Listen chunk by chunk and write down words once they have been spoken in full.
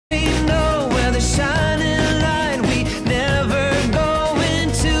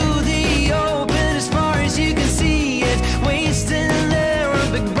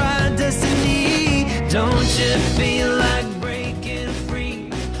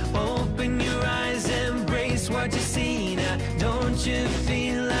Don't you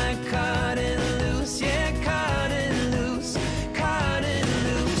feel like cutting loose? Yeah, cutting loose, cutting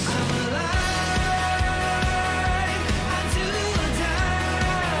loose. I'm alive, I do or die.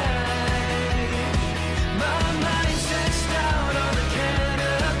 My mind stretched out on the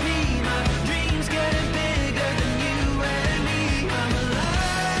canopy. My dreams getting bigger than you and me. I'm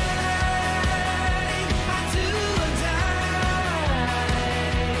alive, I do or die.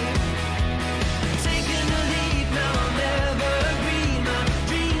 Taking the leap, now I'll never agree. My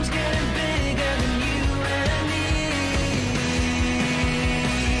dreams getting bigger than you and me.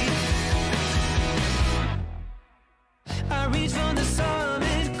 I reach for the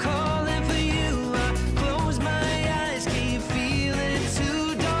summit, calling for you. I close my eyes, can you feel it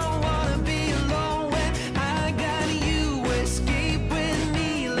too? Don't wanna be alone when I got you. Escape with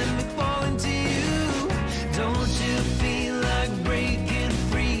me, let me fall into you. Don't you feel like breaking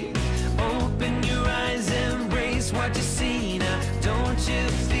free? Open your eyes, embrace what you see now. Don't you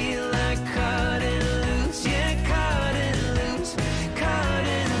feel like cutting loose? Yeah, cutting loose,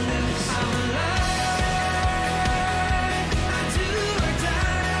 cutting loose. I'm alive, I do or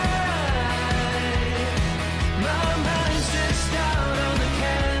die. My mind stretched out on the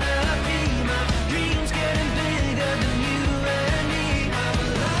canopy. My dreams getting bigger than you and me. I'm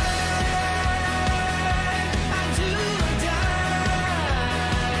alive, I do or die.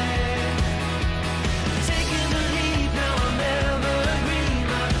 Taking the leap, now I'll never agree.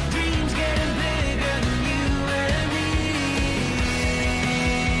 My dreams getting bigger than you and me.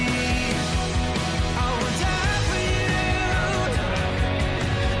 I would die for you. I would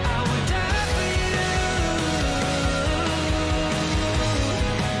die for you.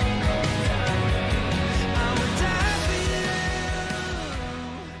 I would die for you.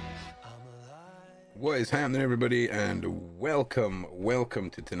 I'm alive. What is happening, everybody, and welcome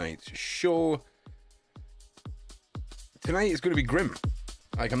to tonight's show. Tonight is going to be grim.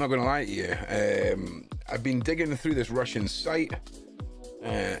 Like, I'm not going to lie to you. I've been digging through this Russian site.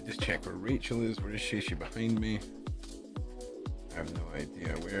 Just check where Rachel is. Where is she? Is she behind me? I have no idea.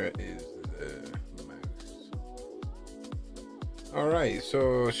 Where is the mouse? Alright,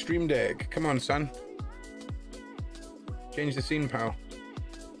 so Stream Deck. Come on, son. Change the scene, pal.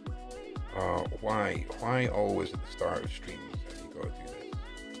 Oh, why? Why always at the start of streams have you got to do this?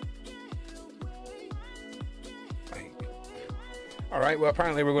 Like, all right. Well,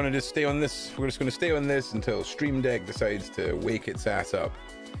 apparently we're going to just stay on this. We're just going to stay on this until Stream Deck decides to wake its ass up.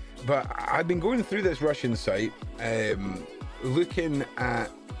 But I've been going through this Russian site, looking at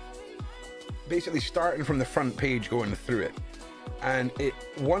basically starting from the front page, going through it, and it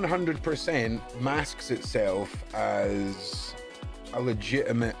 100% masks itself as a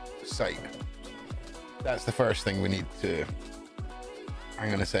legitimate site. That's the first thing we need to.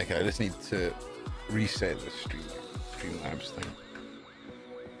 Hang on a second, I just need to reset the Streamlabs thing.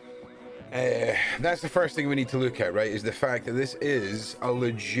 That's the first thing we need to look at, right? Is the fact that this is a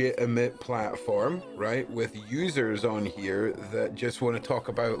legitimate platform, right? With users on here that just want to talk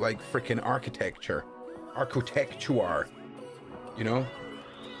about like freaking architecture, you know?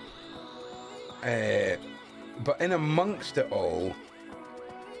 But in amongst it all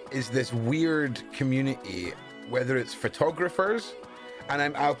is this weird community, whether it's photographers,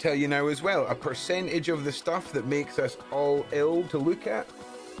 and I'll tell you now as well, a percentage of the stuff that makes us all ill to look at,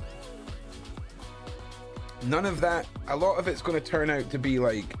 none of that, a lot of it's going to turn out to be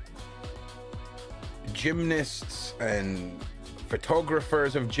like gymnasts and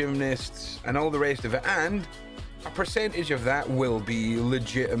photographers of gymnasts and all the rest of it, and a percentage of that will be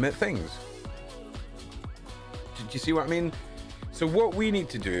legitimate things. Did you see what I mean? So what we need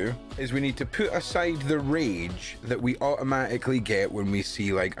to do is we need to put aside the rage that we automatically get when we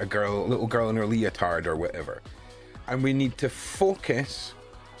see like a little girl in her leotard or whatever, and we need to focus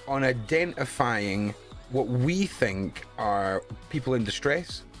on identifying what we think are people in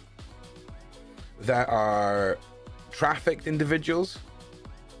distress, that are trafficked individuals,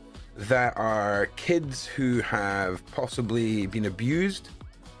 that are kids who have possibly been abused.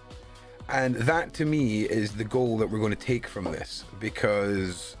 And that to me is the goal that we're going to take from this,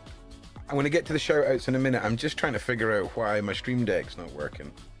 because I'm going to get to the shout outs in a minute. I'm just trying to figure out why my Stream Deck's not working,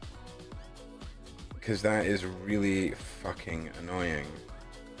 because that is really fucking annoying.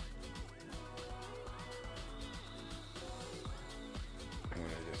 I'm going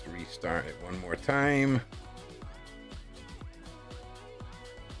to just restart it one more time.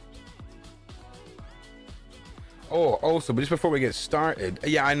 Oh, also, but just before we get started,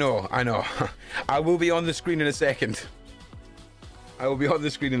 yeah, I know. I will be on the screen in a second.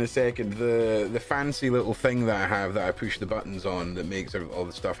 The fancy little thing that I have that I push the buttons on that makes all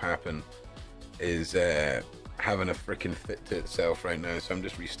the stuff happen is having a freaking fit to itself right now, so I'm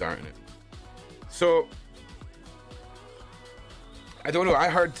just restarting it. So I don't know, I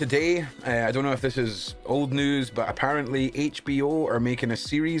heard today, I don't know if this is old news, but apparently HBO are making a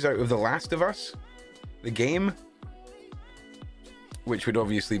series out of The Last of Us, the game, which would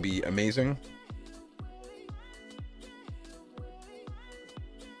obviously be amazing.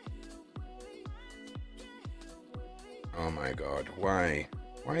 Oh my god, why?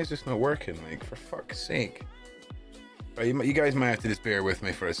 Why is this not working? Like, for fuck's sake. Right, you guys might have to just bear with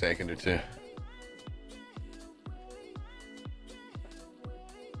me for a second or two.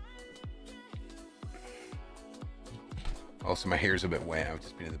 Also, my hair's a bit wet. I've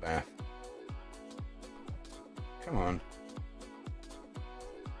just been in the bath. Come on.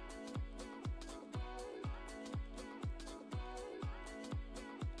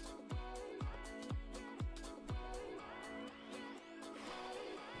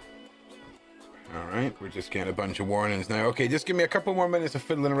 Alright, we're just getting a bunch of warnings now. Okay, just give me a couple more minutes of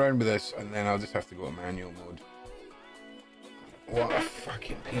fiddling around with this, and then I'll just have to go to manual mode. What a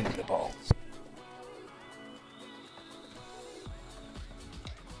fucking pain in the balls.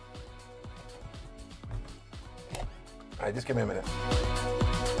 Alright, just give me a minute.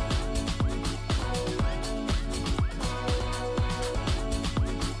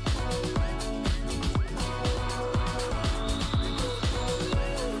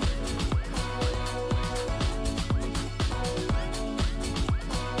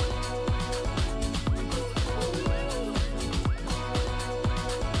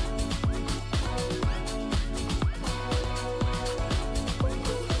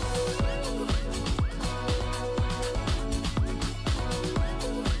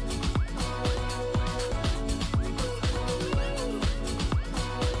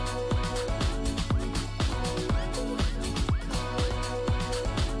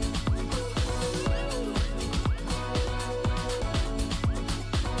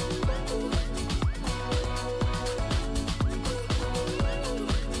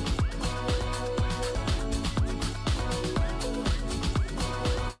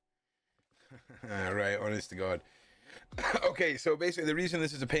 Right, honest to God. Okay, so basically the reason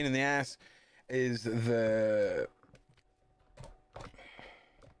this is a pain in the ass is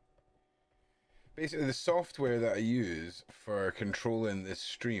basically the software that I use for controlling this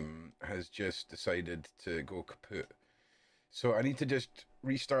stream has just decided to go kaput. So I need to just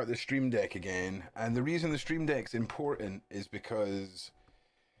restart the Stream Deck again, and the reason the Stream Deck's important is because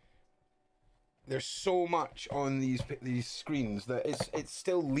there's so much on these screens that it's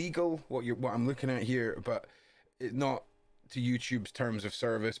still legal what I'm looking at here, but it's not to YouTube's terms of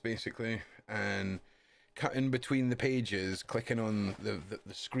service basically, and cutting between the pages, clicking on the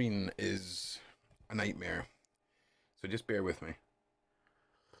screen is a nightmare. So just bear with me.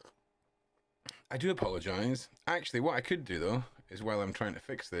 I do apologize. Actually, what I could do though is, while I'm trying to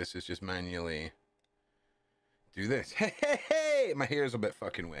fix this, is just manually do this. Hey, my hair's a bit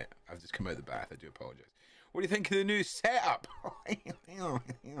fucking wet. I've just come out of the bath. I do apologize. What do you think of the new setup?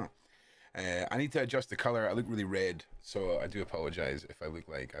 I need to adjust the color. I look really red, so I do apologize if I look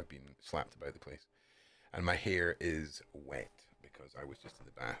like I've been slapped about the place. And my hair is wet because I was just in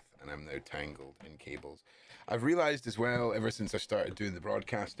the bath, and I'm now tangled in cables. I've realized as well, ever since I started doing the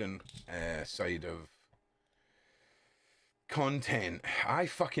broadcasting side of content, I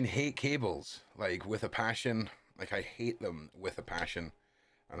fucking hate cables, like, with a passion. Like, I hate them with a passion,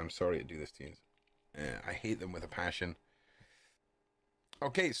 and I'm sorry to do this to you. I hate them with a passion.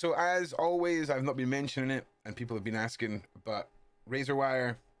 Okay, so as always, I've not been mentioning it, and people have been asking, but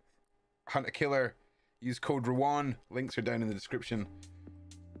Razorwire, Hunt a Killer, use code RAWAN, links are down in the description.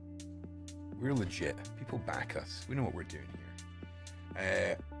 We're legit. People back us. We know what we're doing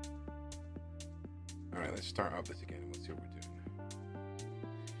here. Alright, let's start up this again and we'll see what we're doing.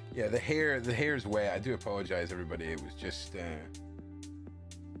 Yeah, the hair's wet. I do apologize, everybody. It was just I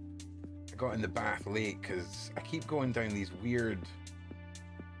got in the bath late because I keep going down these weird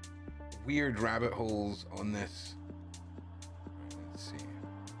rabbit holes on this. Let's see.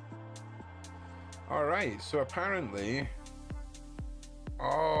 All right, so apparently,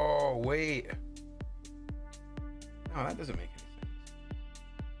 oh wait, no, that doesn't make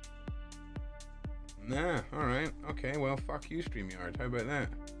any sense. Nah, all right, okay, well, fuck you, StreamYard. How about that?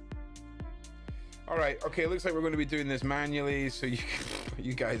 All right, okay, it looks like we're going to be doing this manually, so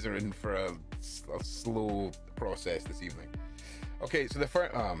you guys are in for a slow process this evening. Okay, so the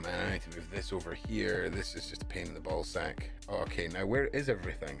first, oh man, I need to move this over here. This is just a pain in the ball sack. Okay, now where is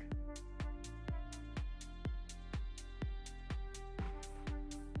everything?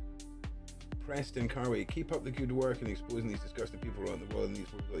 Preston Carway, keep up the good work in exposing these disgusting people around the world and these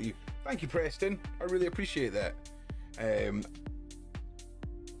people like you. Thank you, Preston. I really appreciate that. I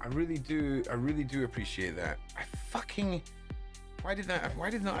really do appreciate that. I fucking why did that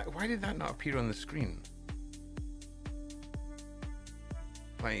not appear on the screen?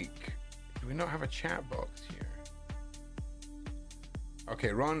 Like, do we not have a chat box here?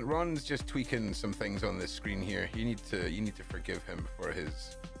 Okay, Ron's just tweaking some things on this screen here. You need to forgive him for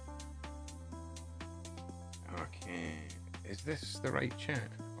his. Okay, is this the right chat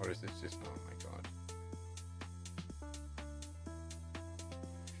or is this just? Oh my god.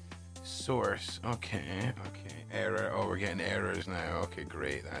 Source. Okay. Error. Oh, we're getting errors now. Okay,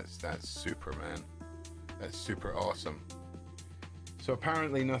 great. That's super, man. That's super awesome. So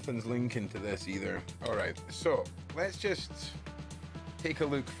apparently nothing's linking to this either. All right. So let's just take a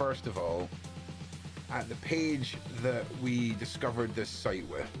look first of all at the page that we discovered this site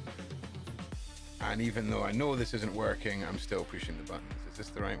with. And even though I know this isn't working, I'm still pushing the buttons. Is this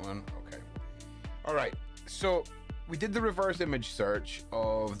the right one? Okay. All right. So we did the reverse image search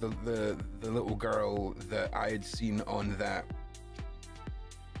of the little girl that I had seen on that.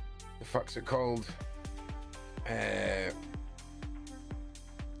 The fuck's it called?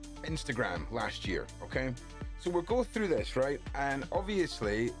 Instagram last year. Okay. So we'll go through this, right? And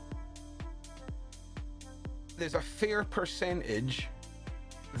obviously, there's a fair percentage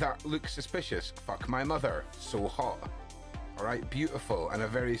that looks suspicious. Fuck my mother, so hot. All right, beautiful, and a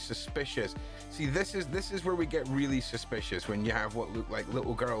very suspicious. See, this is where we get really suspicious, when you have what look like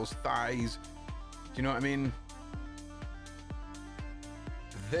little girls' thighs. Do you know what I mean?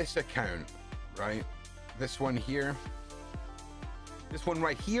 This account, right? This one here. This one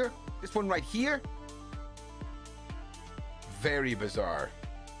right here. This one right here. Very bizarre.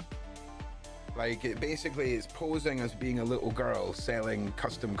 Like, it basically is posing as being a little girl selling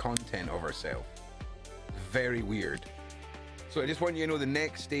custom content of herself. Very weird. So I just want you to know the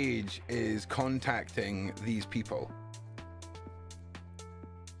next stage is contacting these people.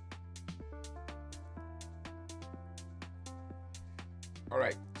 All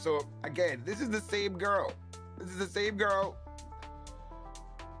right, so again, this is the same girl. This is the same girl.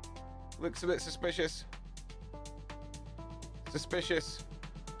 Looks a bit suspicious. Suspicious.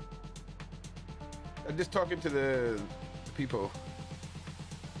 I'm just talking to the people.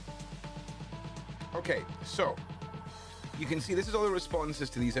 Okay, so you can see this is all the responses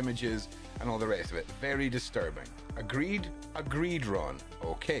to these images and all the rest of it. Very disturbing. Agreed? Agreed, Ron.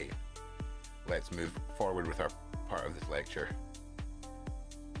 Okay. Let's move forward with our part of this lecture.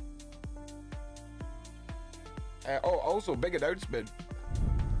 Oh, also, big announcement.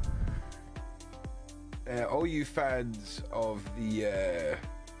 All you fans of the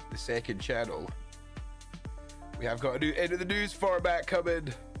second channel, we have got a new Into the News format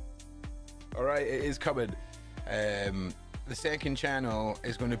coming. All right, it is coming. The second channel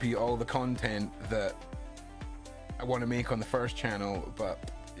is going to be all the content that I want to make on the first channel,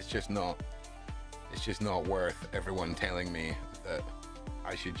 but it's just not worth everyone telling me that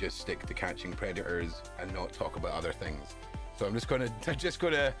I should just stick to catching predators and not talk about other things. So I'm just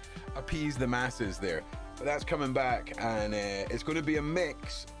gonna appease the masses there. But that's coming back, and it's going to be a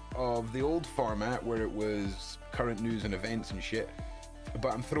mix of the old format where it was current news and events and shit,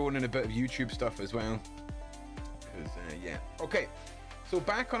 but I'm throwing in a bit of YouTube stuff as well. Because yeah. Okay, so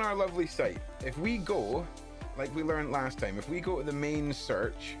back on our lovely site, if we go, like we learned last time, if we go to the main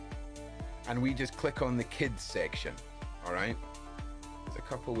search and we just click on the kids section, all right, there's a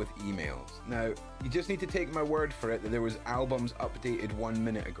couple with emails. Now, you just need to take my word for it that there was albums updated 1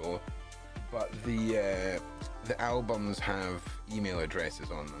 minute ago, but the albums have email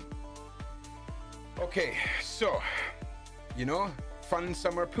addresses on them. Okay, so, you know, fun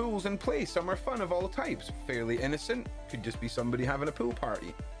summer pools and play, summer fun of all types. Fairly innocent, could just be somebody having a pool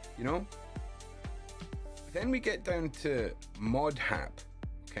party, you know? Then we get down to ModHap,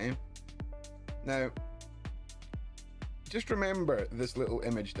 okay? Now, just remember this little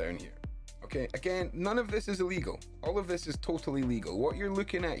image down here, okay? Again, none of this is illegal. All of this is totally legal. What you're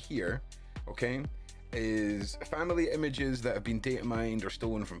looking at here, okay, is family images that have been data mined or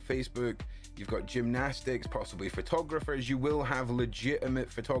stolen from Facebook. You've got gymnastics, possibly photographers. You will have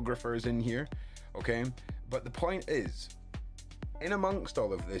legitimate photographers in here, okay? But the point is, in amongst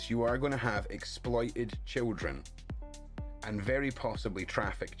all of this, you are going to have exploited children and very possibly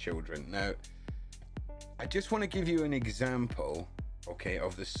trafficked children. Now, I just want to give you an example, okay,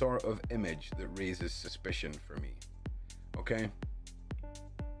 of the sort of image that raises suspicion for me, okay?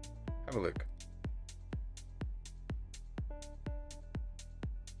 Have a look.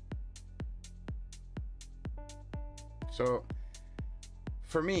 So,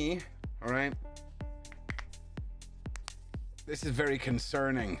 for me, All right? This is very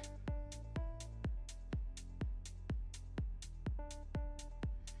concerning.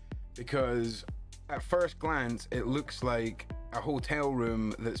 Because at first glance, it looks like a hotel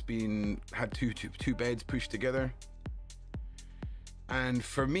room that's had two beds pushed together. And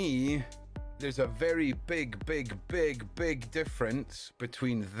for me, there's a very big difference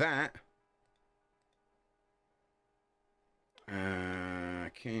between that.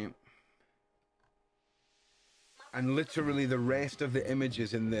 Okay. And literally the rest of the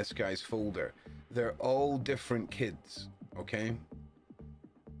images in this guy's folder. They're all different kids, okay?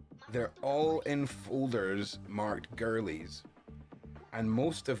 They're all in folders marked girlies. And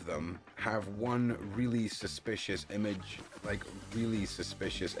most of them have one really suspicious image, like really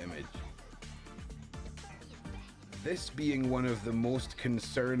suspicious image. This being one of the most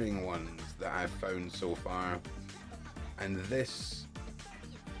concerning ones that I've found so far. And this...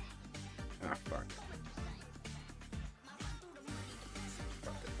 Ah, fuck.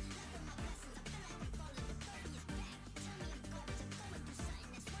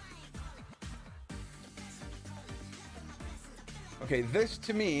 Okay, this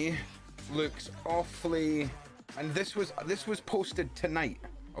to me looks awfully, and this was posted tonight.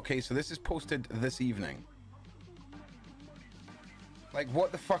 Okay, so this is posted this evening. Like,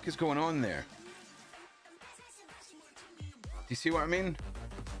 what the fuck is going on there? Do you see what I mean?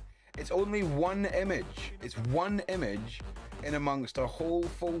 It's only one image. It's one image in amongst a whole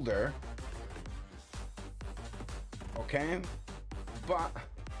folder. Okay, but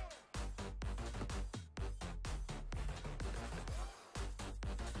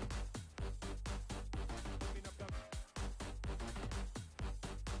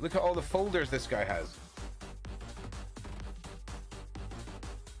look at all the folders this guy has.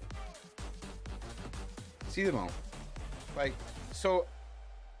 See them all? Like, so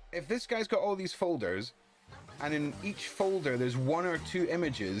if this guy's got all these folders, and in each folder there's one or two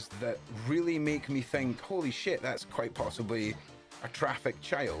images that really make me think, holy shit, that's quite possibly a trafficked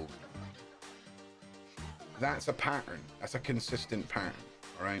child. That's a pattern. That's a consistent pattern,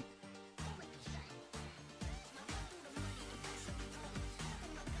 all right?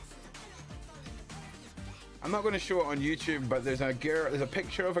 I'm not going to show it on YouTube, but there's a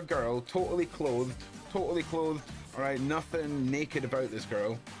picture of a girl totally clothed, all right, nothing naked about this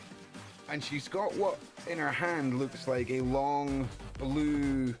girl, and she's got what in her hand looks like a long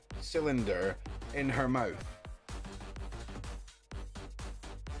blue cylinder in her mouth.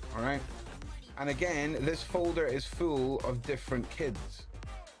 All right, and again, this folder is full of different kids,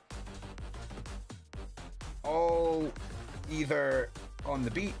 all either on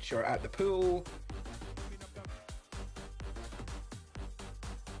the beach or at the pool.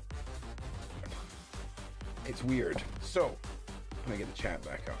 It's weird. So, let me get the chat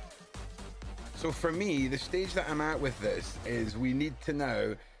back up. So for me, the stage that I'm at with this is we need to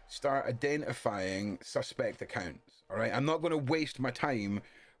now start identifying suspect accounts. All right, I'm not going to waste my time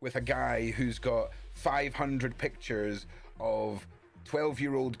with a guy who's got 500 pictures of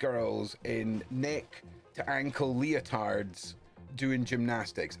 12-year-old girls in neck to ankle leotards doing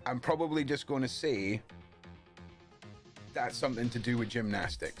gymnastics. I'm probably just going to say that's something to do with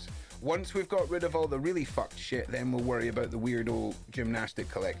gymnastics. Once we've got rid of all the really fucked shit, then we'll worry about the weirdo gymnastic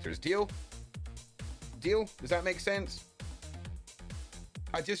collectors. Deal? Deal? Does that make sense?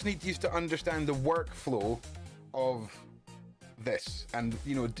 I just need you to understand the workflow of this, and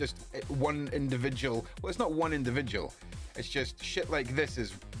you know, just one individual. Well, it's not one individual. It's just shit like this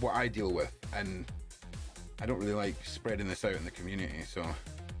is what I deal with, and I don't really like spreading this out in the community, so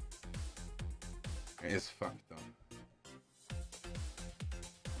it is fucked up.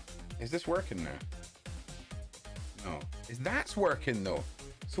 Is this working now? No. That's working though.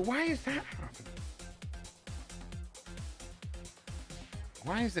 So why is that happening?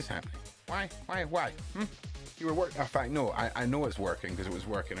 Why is this happening? Why? You were working. In fact, no, I know it's working because it was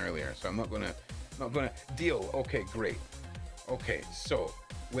working earlier. So I'm not gonna deal. Okay, great. Okay, so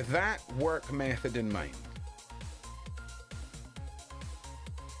with that work method in mind,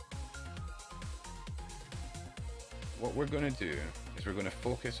 what we're gonna do is we're gonna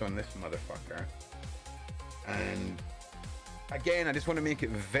focus on this motherfucker. And again, I just want to make it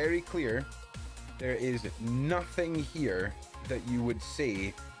very clear, there is nothing here that you would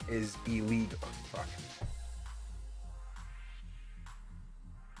say is illegal. Oh, fuck.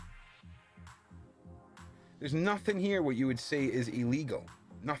 There's nothing here what you would say is illegal.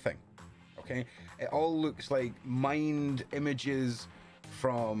 Nothing. Okay? It all looks like mined images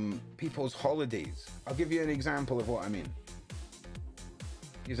from people's holidays. I'll give you an example of what I mean.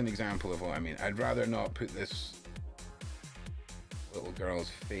 Here's an example of what I mean. I'd rather not put this little girl's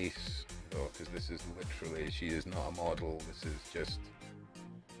face though, because this is literally, she is not a model. This is just,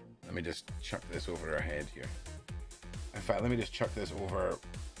 let me just chuck this over her head here. In fact, let me just chuck this over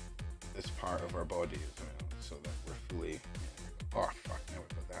this part of her body as well, so that we're fully, oh fuck, now we've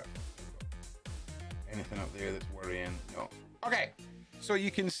got that. Anything up there that's worrying? No. Okay, so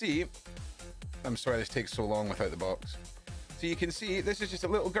you can see, I'm sorry this takes so long without the box. So you can see, this is just a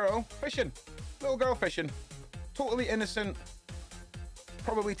little girl fishing. Little girl fishing. Totally innocent.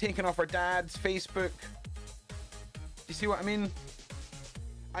 Probably taken off her dad's Facebook. You see what I mean?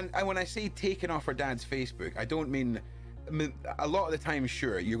 And when I say taken off her dad's Facebook, I don't mean, a lot of the time,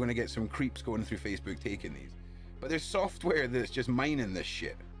 sure, you're going to get some creeps going through Facebook taking these. But there's software that's just mining this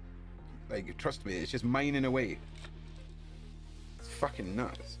shit. Like, trust me, it's just mining away. It's fucking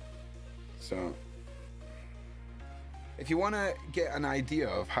nuts. So, if you want to get an idea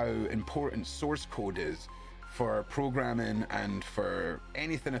of how important source code is for programming and for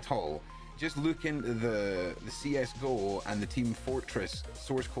anything at all, just look into the CSGO and the Team Fortress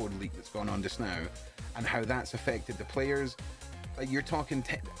source code leak that's gone on just now, and how that's affected the players. Like, you're talking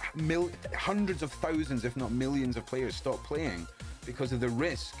hundreds of thousands, if not millions of players stop playing because of the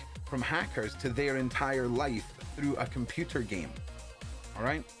risk from hackers to their entire life through a computer game. All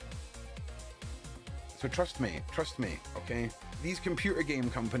right? So trust me, okay? These computer game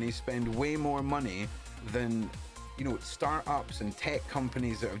companies spend way more money than, you know, startups and tech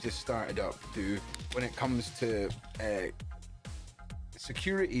companies that have just started up do when it comes to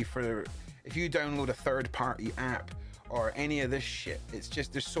security for, if you download a third-party app or any of this shit, it's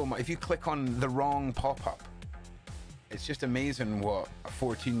just, there's so much. If you click on the wrong pop-up, it's just amazing what a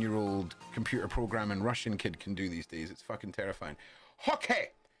 14-year-old computer programming Russian kid can do these days. It's fucking terrifying.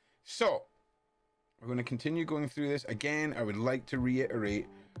 Okay, so we're going to continue going through this. Again, I would like to reiterate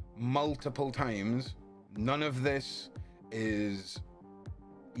multiple times, none of this is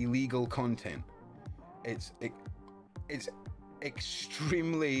illegal content. It's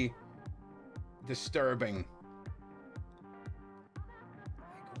extremely disturbing.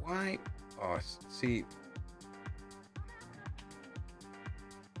 Like, why? Oh, see.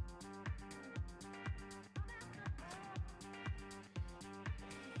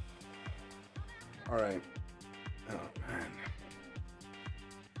 All right. Oh man.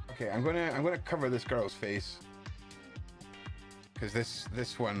 Okay, I'm gonna cover this girl's face, because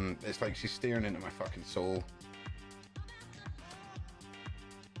this one, it's like she's staring into my fucking soul.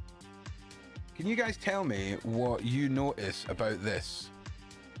 Can you guys tell me what you notice about this?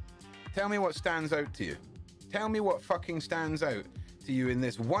 Tell me what stands out to you. Tell me what fucking stands out to you in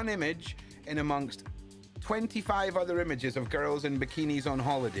this one image in amongst 25 other images of girls in bikinis on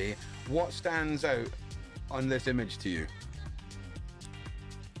holiday. What stands out on this image to you?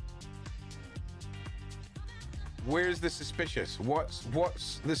 Where's the suspicious? What's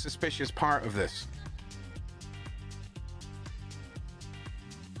the suspicious part of this?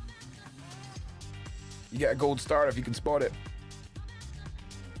 You get a gold star if you can spot it.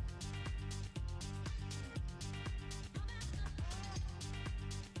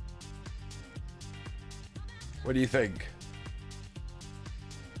 What do you think?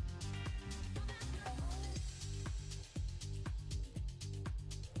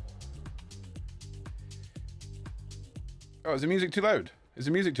 Oh, is the music too loud? Is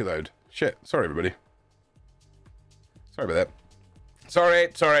the music too loud? Shit. Sorry, everybody. Sorry about that.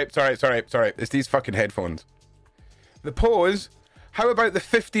 Sorry. It's these fucking headphones. The pose. How about the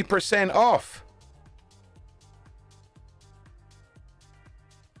 50% off?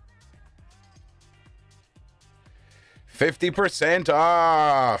 $50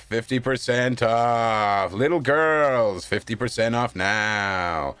 off. 50% off. Little girls, 50% off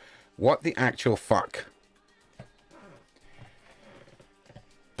now. What the actual fuck?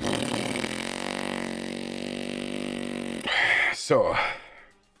 So,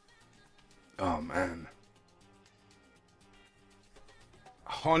 oh man.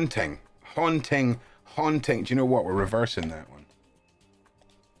 Haunting. Do you know what? We're reversing that one.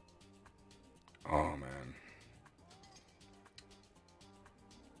 Oh man.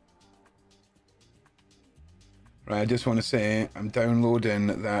 Right, I just want to say I'm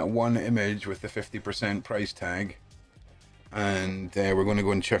downloading that one image with the 50% price tag, and we're going to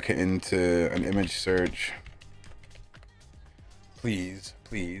go and chuck it into an image search. Please.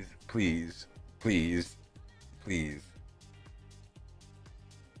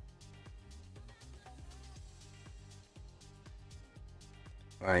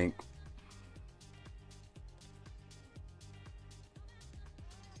 Like,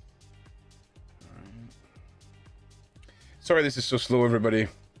 sorry this is so slow, everybody.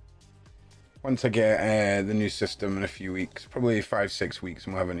 Once I get the new system in a few weeks, probably 5-6 weeks,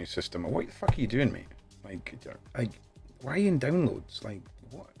 and we'll have a new system. What the fuck are you doing, mate? Like, why are you in downloads? Like,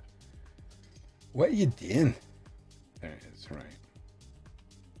 what? What are you doing? There it is, right.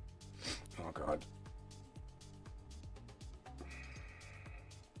 Oh, God.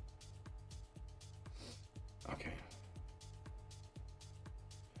 Okay.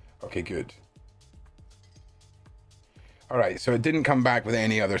 Okay, good. All right, so it didn't come back with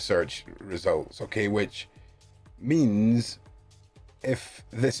any other search results, okay, which means if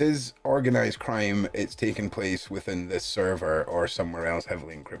this is organized crime, it's taken place within this server or somewhere else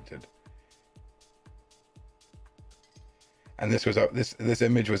heavily encrypted. And this was up. This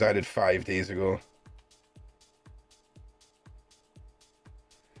image was added 5 days ago.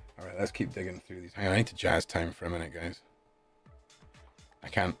 All right, let's keep digging through these. Hang on, I need to jazz time for a minute, guys. I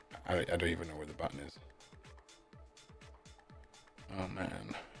can't. I don't even know where the button is. Oh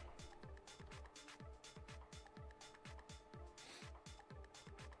man.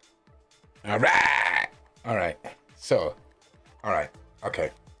 All right. All right. So, all right. Okay.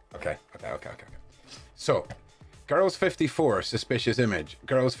 So, girls 54, suspicious image.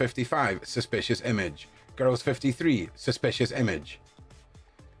 Girls 55, suspicious image. Girls 53, suspicious image.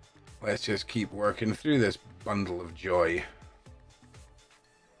 Let's just keep working through this bundle of joy.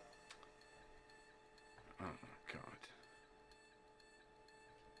 Oh my God.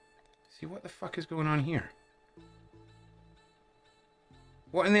 See, what the fuck is going on here?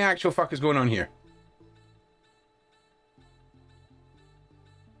 What in the actual fuck is going on here?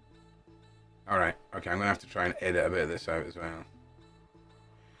 Alright, okay, I'm gonna have to try and edit a bit of this out as well.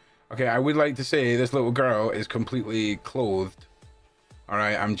 Okay, I would like to say this little girl is completely clothed.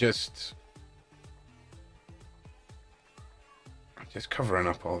 Alright, I'm just covering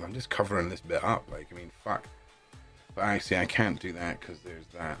up I'm just covering this bit up, like, I mean, fuck. But actually, I can't do that because there's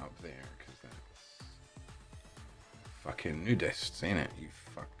that up there, because that's fucking nudists, ain't it, you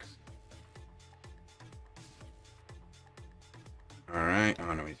fucks. Alright,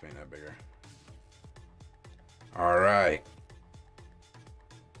 oh no, he's making that bigger. Alright.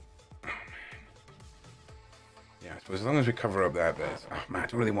 Oh, man. Yeah, I suppose as long as we cover up that bit. Oh man, I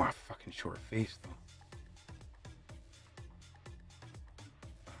don't really want a fucking short face though.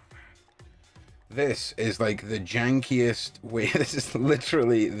 This is like the jankiest way. This is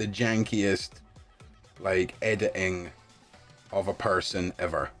literally the jankiest, like, editing of a person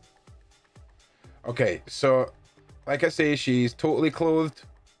ever. Okay, so, like I say, she's totally clothed.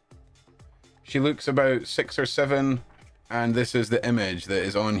 She looks about 6 or 7, and this is the image that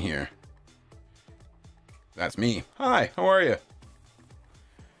is on here. That's me. Hi, how are you?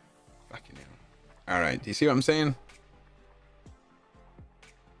 Fucking hell. Alright, do you see what I'm saying?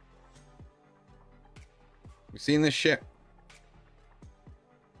 You seen this shit?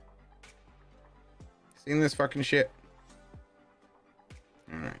 Seen this fucking shit?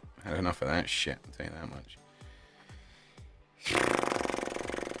 Alright, had enough of that shit, I'll tell you that much.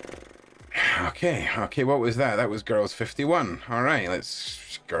 Okay, what was that? That was Girls 51. Alright,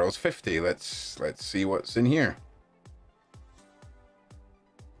 let's Girls 50. Let's see what's in here.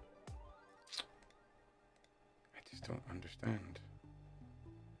 I just don't understand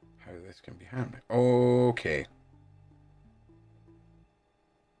how this can be happening. Okay.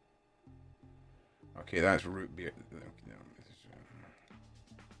 Okay, that's root beer.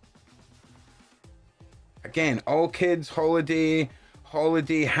 Again, all kids, holiday,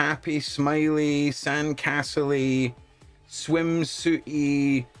 happy, smiley, sandcastle-y,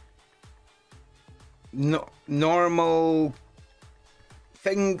 swimsuit-y, normal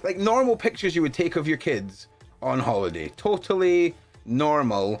thing, like normal pictures you would take of your kids on holiday. Totally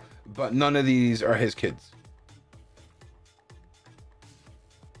normal, but none of these are his kids.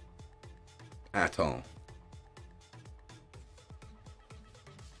 At all.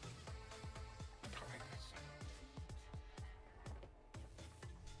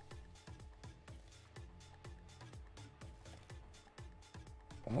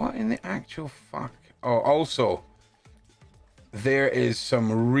 What in the actual fuck? Oh, also, there is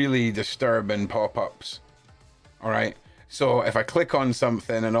some really disturbing pop-ups. All right. So if I click on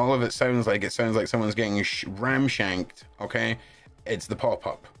something and all of it sounds like someone's getting ramshanked, okay, it's the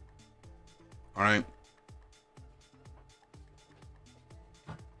pop-up. All right.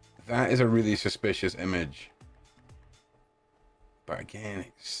 That is a really suspicious image. But again,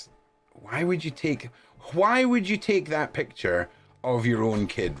 why would you take that picture of your own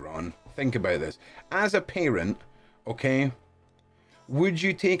kid, Ron? Think about this. As a parent, okay, would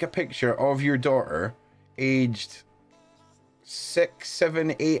you take a picture of your daughter aged 6, 7,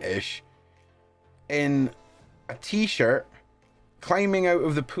 8-ish in a t-shirt, climbing out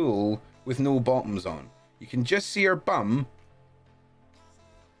of the pool with no bottoms on. You can just see her bum.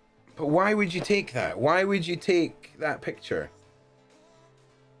 But why would you take that? Why would you take that picture?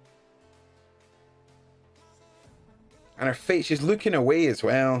 And her face, she's looking away as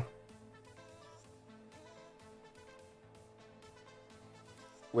well.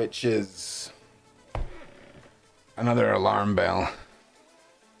 Which is another alarm bell.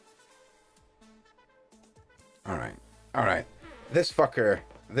 Alright. Alright. This fucker.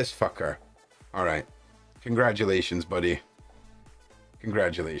 Alright. Congratulations, buddy.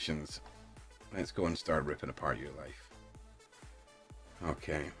 Congratulations. Let's go and start ripping apart your life.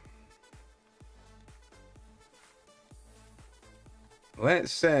 Okay.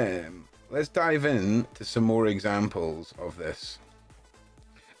 Let's dive in to some more examples of this.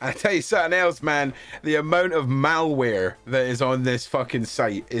 I tell you something else, man. The amount of malware that is on this fucking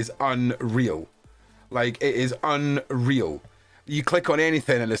site is unreal. Like, it is unreal. You click on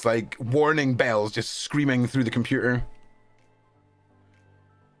anything and it's like warning bells just screaming through the computer.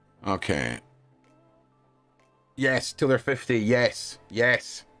 Okay. Yes, till they're 50. Yes.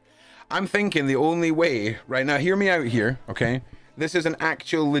 Yes. I'm thinking the only way right now, hear me out here, okay? This is an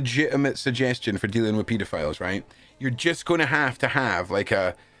actual legitimate suggestion for dealing with pedophiles, right? You're just going to have like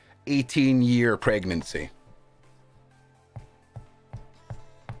a 18-year pregnancy.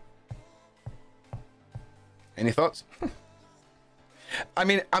 Any thoughts? I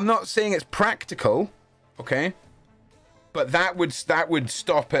mean, I'm not saying it's practical, okay? But that would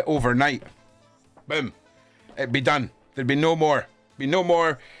stop it overnight. Boom. It'd be done. There'd be no more. Be no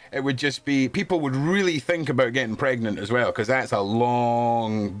more. It would just be, people would really think about getting pregnant as well, because that's a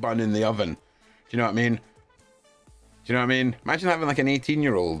long bun in the oven. Do you know what I mean? Do you know what I mean? Imagine having like an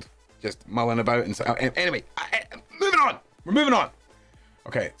 18-year-old just mulling about and anyway, moving on. We're moving on.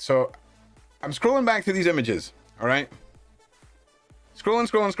 Okay, so I'm scrolling back through these images, all right?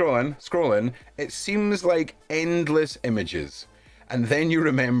 Scrolling. It seems like endless images. And then you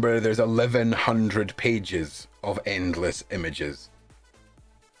remember there's 1,100 pages of endless images.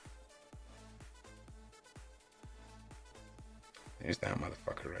 There's that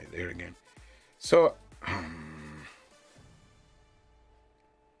motherfucker right there again. So,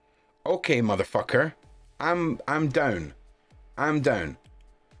 okay, motherfucker. I'm down. I'm down.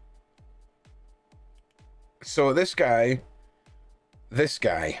 So this guy.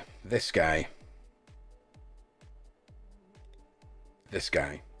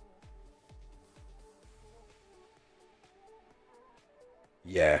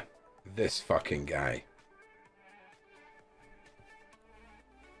 Yeah, this fucking guy.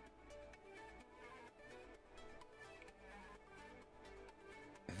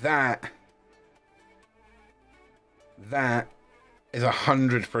 That is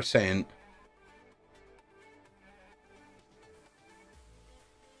 100%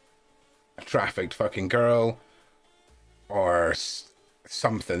 a trafficked fucking girl or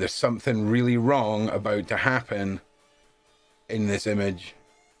something. There's something really wrong about to happen in this image.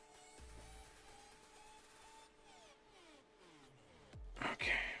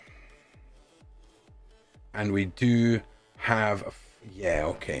 Okay. And we do have a yeah,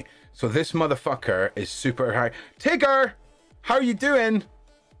 okay. So this motherfucker is super high. Tigger! How are you doing?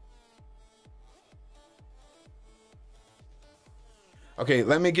 Okay,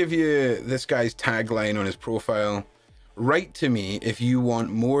 let me give you this guy's tagline on his profile. Write to me if you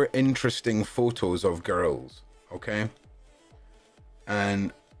want more interesting photos of girls. Okay?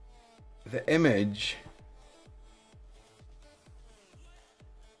 And the image...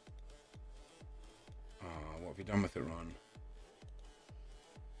 what have you done with it, Ron?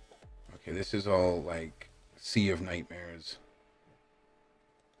 Okay, this is all like Sea of Nightmares.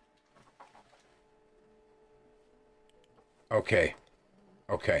 Okay.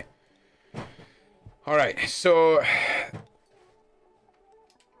 Okay. All right. So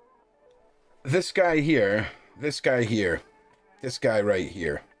this guy here, this guy right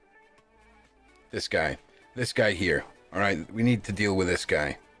here, this guy here. All right. We need to deal with this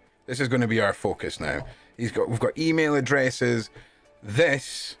guy. This is going to be our focus now. We've got email addresses.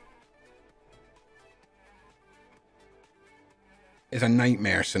 This is a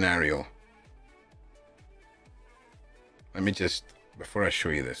nightmare scenario. Let me just, before I show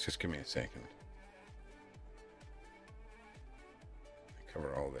you this, just give me a second.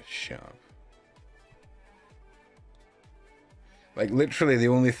 Cover all this shit up. Like, literally the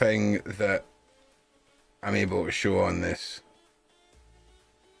only thing that I'm able to show on this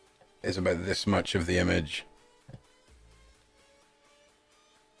is about this much of the image.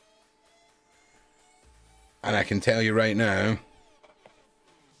 And I can tell you right now,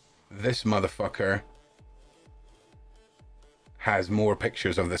 this motherfucker has more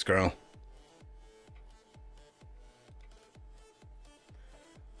pictures of this girl.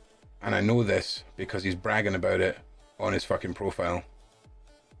 I know this because he's bragging about it on his fucking profile.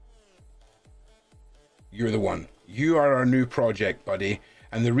 You're the one. You are our new project, buddy.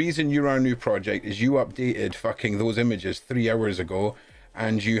 And the reason you're our new project is you updated fucking those images 3 hours ago,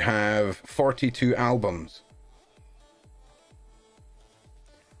 and you have 42 albums.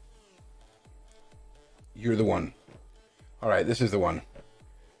 You're the one. All right, this is the one.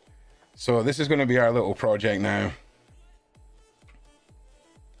 So this is going to be our little project now.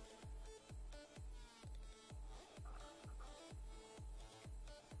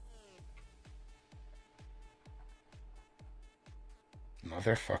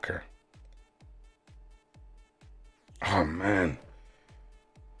 Motherfucker. Oh, man.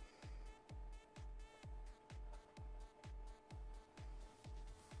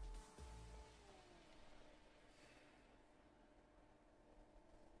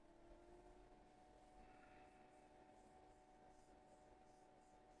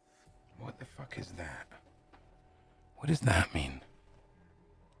 What the fuck is that? What does that mean?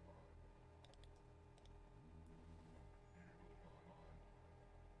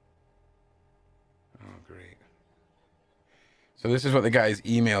 Oh, great. So this is what the guy's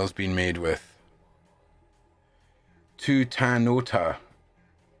email's been made with. To Tanota.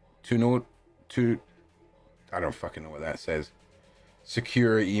 I don't fucking know what that says.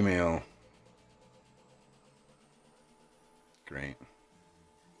 Secure email. Great.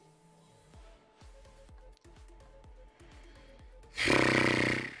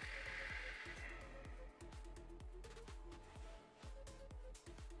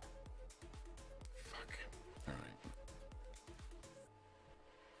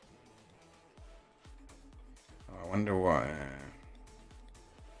 I wonder what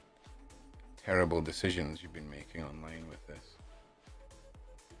terrible decisions you've been making online with this.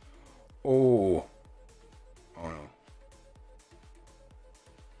 Oh. Oh no.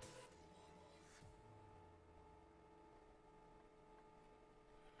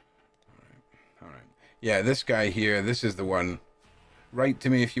 All right. Yeah, this guy here, this is the one. Write to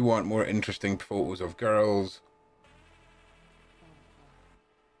me if you want more interesting photos of girls.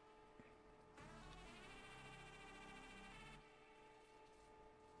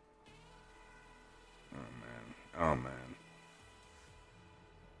 Oh, man.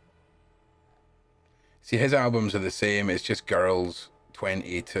 See, his albums are the same. It's just girls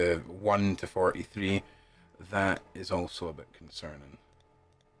 20 to 1 to 43. That is also a bit concerning.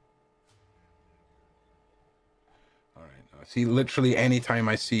 All right. See, literally anytime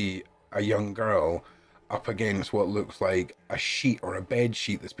I see a young girl up against what looks like a sheet or a bed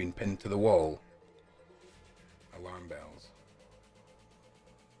sheet that's been pinned to the wall, alarm bells.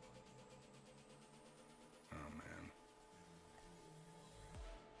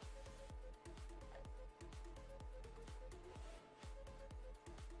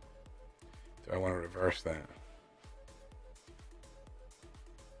 I want to reverse that.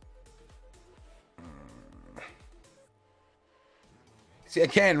 See,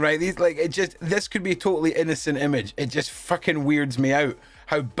 again, right? These, like, it just, this could be a totally innocent image. It just fucking weirds me out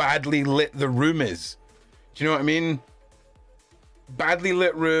how badly lit the room is. Do you know what I mean? Badly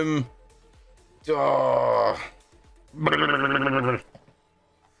lit room. Oh,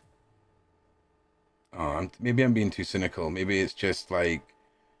 maybe I'm being too cynical. Maybe it's just like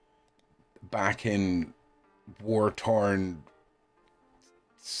back in war-torn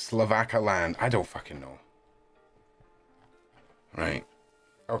Slovakia land. I don't fucking know. Right.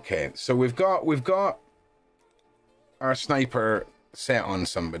 Okay, so we've got our sniper set on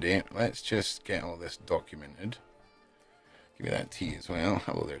somebody. Let's just get all this documented. Give me that tea as well.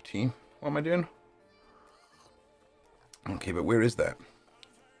 Hello there, tea. What am I doing? Okay, but where is that?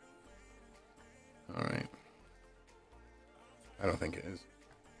 All right. I don't think it is.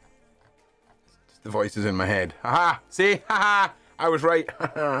 The voice is in my head. Haha! See? Haha! I was right.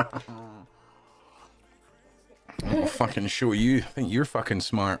 I'll fucking show you. I think you're fucking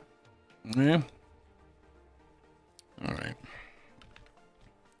smart. Yeah. All right.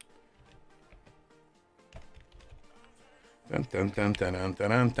 Dun dun dun dun dun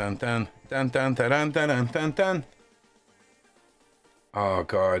dun dun dun dun dun dun dun dun dun. Oh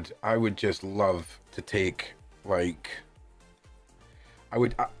God, I would just love to take, like, I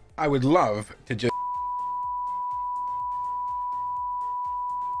would love to just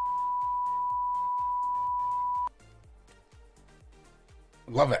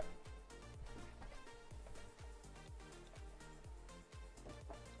love it.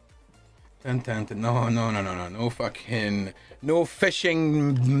 Dun, dun, dun. No fucking, no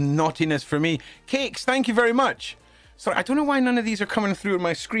fishing naughtiness for me. Cakes, thank you very much. Sorry, I don't know why none of these are coming through on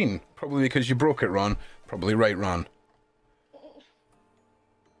my screen. Probably because you broke it, Ron. Probably right, Ron.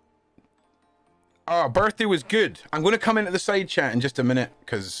 Oh, birthday was good. I'm going to come into the side chat in just a minute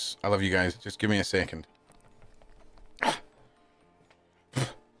because I love you guys. Just give me a second. All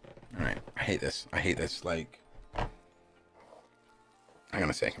right. I hate this. I hate this. Like, hang on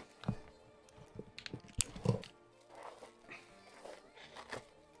a second.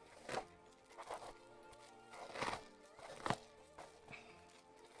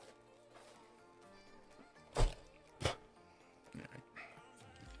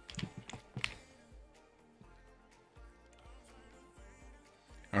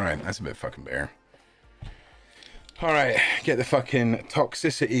 Alright, that's a bit fucking bare. Alright, get the fucking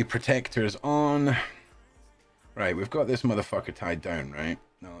toxicity protectors on. Right, we've got this motherfucker tied down, right?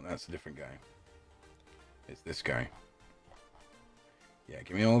 No, that's a different guy. It's this guy. Yeah,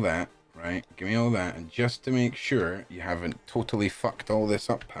 give me all that, right? Give me all that, and just to make sure you haven't totally fucked all this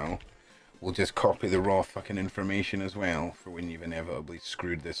up, pal, we'll just copy the raw fucking information as well for when you've inevitably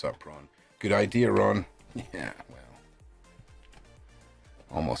screwed this up, Ron. Good idea, Ron. Yeah, well.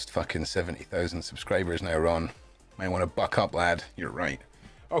 Almost fucking 70,000 subscribers now, Ron. Might want to buck up, lad. You're right.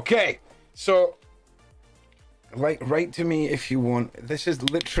 Okay, so, like, write to me if you want. This is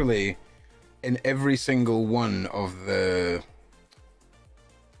literally in every single one of the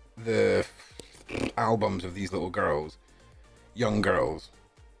albums of these little girls, young girls,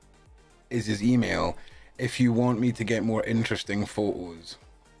 is his email. If you want me to get more interesting photos.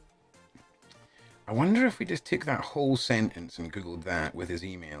 I wonder if we just take that whole sentence and googled that with his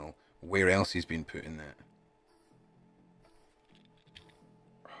email, where else he's been putting that.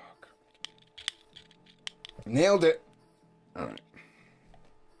 Oh, nailed it. All right.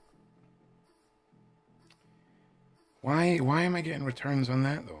 Why am I getting returns on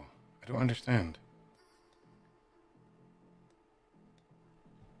that though? I don't understand.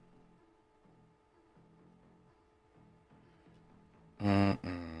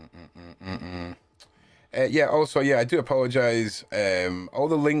 Yeah, also, yeah, I do apologize. All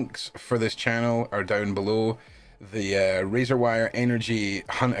the links for this channel are down below. The Razorwire Energy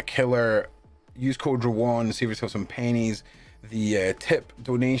Hunt a Killer, use code RAWAN, save yourself some pennies. The tip,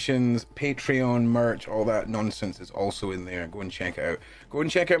 donations, Patreon, merch, all that nonsense is also in there. Go and check it out. Go and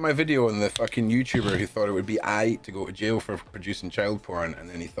check out my video on the fucking YouTuber who thought it would be aight to go to jail for producing child porn, and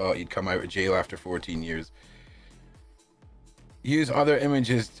then he thought he'd come out of jail after 14 years. Use other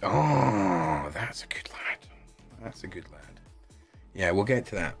images. Oh, that's a good lad. That's a good lad. Yeah, we'll get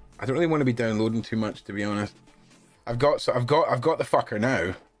to that. I don't really want to be downloading too much, to be honest. I've got the fucker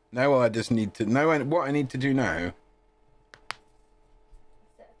now. Now I just need to. What I need to do now.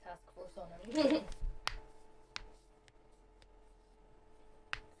 Set a task force on him.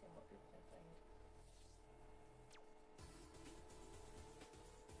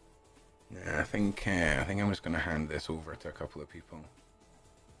 Yeah, I think I'm just gonna hand this over to a couple of people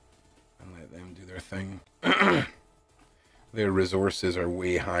and let them do their thing. Their resources are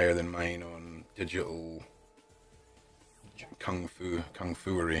way higher than mine on digital kung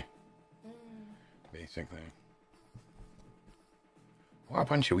fuery, basically. What a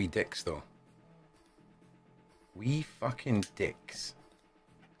bunch of wee dicks, though. Wee fucking dicks.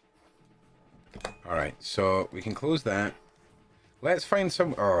 All right, so we can close that. Let's find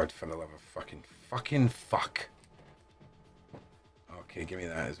some. Oh, for the love of fucking fuck. Okay, give me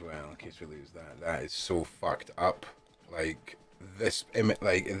that as well in case we lose that. That is so fucked up. Like this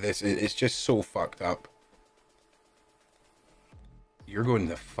it's just so fucked up. You're going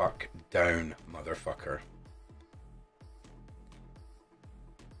the fuck down, motherfucker.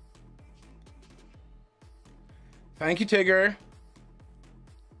 Thank you, Tigger.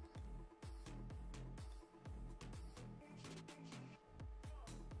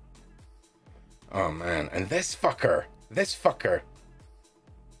 Oh man, and this fucker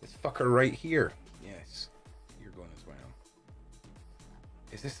right here. Yes, you're going as well.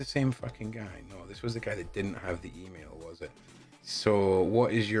 Is this the same fucking guy? No, this was the guy that didn't have the email, was it? So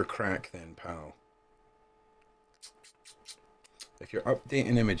what is your crack then, pal? If you're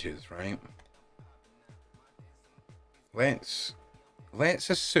updating images, right? Let's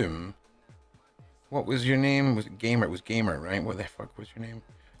assume. What was your name? Was it Gamer? It was Gamer, right? What the fuck was your name?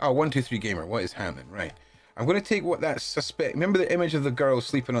 Oh, 123 Gamer. What is happening? Right. I'm going to take what that suspect. Remember the image of the girl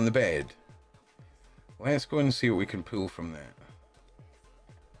sleeping on the bed? Let's go and see what we can pull from that.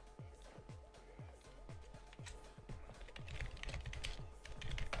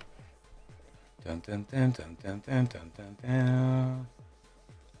 Dun dun dun dun dun dun dun dun dun.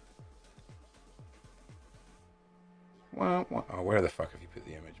 Well, oh, where the fuck have you put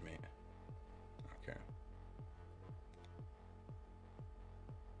the image, mate? Okay.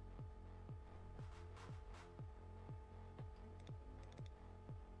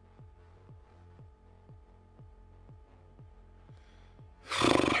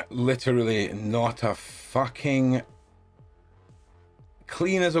 Literally not a fucking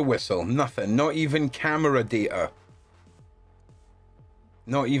clean as a whistle. Nothing. Not even camera data.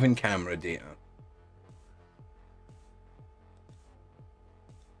 Not even camera data.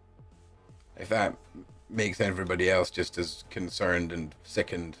 If that makes everybody else just as concerned and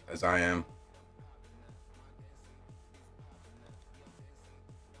sickened as I am.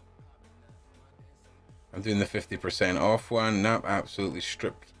 I'm doing the 50% off one. Nope, absolutely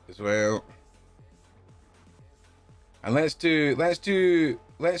stripped as well. And let's do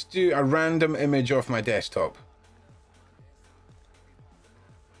a random image off my desktop.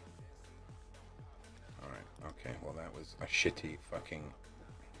 Alright, okay, well that was a shitty fucking...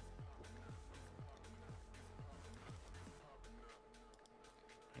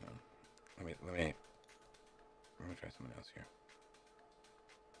 Hang on. Let me try something else here.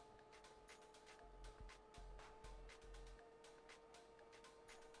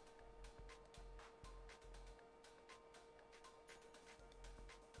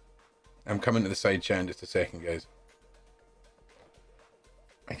 I'm coming to the side chat in just a second, guys.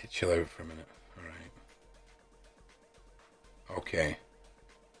 I could chill out for a minute. Alright. Okay.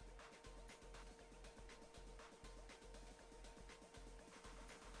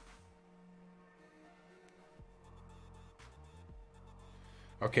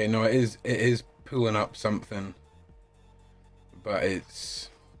 Okay, no, it is pulling up something. But it's...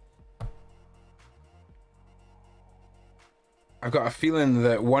 I've got a feeling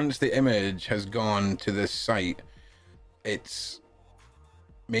that once the image has gone to this site, it's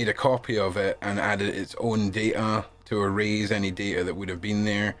made a copy of it and added its own data to erase any data that would have been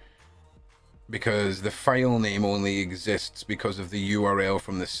there, because the file name only exists because of the URL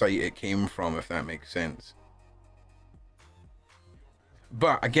from the site it came from, if that makes sense.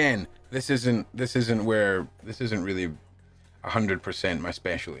 But again, this isn't really 100% my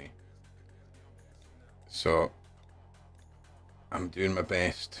specialty. So I'm doing my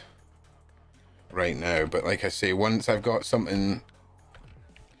best right now, but like I say, once I've got something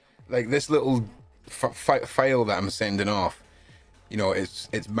like this little file that I'm sending off, you know, it's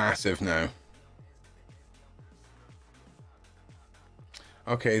massive now.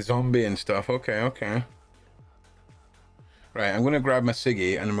 Okay, zombie and stuff. Okay. Right, I'm going to grab my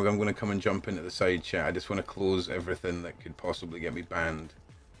ciggy and I'm going to come and jump into the side chat. I just want to close everything that could possibly get me banned.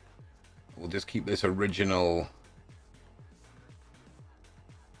 We'll just keep this original...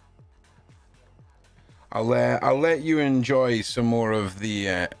 I'll let you enjoy some more of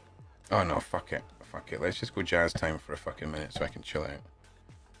the... Oh no, fuck it. Let's just go jazz time for a fucking minute so I can chill out.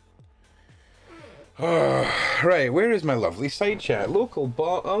 Right, where is my lovely side chat? Local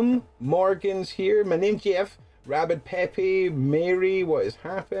bottom, Morgan's here. My name's Jeff. Rabbit Pepe, Mary, what is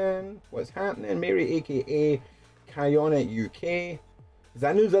happening? Mary, aka Kyonet UK.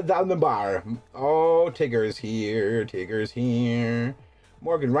 Zanuza down the bar. Oh, Tigger's here.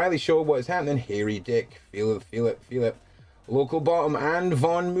 Morgan Riley Show, what is happening? Harry Dick, feel it. Local Bottom and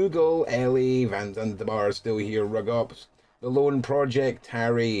Von Moogle, Ellie, Van Zanzibar still here, Rug Ups, The Lone Project,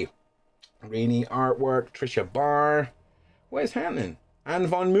 Harry, Rainy Artwork, Trisha Barr, what is happening? And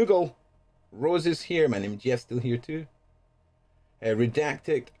Von Moogle, Rose is here, my name's Jeff, still here too.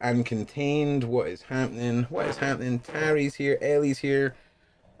 Redacted and Contained, what is happening? Terry's here, Ellie's here.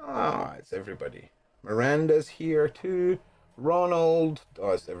 Ah, it's everybody. Miranda's here too. Ronald,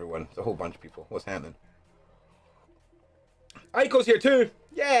 oh, it's everyone. It's a whole bunch of people. What's happening? Aiko's here too.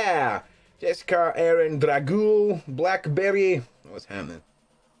 Yeah. Jessica, Aaron, Dragul, Blackberry. What's happening?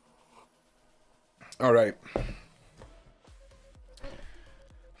 All right.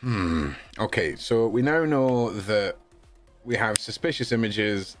 Okay, so we now know that we have suspicious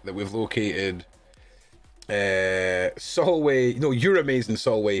images that we've located. Solway. No, you're amazing,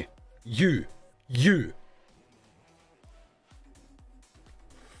 Solway. You.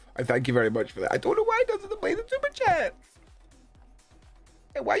 I thank you very much for that. I don't know why it doesn't play the super chats.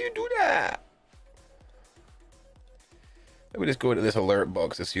 Hey, why you do that? Let me just go into this alert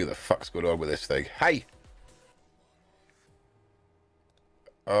box to see what the fuck's going on with this thing. Hi.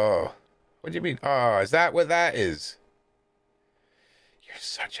 Oh, what do you mean? Oh, is that what that is? You're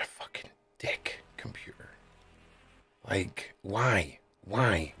such a fucking dick, computer. Like, why?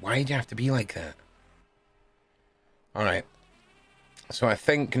 Why'd you have to be like that? All right. So I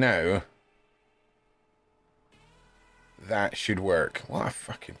think now that should work. What a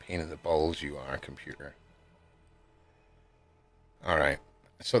fucking pain in the balls you are, computer. All right.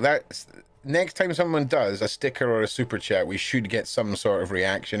 So that's next time someone does a sticker or a super chat, we should get some sort of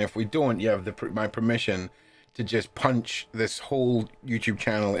reaction. If we don't, you have my permission to just punch this whole YouTube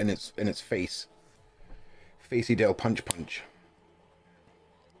channel in its face. Facey Del punch.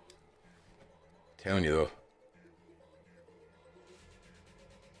 telling you though.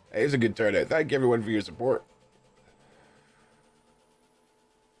 It is a good turnout. Thank everyone for your support.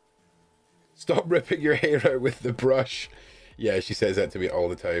 Stop ripping your hair out with the brush. Yeah, she says that to me all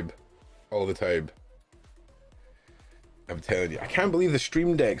the time. All the time. I'm telling you. I can't believe the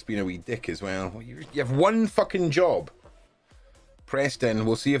Stream Deck's being a wee dick as well. You have one fucking job. Preston,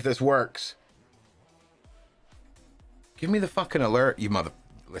 we'll see if this works. Give me the fucking alert, you mother...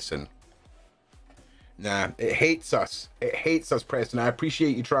 Listen. Nah, it hates us. It hates us, Preston. I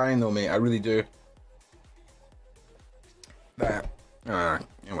appreciate you trying though, mate. I really do. That... yeah,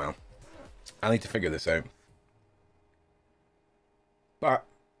 well. I need to figure this out. But...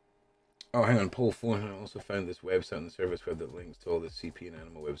 Oh, hang on. Paul Phone. I also found this website on the service web that links to all the CP and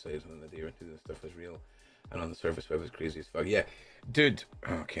animal websites, and the deer and this stuff is real. And on the service web is crazy as fuck. Yeah. Dude.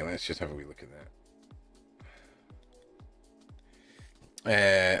 Okay, let's just have a wee look at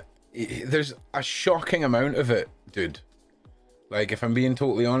that. There's a shocking amount of it, dude. Like, if I'm being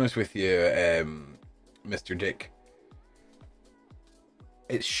totally honest with you, Mr. Dick.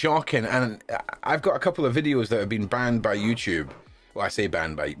 It's shocking. And I've got a couple of videos that have been banned by YouTube. Well, I say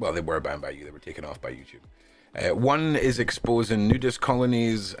banned by... Well, they were banned by you. They were taken off by YouTube. One is exposing nudist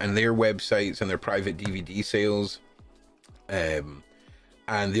colonies and their websites and their private DVD sales. And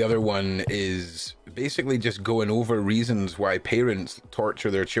the other one is basically just going over reasons why parents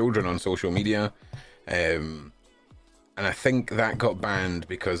torture their children on social media. And I think that got banned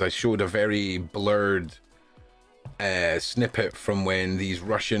because I showed a very blurred snippet from when these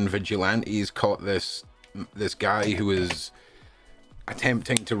Russian vigilantes caught this guy who was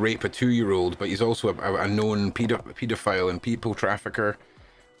attempting to rape a 2-year-old, but he's also a known pedophile and people trafficker.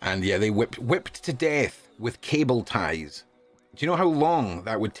 And yeah, they whipped to death with cable ties. Do you know how long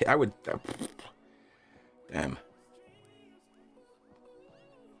that would take? I would... damn.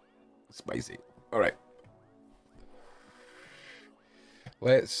 Spicy. All right.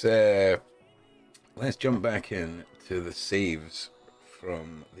 Let's jump back in to the saves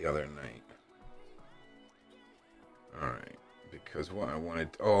from the other night. All right. Because what I wanted...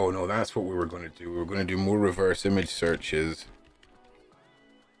 Oh, no, that's what we were going to do. We were going to do more reverse image searches.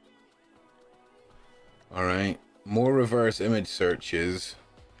 All right. More reverse image searches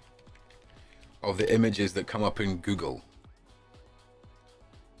of the images that come up in Google.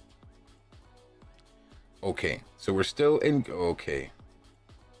 Okay. So we're still in... Okay.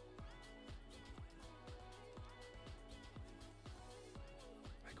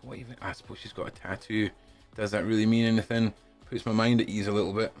 Like, what even... I suppose she's got a tattoo. Does that really mean anything? Puts my mind at ease a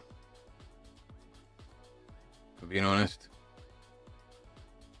little bit. For being honest.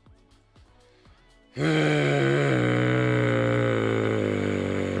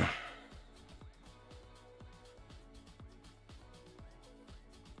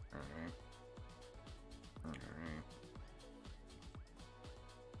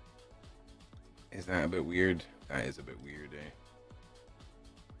 Is that a bit weird? That is a bit weird, eh?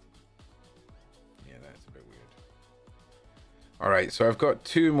 Yeah, that's a bit weird. Alright, so I've got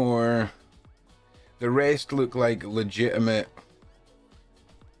 2 more. The rest look like legitimate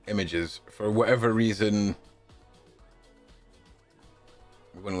images. For whatever reason,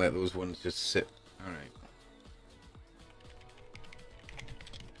 we're going to let those ones just sit. Alright.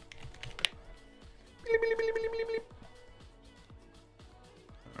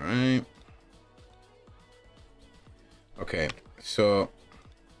 Alright. Okay, so...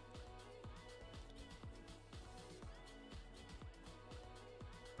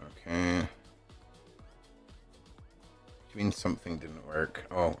 Okay. You mean something didn't work?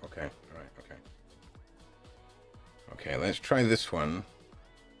 Oh, okay. Alright, okay. Okay, let's try this one.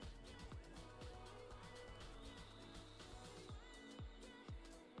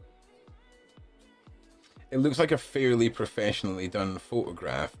 It looks like a fairly professionally done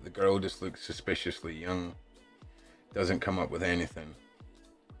photograph. The girl just looks suspiciously young. Doesn't come up with anything.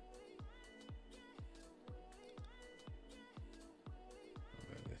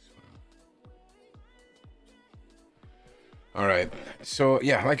 All right, so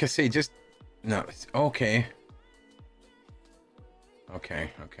yeah, like I say, just no. It's okay. Okay.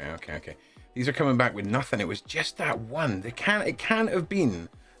 These are coming back with nothing. It was just that one. It can't have been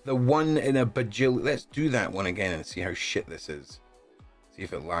the one in a bajillion. Let's do that one again and see how shit this is. See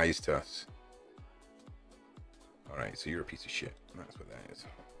if it lies to us. All right, so you're a piece of shit. That's what that is.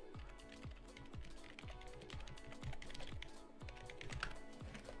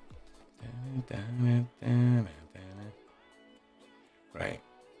 Right.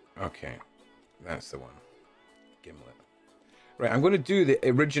 Okay. That's the one. Gimlet. Right, I'm going to do the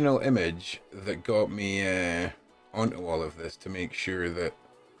original image that got me onto all of this to make sure that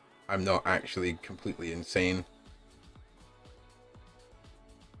I'm not actually completely insane.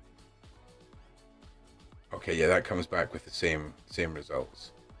 Okay, yeah, that comes back with the same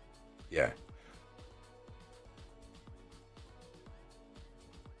results. Yeah.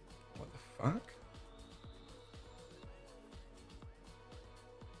 What the fuck?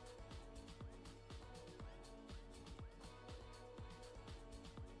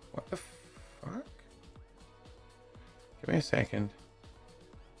 What the fuck? Give me a second.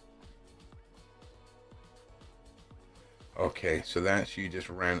 Okay, so that's you just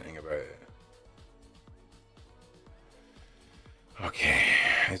ranting about it. Okay,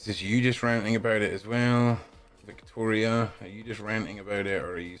 is this you just ranting about it as well? Victoria, are you just ranting about it,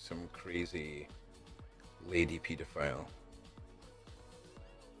 or are you some crazy lady pedophile?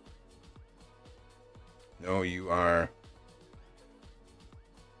 No, you are.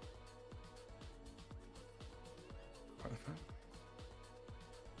 What the fuck?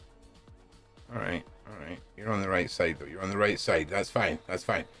 Alright, alright. You're on the right side, though. You're on the right side. That's fine. That's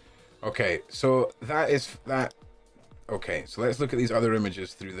fine. Okay, so that is that. Okay, so let's look at these other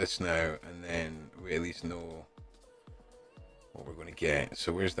images through this now, and then we at least know what we're going to get.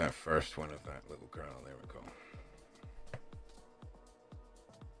 So where's that first one of that little girl? There we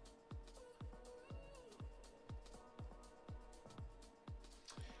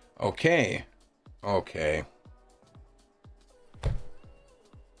go. Okay. Okay.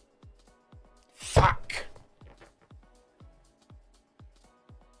 Fuck!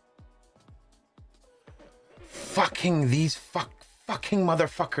 Fucking these fucking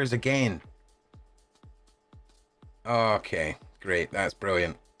motherfuckers again. Okay, great. That's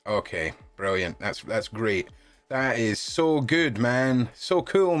brilliant. Okay, brilliant. That's great. That is so good, man. So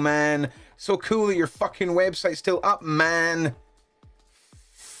cool, man. So cool that your fucking website's still up, man.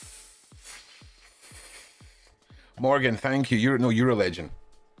 Morgan, thank you. You're a legend.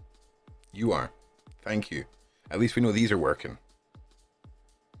 You are. Thank you. At least we know these are working.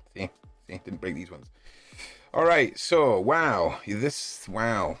 See? Didn't break these ones. All right, so wow,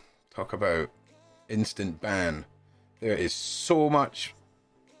 talk about instant ban. There is so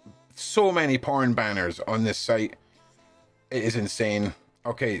many porn banners on this site. It is insane.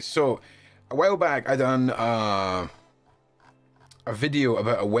 Okay, so a while back I done a video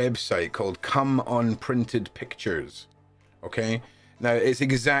about a website called Come On Printed Pictures. Okay, now it's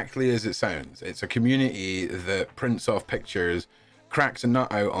exactly as it sounds. It's a community that prints off pictures, cracks a nut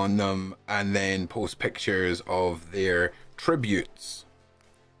out on them, and then post pictures of their tributes.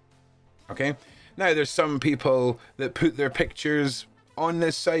 Okay, now there's some people that put their pictures on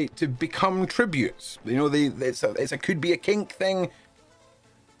this site to become tributes. You know, it's a could be a kink thing.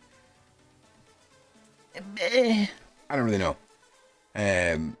 I don't really know.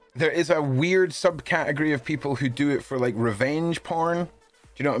 There is a weird subcategory of people who do it for like revenge porn.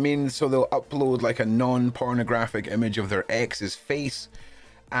 Do you know what I mean? So they'll upload like a non-pornographic image of their ex's face,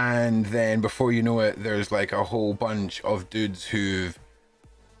 and then before you know it, there's like a whole bunch of dudes who've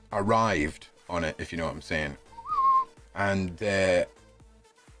arrived on it, if you know what I'm saying. And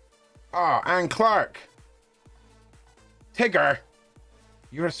Anne Clark, Tigger,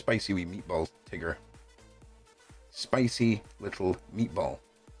 you're a spicy wee meatball, Tigger. Spicy little meatball.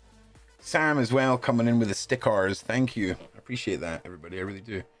 Sam as well, coming in with the stickers. Thank you. I appreciate that, everybody. I really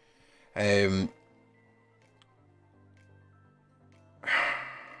do. Okay.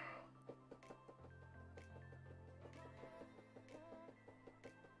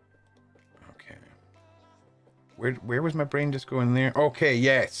 Where was my brain just going there? Okay,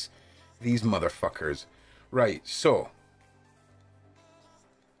 yes. These motherfuckers. Right, so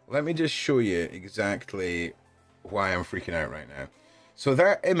let me just show you exactly why I'm freaking out right now. So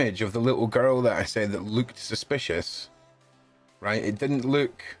that image of the little girl that I said that looked suspicious, right? It didn't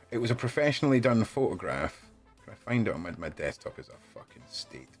look, it was a professionally done photograph. Can I find it on my desktop? Is a fucking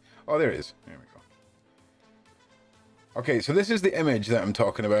state. Oh, there it is. There we go. Okay, so this is the image that I'm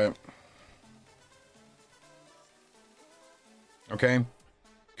talking about. Okay.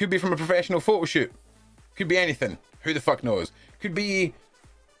 Could be from a professional photo shoot. Could be anything. Who the fuck knows? Could be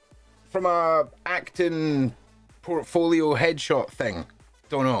from a acting portfolio headshot thing.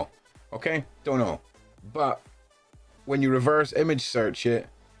 Don't know. Okay? Don't know. But when you reverse image search it,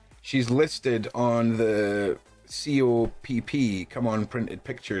 she's listed on the COPP, Come On Printed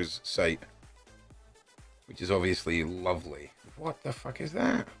Pictures site, which is obviously lovely. What the fuck is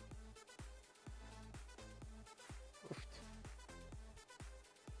that?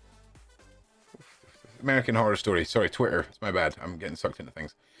 American Horror Story. Sorry, Twitter. It's my bad. I'm getting sucked into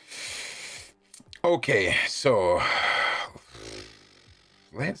things. Okay, so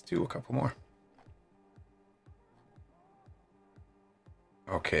let's do a couple more.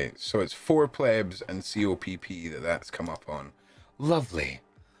 Okay, so it's 4 plebs and COPP that's come up on. Lovely.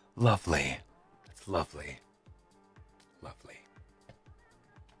 Lovely. It's lovely. Lovely.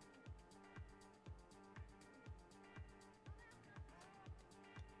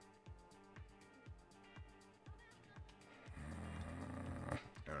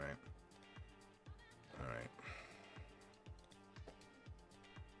 All right. All right.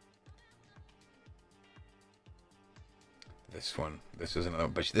 This one. This is another.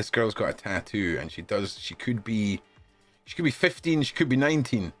 But this girl's got a tattoo, and she does. She could be 15. She could be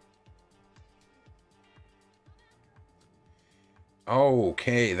 19.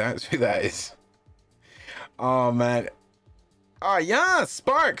 Okay, that's who that is. Oh man. Oh yeah,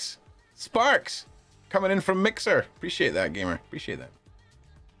 Sparks. Sparks, coming in from Mixer. Appreciate that, gamer. Appreciate that.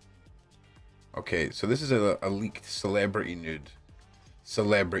 Okay, so this is a leaked celebrity nude.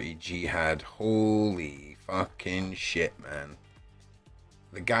 Celebrity jihad. Holy fucking shit, man.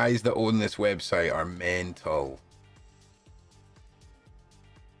 The guys that own this website are mental.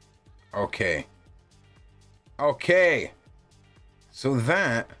 Okay. Okay. So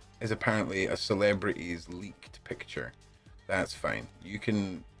that is apparently a celebrity's leaked picture. That's fine. You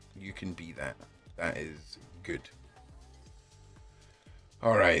can be that. That is good.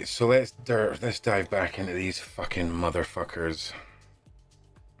 All right, so let's dive back into these fucking motherfuckers.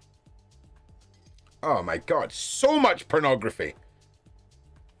 Oh my god, so much pornography.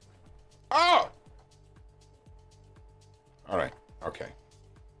 Oh! All right, okay.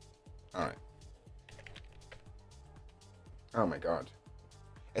 All right. Oh my god.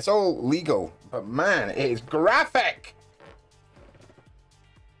 It's all legal, but man, it is graphic!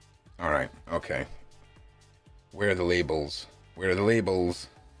 Alright, okay. Where are the labels? Where are the labels?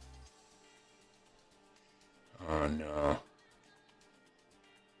 Oh no.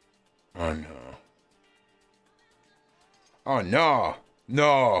 Oh no. Oh no!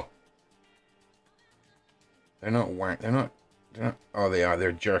 No! They're not they're not... Oh, they are.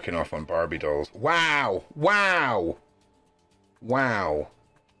 They're jerking off on Barbie dolls. Wow! Wow! Wow.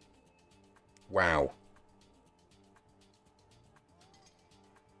 Wow.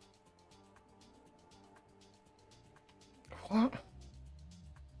 What?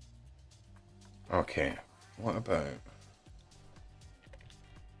 Okay. What about...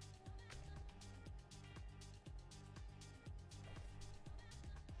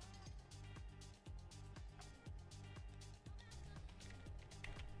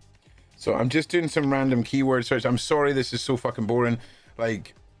 So I'm just doing some random keyword search. I'm sorry this is so fucking boring.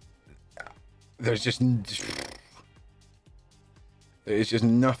 Like, there's just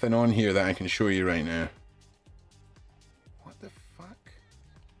nothing on here that I can show you right now. What the fuck?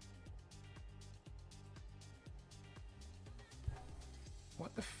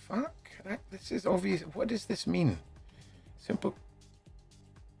 What the fuck? This is obvious. What does this mean? Simple.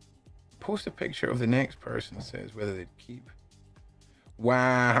 Post a picture of the next person, says whether they'd keep.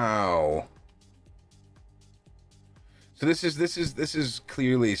 Wow. So this is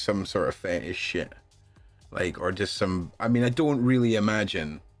clearly some sort of fetish shit. Like, or just some, I mean, I don't really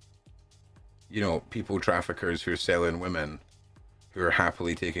imagine, you know, people traffickers who are selling women who are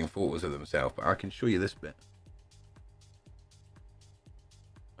happily taking photos of themselves, but I can show you this bit.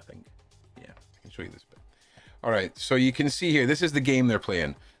 I think. Yeah, I can show you this bit. All right, so you can see here, this is the game they're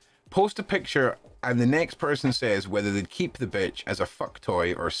playing. Post a picture and the next person says whether they'd keep the bitch as a fuck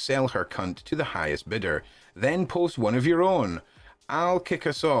toy or sell her cunt to the highest bidder. Then post one of your own. I'll kick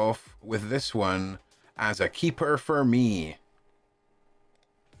us off with this one as a keeper for me.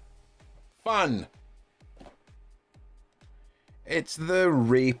 Fun. It's the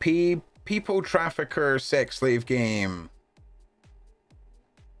rapey people trafficker sex slave game.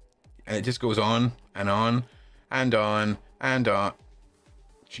 And it just goes on and on and on and on.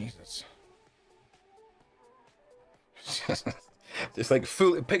 Jesus. Just like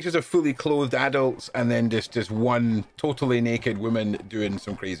pictures of fully clothed adults and then just one totally naked woman doing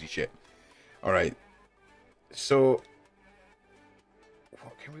some crazy shit. All right. So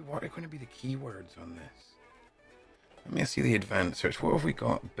what are going to be the keywords on this? Let me see the advanced search. What have we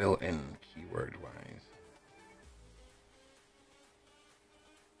got built in keyword wise?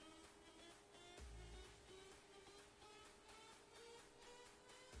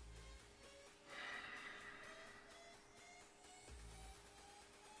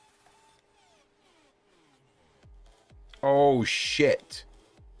 Oh shit.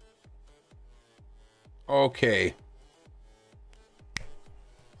 Okay.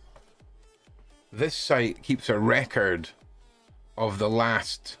 This site keeps a record of the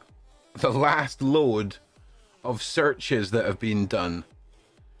last load of searches that have been done.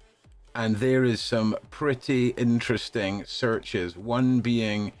 And there is some pretty interesting searches. One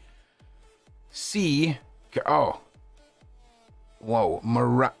being C. Oh. Whoa.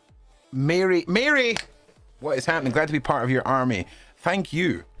 Mary! What is happening? Glad to be part of your army. Thank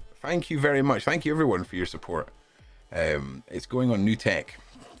you. Thank you very much. Thank you everyone for your support. It's going on new tech.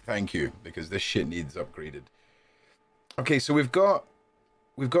 Thank you, because this shit needs upgraded. Okay, so we've got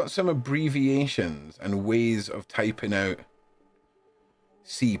some abbreviations and ways of typing out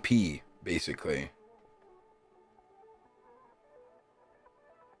CP, basically.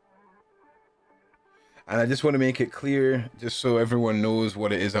 And I just want to make it clear, just so everyone knows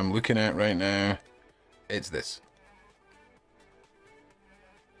what it is I'm looking at right now. It's this.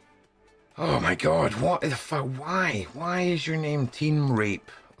 Oh my god, what the fuck? Why? Why is your name Teen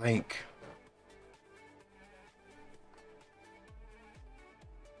Rape? Like...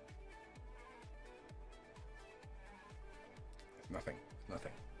 Nothing.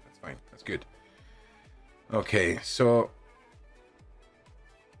 Nothing. That's fine. That's good. Okay, so...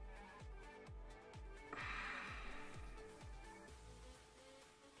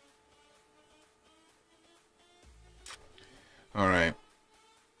 Alright.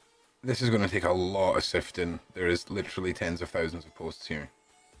 This is going to take a lot of sifting. There is literally tens of thousands of posts here.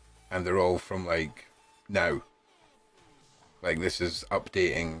 And they're all from, like, now. Like, this is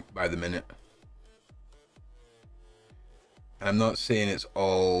updating by the minute. And I'm not saying it's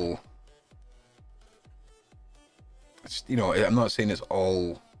all... you know, I'm not saying it's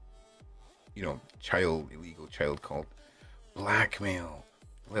all, you know, illegal child called blackmail.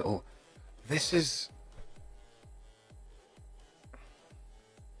 Little... This is...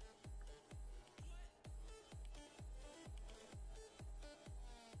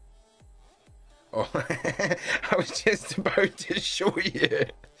 Oh, I was just about to show you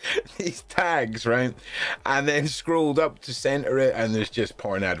these tags, right? And then scrolled up to center it, and there's just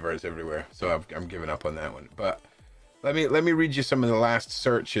porn adverts everywhere. So I'm giving up on that one. But let me read you some of the last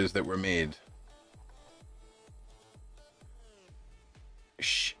searches that were made.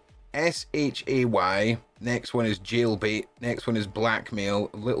 SHAY. Next one is jailbait. Next one is blackmail.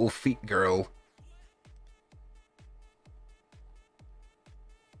 Little feet girl.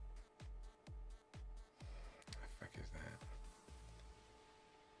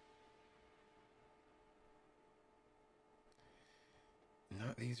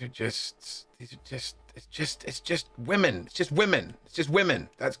 These are just it's just women. It's just women. It's just women.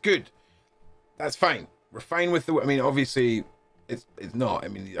 That's good. That's fine. We're fine with the, I mean, obviously it's not. I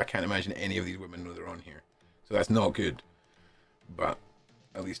mean, I can't imagine any of these women know they're on here. So that's not good. But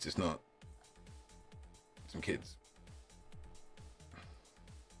at least it's not some kids.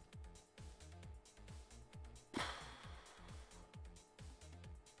 Let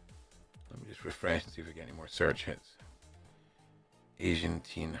me just refresh and see if we get any more search hits. Asian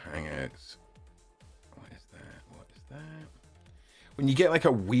teen hangouts. What is that? What is that? When you get like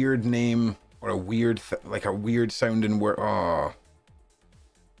a weird name or a weird, like a weird sounding word. Oh.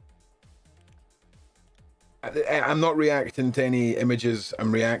 I'm not reacting to any images.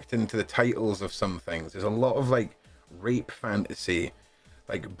 I'm reacting to the titles of some things. There's a lot of like rape fantasy,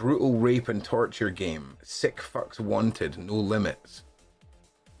 like brutal rape and torture game, sick fucks wanted, no limits.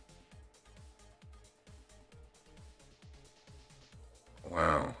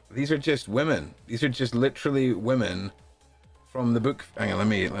 Wow, these are just women. These are just literally women from the book. Hang on, let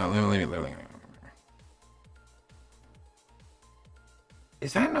me.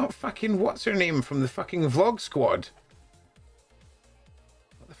 Is that not fucking what's her name from the fucking Vlog Squad?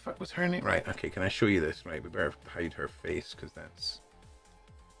 What the fuck was her name? Right, okay, can I show you this? Right, we better hide her face because that's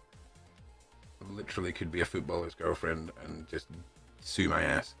literally could be a footballer's girlfriend and just sue my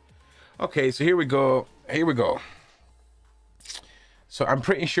ass. Okay, so here we go. Here we go. So I'm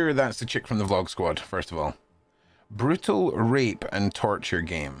pretty sure that's the chick from the Vlog Squad, first of all. Brutal rape and torture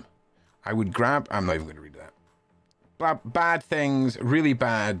game. I would grab... I'm not even going to read that. Bad things, really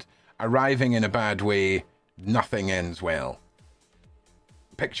bad. Arriving in a bad way. Nothing ends well.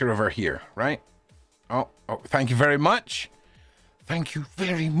 Picture of her here, right? Oh, thank you very much. Thank you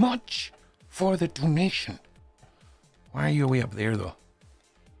very much for the donation. Why are you way up there, though?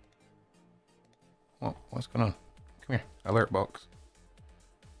 What's going on? Come here. Alert box.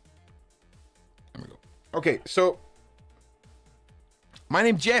 There we go. Okay, so my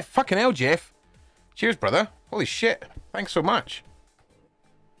name's Jeff. Fucking hell, Jeff. Cheers, brother. Holy shit. Thanks so much.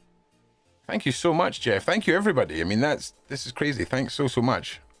 Thank you so much, Jeff. Thank you, everybody. I mean, this is crazy. Thanks so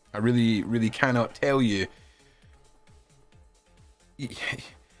much. I really, really cannot tell you.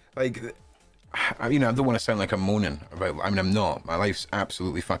 Like, you know, I don't want to sound like I'm moaning about, I mean, I'm not. My life's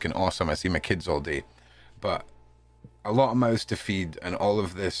absolutely fucking awesome. I see my kids all day. But a lot of mouths to feed, and all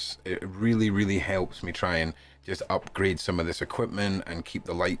of this, it really, really helps me try and just upgrade some of this equipment and keep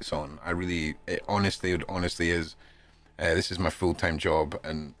the lights on. It honestly is. This is my full-time job,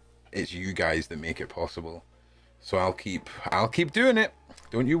 and it's you guys that make it possible. So I'll keep doing it.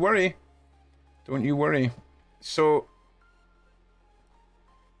 Don't you worry. Don't you worry. So,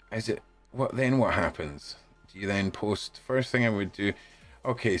 what happens? Do you then post? First thing I would do.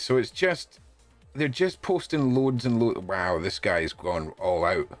 Okay, so it's just, they're just posting loads and loads. Wow, this guy's gone all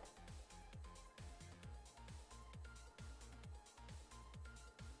out.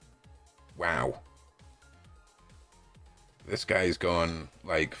 Wow. This guy's gone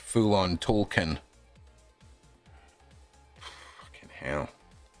like full on Tolkien. Fucking hell.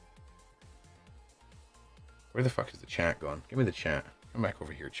 Where the fuck is the chat gone? Give me the chat. Come back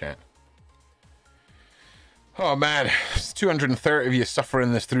over here, chat. Oh man, it's 230 of you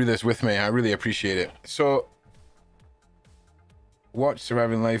suffering through this with me. I really appreciate it. So, watch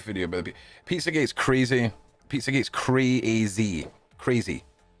Surviving Life video by the Pizzagate's crazy. Pizzagate's crazy. Crazy.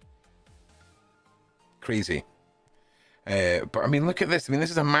 But I mean, look at this. I mean,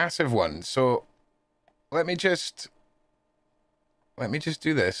 this is a massive one. So, let me just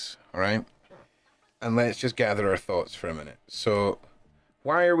do this, all right? And let's just gather our thoughts for a minute. So,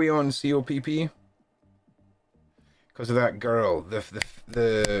 why are we on COPP? Because of that girl,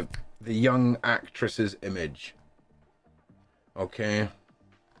 the young actress's image. Okay.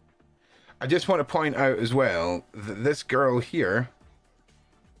 I just want to point out as well that this girl here.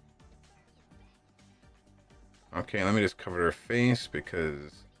 Okay, let me just cover her face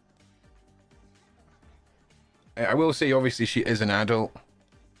because I will say, obviously, she is an adult.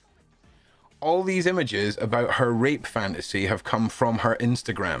 All these images about her rape fantasy have come from her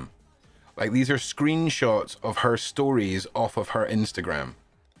Instagram. Like, these are screenshots of her stories off of her Instagram.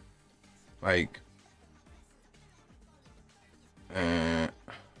 Like,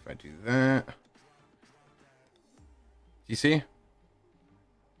 if I do that, do you see?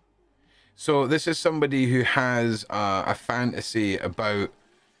 So this is somebody who has a fantasy about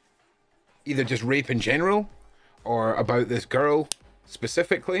either just rape in general or about this girl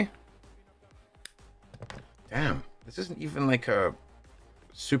specifically. Damn, this isn't even like a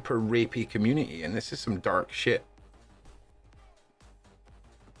super rapey community, and this is some dark shit.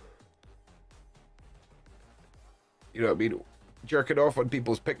 You know what I mean? Jerking off on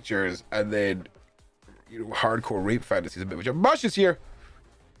people's pictures and then, you know, hardcore rape fantasies a bit. Which Mush is here.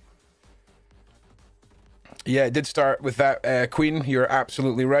 Yeah, it did start with that, Queen. You're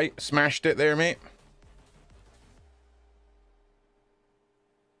absolutely right. Smashed it there, mate.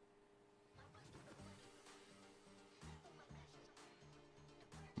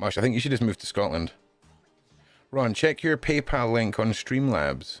 Mush, I think you should just move to Scotland. Ron, check your PayPal link on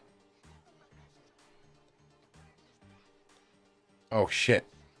Streamlabs. Oh, shit.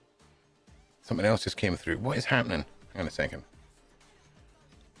 Something else just came through. What is happening? Hang on a second.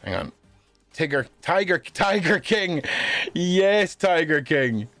 Hang on. Tiger King. Yes, Tiger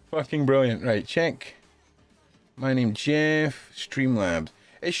King. Fucking brilliant. Right, check. My name Jeff. Streamlabs.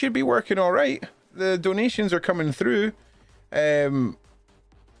 It should be working all right. The donations are coming through. Best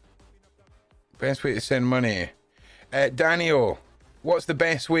way to send money. Daniel, what's the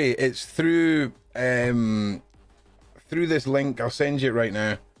best way? It's through this link. I'll send you it right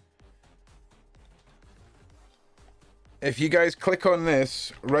now. If you guys click on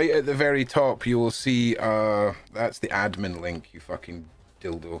this, right at the very top, you will see, that's the admin link, you fucking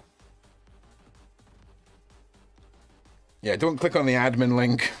dildo. Yeah, don't click on the admin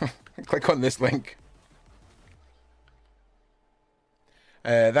link. Click on this link.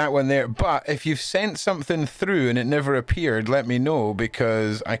 That one there. But if you've sent something through and it never appeared, let me know,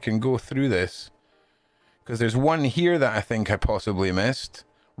 because I can go through this. Because there's one here that I think I possibly missed.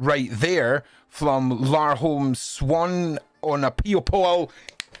 Right there, from Larholm Swan on a Pio.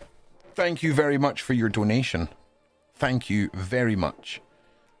 Thank you very much for your donation. Thank you very much.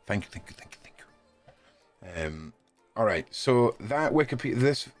 Thank you. All right, so that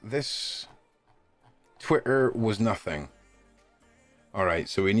Wikipedia, this Twitter was nothing. All right,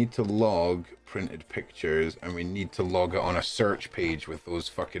 so we need to log printed pictures, and we need to log it on a search page with those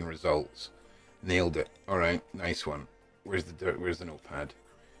fucking results. Nailed it. All right, nice one. Where's the notepad?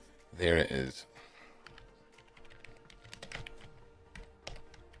 There it is.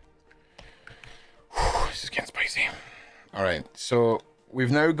 Whew, this is getting spicy. All right, so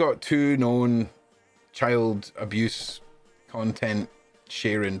we've now got 2 known child abuse content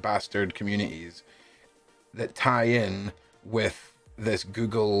sharing bastard communities that tie in with this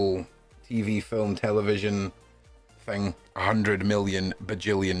Google TV, film, television thing 100 million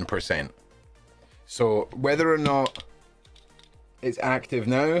bajillion %. So whether or not It's active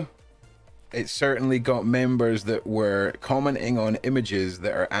now. It's certainly got members that were commenting on images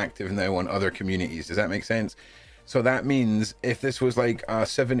that are active now on other communities. Does that make sense? So that means if this was like a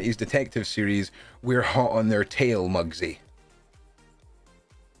 70s detective series, we're hot on their tail, Mugsy.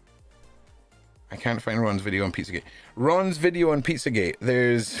 I can't find Ron's video on Pizzagate. Ron's video on Pizzagate.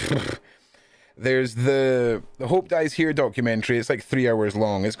 There's the Hope Dies Here documentary. It's like 3 hours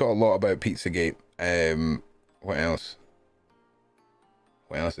long. It's got a lot about Pizzagate. What else?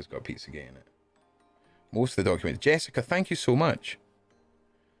 What else has got Pizzagate in it? Most of the documents. Jessica, thank you so much.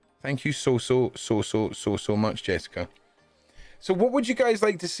 Thank you so much, Jessica. So what would you guys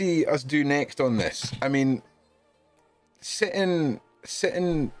like to see us do next on this? I mean, sitting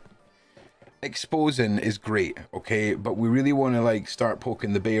exposing is great, okay? But we really want to like start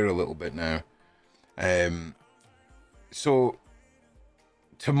poking the bear a little bit now. So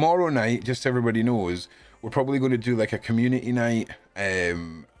tomorrow night, just so everybody knows, we're probably going to do like a community night.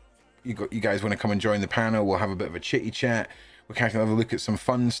 You guys want to come and join the panel? We'll have a bit of a chitty chat. We can have a look at some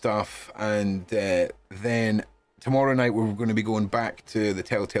fun stuff, and then tomorrow night we're going to be going back to the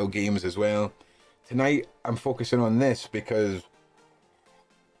Telltale games as well. Tonight I'm focusing on this because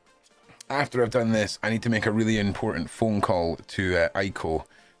after I've done this, I need to make a really important phone call to Aiko,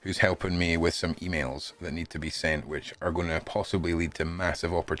 who's helping me with some emails that need to be sent, which are going to possibly lead to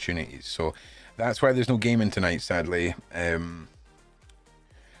massive opportunities. So that's why there's no gaming tonight, sadly.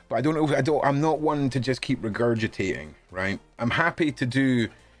 But I don't know. I'm not one to just keep regurgitating, right? I'm happy to do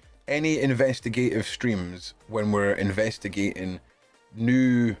any investigative streams when we're investigating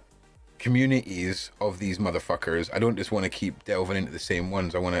new communities of these motherfuckers. I don't just want to keep delving into the same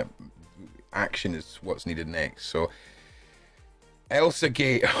ones. I want to... Action is what's needed next. So, Elsa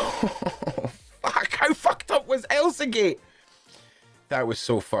Gate. Oh, fuck. How fucked up was Elsa Gate? That was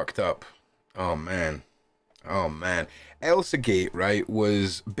so fucked up. Oh, man. Oh, man. Elsa Gate, right,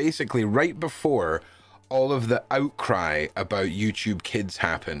 was basically right before all of the outcry about YouTube Kids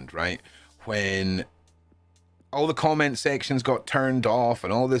happened, right? When all the comment sections got turned off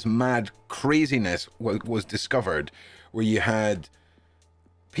and all this mad craziness was discovered, where you had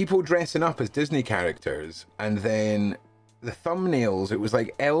people dressing up as Disney characters, and then the thumbnails, it was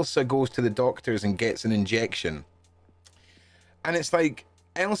like Elsa goes to the doctors and gets an injection. And it's like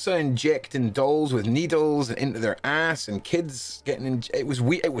Elsa injecting dolls with needles into their ass, and kids getting it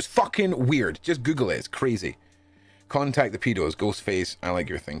was fucking weird. Just Google it. It's crazy. Contact the pedos. Ghostface, I like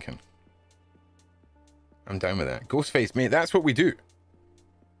your thinking. I'm down with that. Ghostface, mate, that's what we do.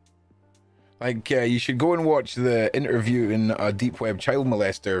 Like, you should go and watch the interview in a deep web child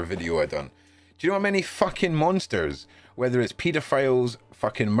molester video I done. Do you know how many fucking monsters, whether it's pedophiles,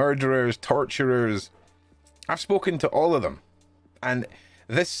 fucking murderers, torturers, I've spoken to all of them. And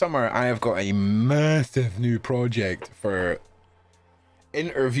this summer I have got a massive new project for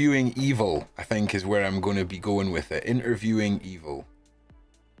interviewing evil, I think is where I'm going to be going with it. Interviewing evil.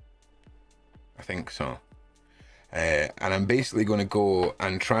 I think so. And I'm basically going to go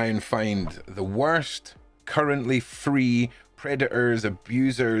and try and find the worst currently free predators,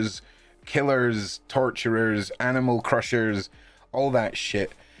 abusers, killers, torturers, animal crushers, all that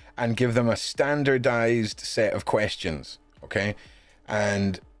shit, and give them a standardized set of questions, okay?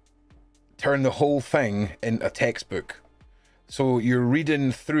 And turn the whole thing into a textbook. So you're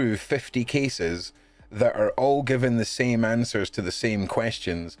reading through 50 cases that are all given the same answers to the same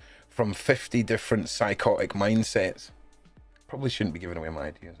questions from 50 different psychotic mindsets. Probably shouldn't be giving away my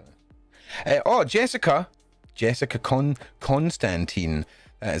ideas. Oh, Jessica Constantine.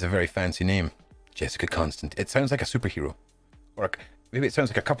 That is a very fancy name. Jessica Constantine. It sounds like a superhero. Or maybe it sounds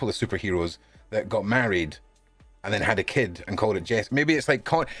like a couple of superheroes that got married and then had a kid and called it Jess. Maybe it's like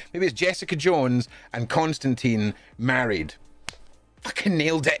maybe it's Jessica Jones and Constantine married. Fucking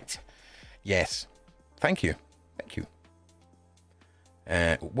nailed it. Yes. Thank you. Thank you.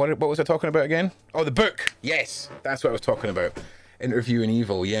 What was I talking about again? Oh, the book. Yes, that's what I was talking about. Interviewing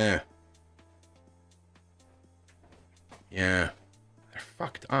Evil. Yeah. Yeah. They're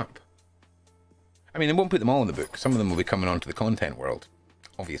fucked up. I mean, they won't put them all in the book. Some of them will be coming onto the content world,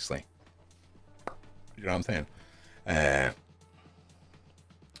 obviously. You know what I'm saying? And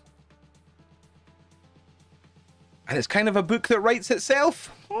it's kind of a book that writes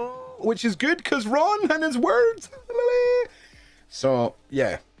itself, which is good because Ron and his words. So,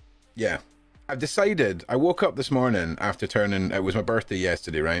 yeah. I've decided, I woke up this morning after it was my birthday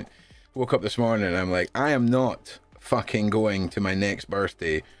yesterday, right? Woke up this morning and I'm like, I am not fucking going to my next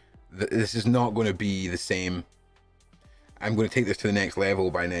birthday. This is not going to be the same. I'm going to take this to the next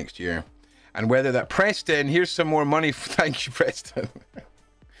level by next year. And whether that, Preston, here's some more money. Thank you, Preston.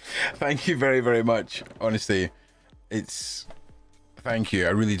 Thank you very, very much. Honestly, Thank you. I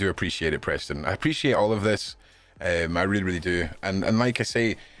really do appreciate it, Preston. I appreciate all of this. I really, really do. And like I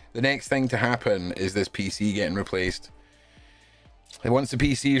say, the next thing to happen is this PC getting replaced. And once the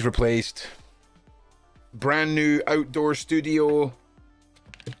PC is replaced, brand new outdoor studio.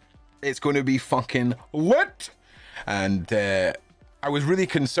 It's going to be fucking lit. And I was really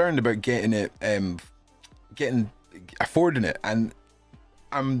concerned about getting it, affording it. And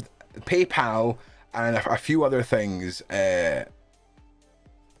PayPal and a few other things are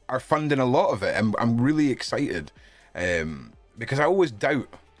funding a lot of it. I'm really excited because I always doubt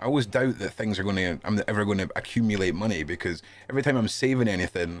that things are I'm ever going to accumulate money, because every time I'm saving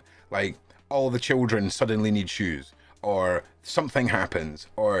anything, like all the children suddenly need shoes, or something happens,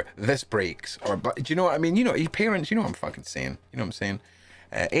 or this breaks, or, but do you know what I mean? You know, you parents, you know what I'm fucking saying. You know what I'm saying?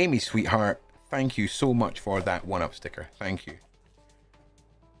 Amy, sweetheart, thank you so much for that 1-up sticker. Thank you.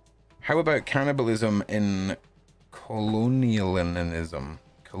 How about cannibalism in colonialism?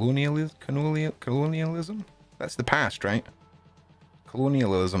 Colonialism? That's the past, right?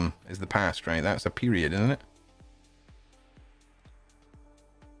 Colonialism is the past, right? That's a period, isn't it?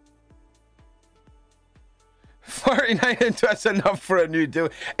 $49, that's enough for a new deal.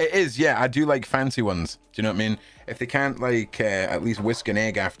 It is, yeah. I do like fancy ones. Do you know what I mean? If they can't, like, at least whisk an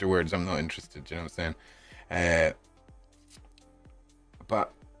egg afterwards, I'm not interested. Do you know what I'm saying?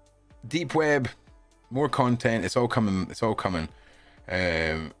 But deep web, more content. It's all coming. It's all coming.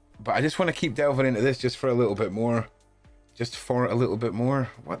 But I just want to keep delving into this just for a little bit more. Just for a little bit more.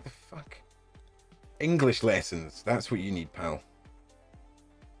 What the fuck? English lessons. That's what you need, pal.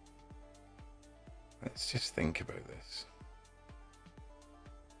 Let's just think about this.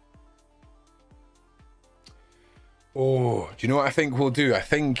 Oh, do you know what I think we'll do? I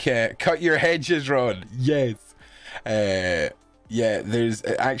think cut your hedges, Rod. Yes. Yeah, there's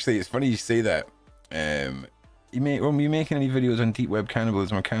actually, it's funny you say that. When you making any videos on deep web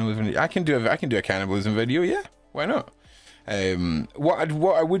cannibalism or cannibalism, I can do a cannibalism video. Yeah, why not? What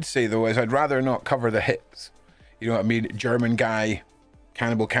I would say though is I'd rather not cover the hits. You know what I mean? German guy,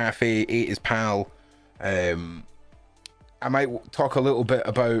 Cannibal Cafe, ate his pal. I might talk a little bit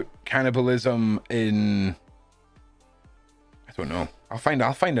about cannibalism in, I don't know. I'll find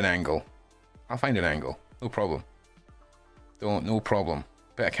an angle. I'll find an angle. No problem. No problem.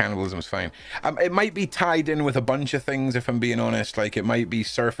 Bit of cannibalism is fine. It might be tied in with a bunch of things, if I'm being honest. Like, it might be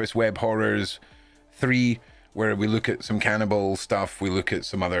Surface Web Horrors 3, where we look at some cannibal stuff. We look at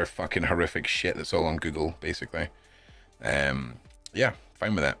some other fucking horrific shit that's all on Google, basically. Yeah,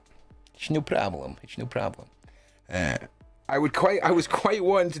 fine with that. It's no problem. It's no problem. I was quite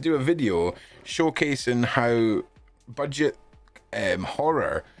wanting to do a video showcasing how budget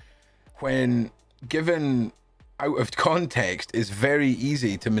horror, when given out of context, is very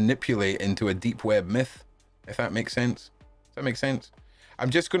easy to manipulate into a deep web myth, if that makes sense. Does that make sense?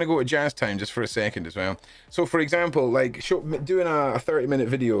 I'm just going to go to Jazz Time just for a second as well. So, for example, like doing a 30-minute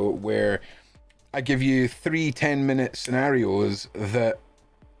video where I give you 3 10-minute scenarios that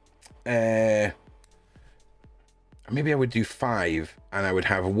maybe I would do 5, and I would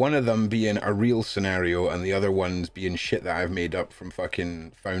have one of them being a real scenario and the other ones being shit that I've made up from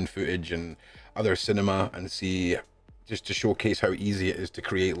fucking found footage and other cinema, and see, just to showcase how easy it is to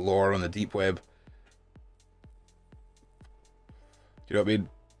create lore on the deep web. Do you know what I mean?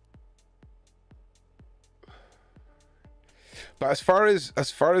 But as far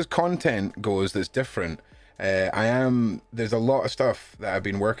as content goes that's different, there's a lot of stuff that I've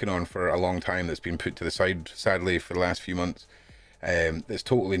been working on for a long time that's been put to the side, sadly, for the last few months. That's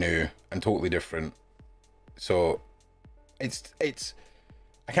totally new and totally different. So it's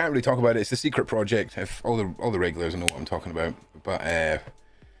I can't really talk about it. It's a secret project. If all the regulars know what I'm talking about, but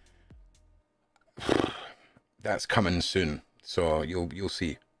that's coming soon. So you'll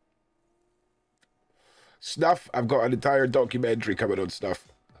see. Snuff. I've got an entire documentary coming on Snuff.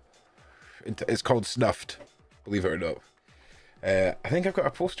 It's called Snuffed, believe it or not. I think I've got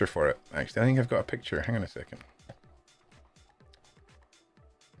a poster for it, actually. I think I've got a picture. Hang on a second.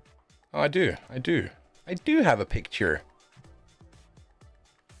 Oh, I do have a picture.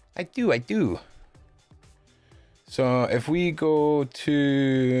 I do. So if we go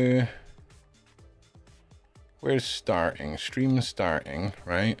to, where's starting? Stream starting,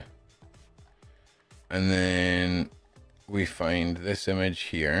 right? And then we find this image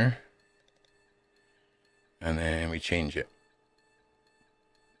here. And then we change it.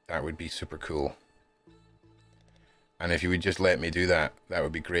 That would be super cool. And if you would just let me do that, that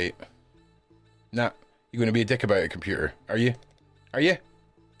would be great. Nah, you're going to be a dick about it, computer. Are you? Are you?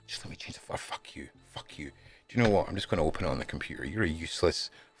 Just let me change the... Oh, fuck you. Fuck you. Do you know what? I'm just going to open it on the computer. You're a useless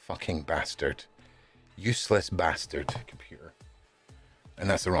fucking bastard. Useless bastard, computer. And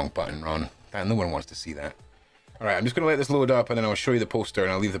that's the wrong button, Ron. No one wants to see that. All right, I'm just going to let this load up, and then I'll show you the poster,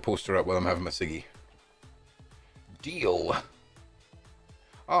 and I'll leave the poster up while I'm having my ciggy. Deal.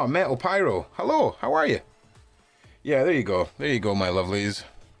 Oh, Metal Pyro. Hello, how are you? Yeah, there you go. There you go, my lovelies.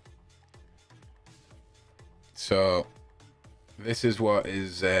 So, this is what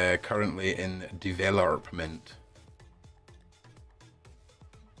is currently in development.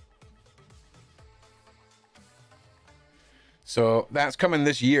 So, that's coming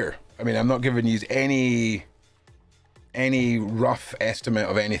this year. I mean, I'm not giving you any rough estimate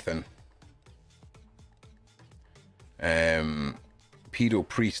of anything. Pedo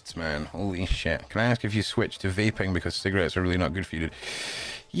priests, man. Holy shit. Can I ask if you switch to vaping because cigarettes are really not good for you, dude?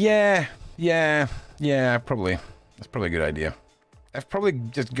 Yeah, probably. That's probably a good idea. That's probably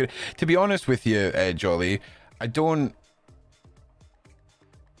just good. To be honest with you, Jolly, I don't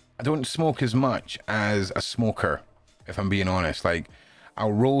smoke as much as a smoker, if I'm being honest. Like,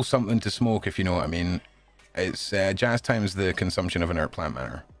 I'll roll something to smoke, if you know what I mean. It's jazz times the consumption of inert plant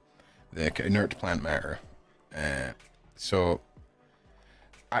matter. The inert plant matter. So,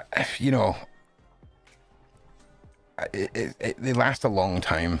 they last a long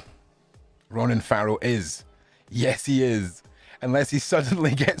time. Ronan Farrow is. Yes, he is. Unless he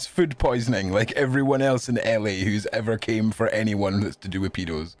suddenly gets food poisoning like everyone else in LA who's ever came for anyone that's to do with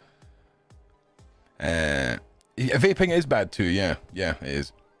pedos. Vaping is bad too, yeah. Yeah, it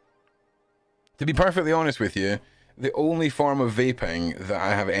is. To be perfectly honest with you, the only form of vaping that I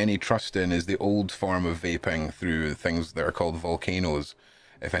have any trust in is the old form of vaping through things that are called volcanoes,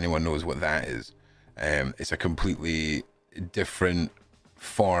 if anyone knows what that is. It's a completely different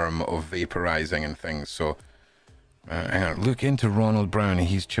form of vaporizing and things. So, hang on, look into Ronald Brown.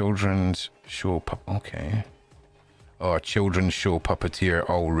 He's children's show okay. Oh, children's show puppeteer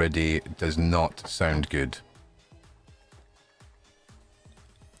already does not sound good.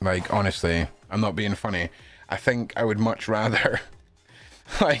 Like, honestly, I'm not being funny. I think I would much rather,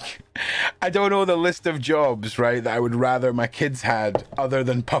 like, I don't know the list of jobs, right, that I would rather my kids had other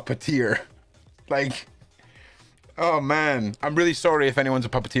than puppeteer. Like, oh man, I'm really sorry if anyone's a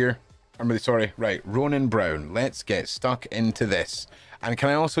puppeteer. I'm really sorry. Right, Ronan Brown, let's get stuck into this. And can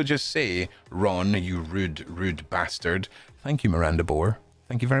I also just say, Ron, you rude bastard. Thank you, Miranda Boer.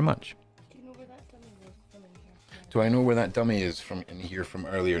 Thank you very much. Do I know where that dummy is from in here from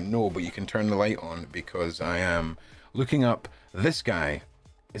earlier? No, but you can turn the light on because I am looking up this guy.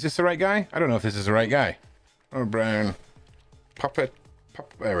 Is this the right guy? I don't know if this is the right guy. Oh, Brown. Puppet.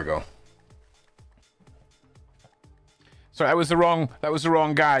 There we go. Sorry, that was the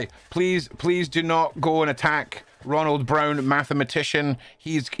wrong guy. Please do not go and attack Ronald Brown, mathematician.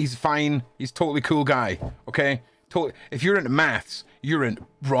 He's fine. He's totally cool guy. Okay? Totally. If you're into maths, you're in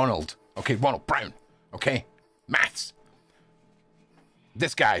Ronald. Okay, Ronald Brown. Okay? Maths.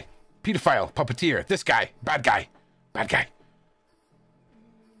 This guy, pedophile, puppeteer. This guy, bad guy.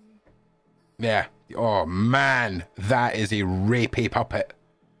 Yeah. Oh man, that is a rapey puppet.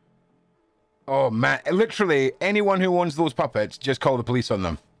 Oh man, literally anyone who owns those puppets, just call the police on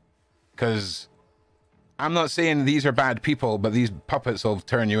them. Because I'm not saying these are bad people, but these puppets will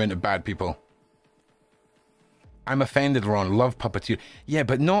turn you into bad people. I'm offended, Ron. Love puppeteer. Yeah,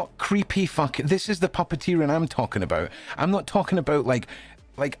 but not creepy fucking... This is the puppeteering I'm talking about. I'm not talking about, like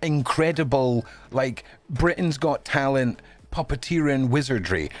incredible, like, Britain's Got Talent puppeteering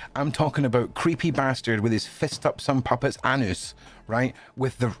wizardry. I'm talking about creepy bastard with his fist up some puppet's anus, right?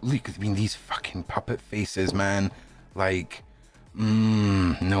 With the... Look, I mean, these fucking puppet faces, man. Like,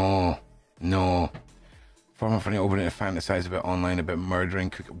 no. Former funny opening to fantasize about online, about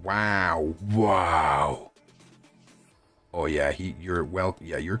murdering... Wow. Oh yeah,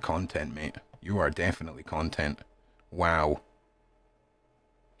 you're content, mate. You are definitely content. Wow.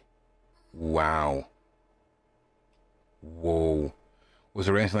 Whoa. Was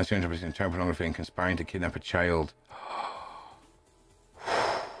arrested last year in child pornography and conspiring to kidnap a child.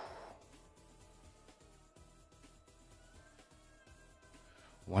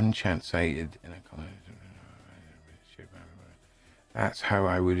 One chat cited in a comment. That's how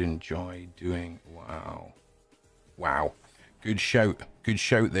I would enjoy doing. Wow. Good shout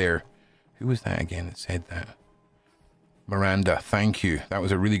there. Who was that again that said that? Miranda, thank you. That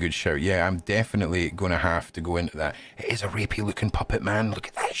was a really good shout. Yeah, I'm definitely going to have to go into that. It is a rapey looking puppet, man. Look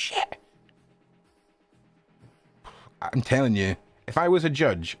at that shit. I'm telling you, if I was a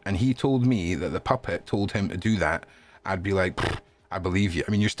judge and he told me that the puppet told him to do that, I'd be like, I believe you.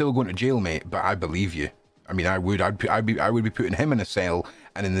 I mean, you're still going to jail, mate, but I believe you. I mean, I would be putting him in a cell,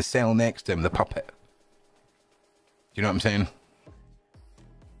 and in the cell next to him, the puppet. Do you know what I'm saying?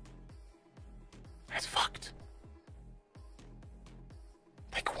 That's fucked.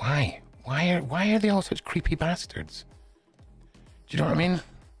 Like, why? Why are they all such creepy bastards? Do you know what I mean?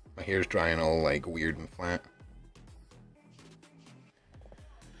 My hair's drying all like weird and flat.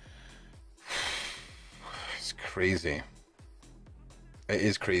 It's crazy. It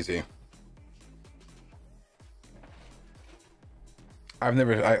is crazy. I've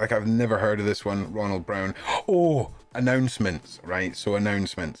never heard of this one, Ronald Brown. Oh, announcements, right? So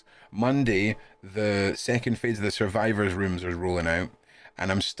announcements. Monday, the second phase of the Survivors rooms is rolling out,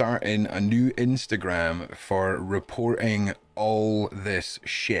 and I'm starting a new Instagram for reporting all this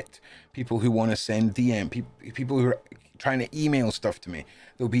shit. People who want to send DM, people who are trying to email stuff to me.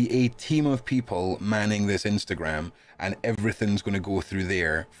 There'll be a team of people manning this Instagram, and everything's going to go through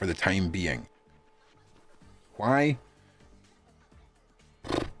there for the time being. Why?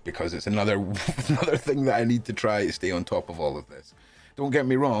 Because it's another thing that I need to try to stay on top of all of this. Don't get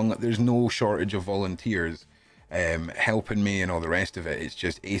me wrong, there's no shortage of volunteers helping me and all the rest of it. It's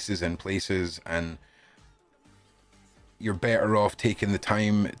just aces in places, and you're better off taking the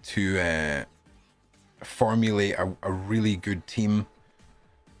time to formulate a really good team,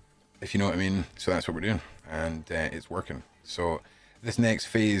 if you know what I mean. So that's what we're doing, and it's working. So this next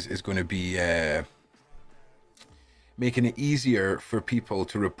phase is going to be making it easier for people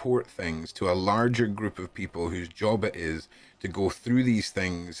to report things to a larger group of people whose job it is to go through these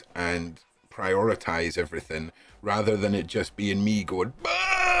things and prioritize everything, rather than it just being me going,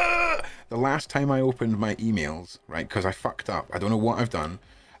 bah! The last time I opened my emails, right, because I fucked up, I don't know what I've done,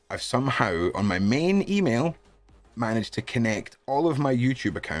 I've somehow on my main email managed to connect all of my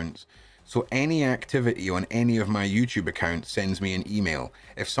YouTube accounts, so any activity on any of my YouTube accounts sends me an email.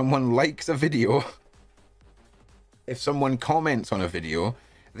 If someone likes a video, if someone comments on a video,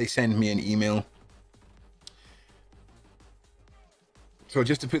 they send me an email. So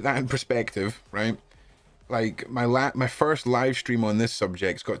just to put that in perspective, right? Like my first live stream on this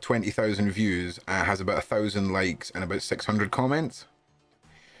subject's got 20,000 views, has about 1,000 likes and about 600 comments.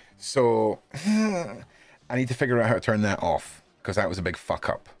 So I need to figure out how to turn that off, because that was a big fuck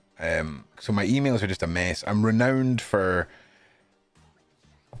up. So my emails are just a mess. I'm renowned for,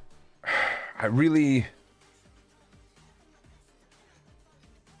 sorry,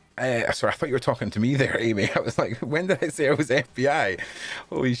 I thought you were talking to me there, Amy. I was like, when did I say I was FBI?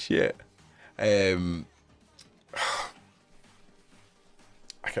 Holy shit. I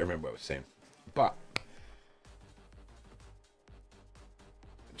can't remember what I was saying. But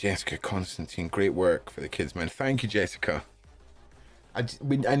Jessica Constantine, great work for the kids, man. Thank you, Jessica.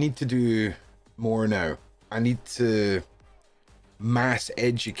 I need to do more now. I need to mass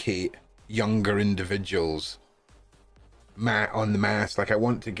educate younger individuals on the mass. Like, I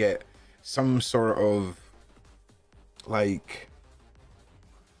want to get some sort of, like,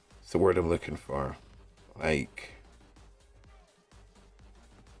 what's the word I'm looking for? Like,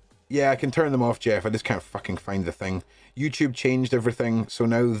 yeah, I can turn them off, Jeff. I just can't fucking find the thing. YouTube changed everything, so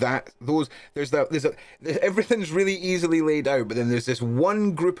now everything's really easily laid out, but then there's this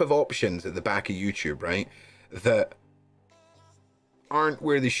one group of options at the back of YouTube, right, that aren't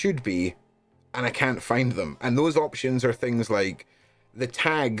where they should be, and I can't find them. And those options are things like the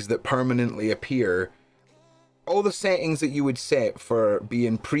tags that permanently appear, all the settings that you would set for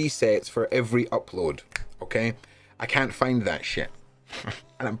being presets for every upload, okay? I can't find that shit.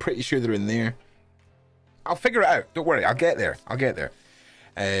 And I'm pretty sure they're in there. I'll figure it out. Don't worry. I'll get there. I'll get there.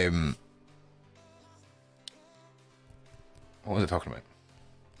 What was I talking about?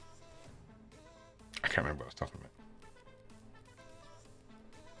 I can't remember what I was talking about.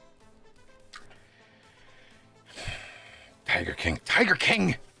 Tiger King. Tiger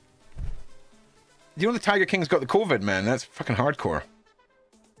King! You know the Tiger King's got the COVID, man. That's fucking hardcore.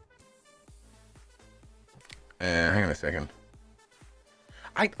 Hang on a second.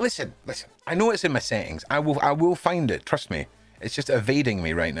 Listen. I know it's in my settings. I will find it. Trust me. It's just evading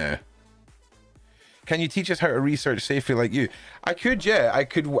me right now. Can you teach us how to research safely like you? I could, yeah. I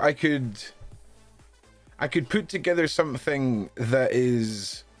could put together something that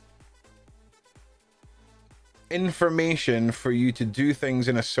is information for you to do things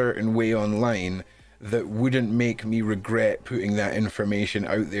in a certain way online that wouldn't make me regret putting that information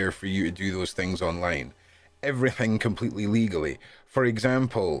out there for you to do those things online. Everything completely legally. For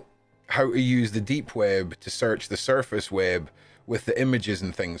example, how to use the deep web to search the surface web with the images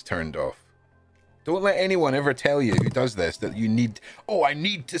and things turned off. Don't let anyone ever tell you who does this that you need, oh, I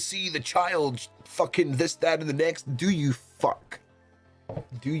need to see the child fucking this, that, and the next. Do you fuck?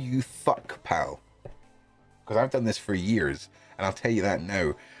 Do you fuck, pal? Because I've done this for years, and I'll tell you that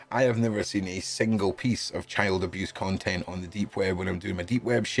now. I have never seen a single piece of child abuse content on the deep web when I'm doing my deep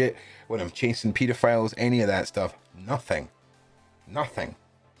web shit, when I'm chasing pedophiles, any of that stuff. Nothing. Nothing.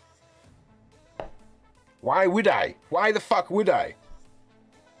 Why would I? Why the fuck would I?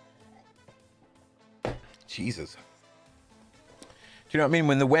 Jesus. Do you know what I mean?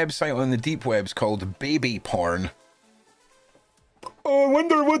 When the website on the deep web's called baby porn. Oh, I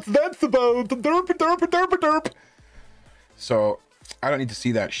wonder what that's about. Derp, derp, derp, derp. So, I don't need to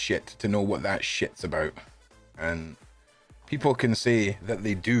see that shit to know what that shit's about. And people can say that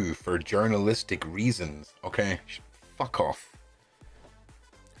they do for journalistic reasons, okay? Fuck off.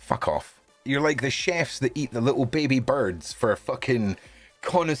 Fuck off. You're like the chefs that eat the little baby birds for fucking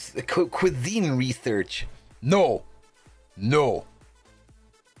cuisine research. No. No.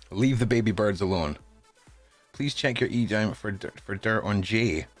 Leave the baby birds alone. Please check your e-jam for dirt on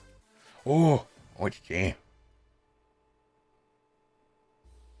Jay. Oh, what's Jay?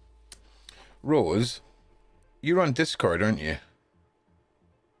 Rose, you're on Discord, aren't you?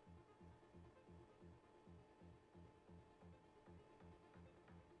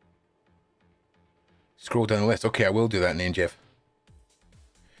 Scroll down the list. Okay, I will do that, Name Jeff.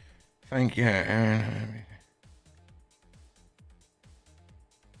 Thank you.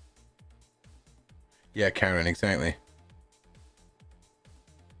 Yeah, Karen, exactly.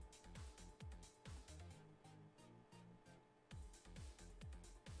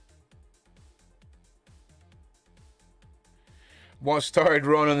 What started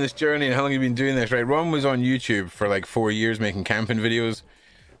Ron on this journey and how long have you been doing this? Right, Ron was on YouTube for like 4 years making camping videos.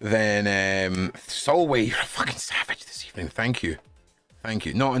 Then, Solway, you're a fucking savage this evening. Thank you. Thank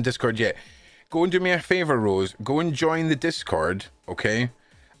you. Not on Discord yet. Go and do me a favor, Rose. Go and join the Discord, okay?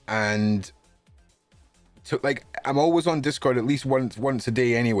 And, like, I'm always on Discord at least once a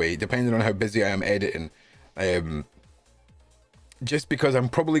day anyway, depending on how busy I am editing. Just because I'm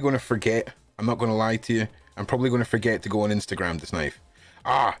probably going to forget. I'm not going to lie to you. I'm probably going to forget to go on Instagram this night.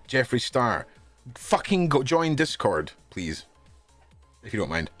 Ah, Jeffree Star. Fucking go join Discord, please. If you don't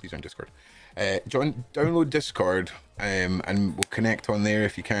mind, please join Discord. Download Discord, and we'll connect on there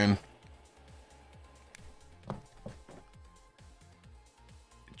if you can.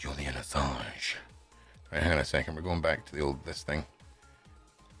 Julian Assange. Right, hang on a second. We're going back to this thing.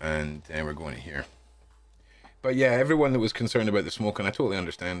 And we're going to here. But yeah, everyone that was concerned about the smoking, I totally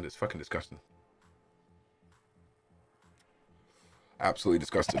understand. It's fucking disgusting. Absolutely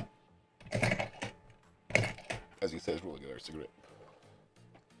disgusting. As he says, rolling another cigarette.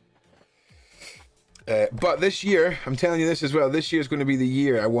 But this year, I'm telling you this as well, this year is going to be the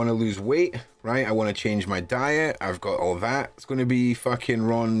year I want to lose weight, right? I want to change my diet. I've got all that. It's going to be fucking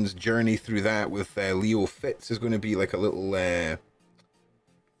Ron's journey through that with Leo Fitz is going to be like a little... Oh,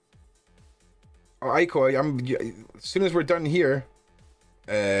 Aiko, as soon as we're done here,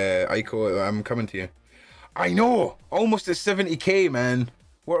 Aiko, I'm coming to you. I know! Almost at 70k, man.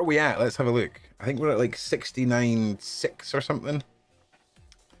 What are we at? Let's have a look. I think we're at like 69.6 or something.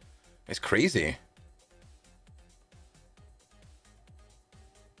 It's crazy.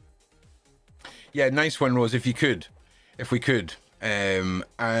 Yeah, nice one, Rose, if you could. If we could. And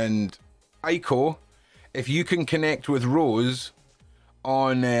Aiko, if you can connect with Rose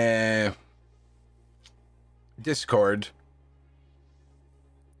on Discord,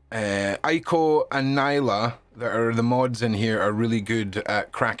 Aiko and Nyla, that are the mods in here, are really good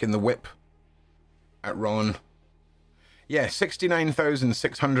at cracking the whip at Ron. Yeah,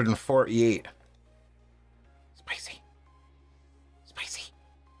 69,648. Spicy. Spicy.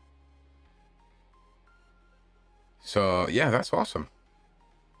 So, yeah, that's awesome.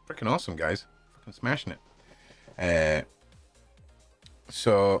 Freaking awesome, guys. Fucking smashing it.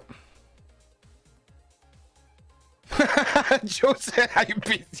 So... Joseph,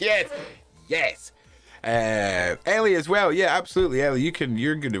 yes, yes. Ellie as well, yeah, absolutely, Ellie.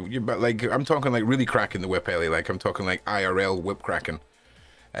 You're good. But like, I'm talking like really cracking the whip, Ellie. Like, I'm talking like IRL whip cracking.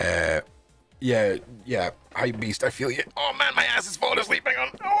 Yeah, hype beast. I feel you. Oh man, my ass is falling asleep. Hang on.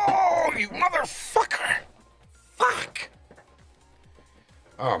 Oh, you motherfucker! Fuck.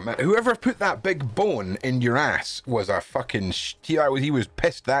 Oh man, whoever put that big bone in your ass was a fucking. He was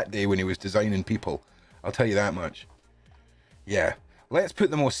pissed that day when he was designing people. I'll tell you that much. Yeah. Let's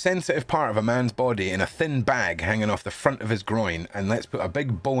put the most sensitive part of a man's body in a thin bag hanging off the front of his groin, and let's put a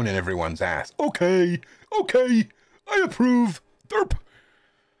big bone in everyone's ass. Okay. Okay. I approve. Derp.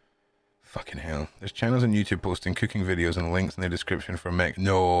 Fucking hell. There's channels on YouTube posting cooking videos and links in the description for mech.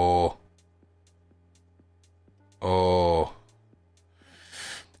 No. Oh.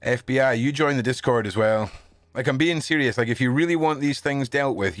 FBI, you join the Discord as well. Like, I'm being serious. Like, if you really want these things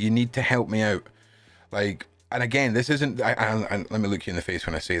dealt with, you need to help me out. Like, and again, this isn't... let me look you in the face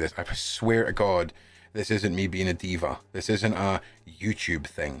when I say this. I swear to God, this isn't me being a diva. This isn't a YouTube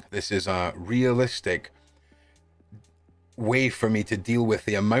thing. This is a realistic... way for me to deal with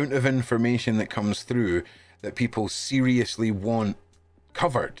the amount of information that comes through that people seriously want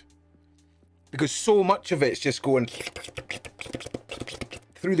covered. Because so much of it's just going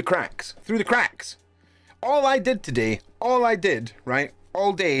through the cracks. Through the cracks. All I did today, right,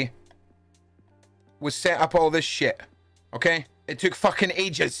 all day, was set up all this shit. Okay? It took fucking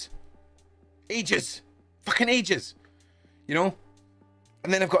ages. Ages. Fucking ages. You know?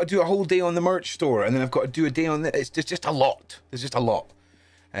 And then I've got to do a whole day on the merch store, and then I've got to do a day on this. There's just a lot. There's just a lot.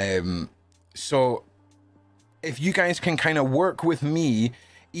 So if you guys can kind of work with me,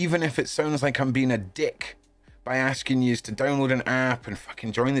 even if it sounds like I'm being a dick by asking you to download an app and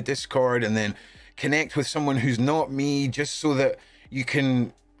fucking join the Discord and then connect with someone who's not me, just so that you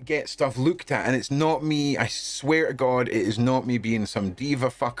can get stuff looked at. And it's not me, I swear to God, it is not me being some diva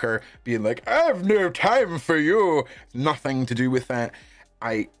fucker being like, I have no time for you. Nothing to do with that.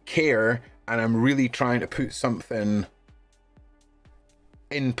 I care, and I'm really trying to put something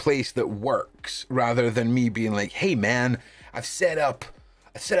in place that works, rather than me being like, hey man, I've set up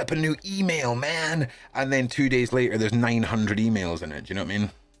a new email, man, and then 2 days later there's 900 emails in it. Do you know what I mean?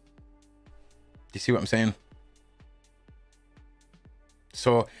 Do you see what I'm saying?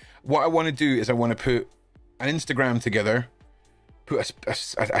 So what I want to do is I want to put an Instagram together, put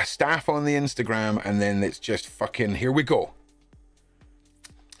a staff on the Instagram, and then it's just fucking, here we go.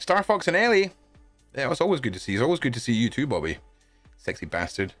 Star Fox and Ellie. Yeah, it's always good to see. It's always good to see you too, Bobby. Sexy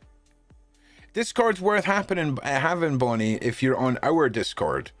bastard. Discord's worth having, Bonnie, if you're on our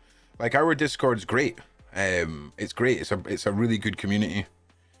Discord. Like, our Discord's great. It's great. It's a really good community.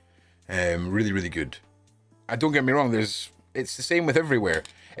 Really, really good. Don't get me wrong, it's the same with everywhere.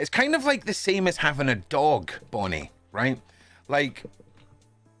 It's kind of like the same as having a dog, Bonnie, right? Like,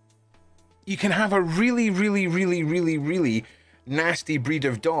 you can have a really, really, really, really, really nasty breed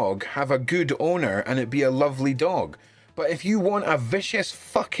of dog, have a good owner, and it be a lovely dog. But if you want a vicious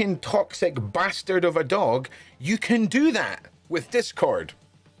fucking toxic bastard of a dog, you can do that with Discord.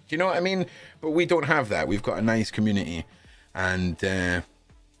 Do you know what I mean? But we don't have that. We've got a nice community, and it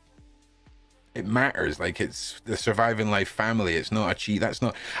matters. Like, it's the Surviving Life family. It's not a cheat. That's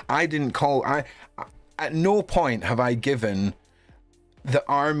not, at no point have I given the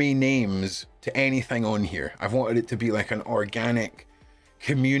army names to anything on here. I've wanted it to be like an organic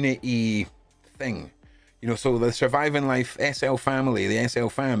community thing, you know. So the Surviving Life SL family, the SL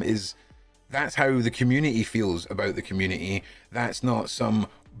fam, that's how the community feels about the community. That's not some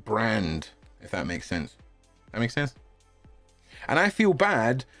brand, if that makes sense. That makes sense. And I feel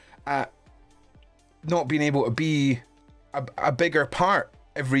bad at not being able to be a bigger part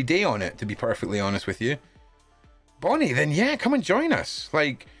every day on it, to be perfectly honest with you. Bonnie, then yeah, come and join us.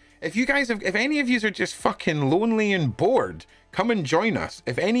 Like, if any of you are just fucking lonely and bored, come and join us.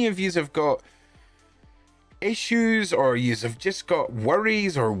 If any of you have got issues, or you have just got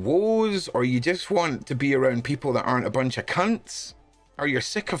worries or woes, or you just want to be around people that aren't a bunch of cunts, or you're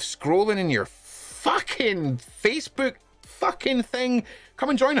sick of scrolling in your fucking Facebook fucking thing,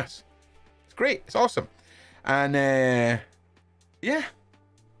 come and join us. It's great. It's awesome. And yeah,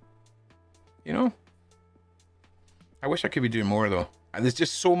 you know, I wish I could be doing more though. And there's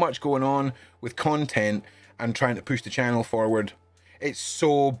just so much going on with content and trying to push the channel forward. It's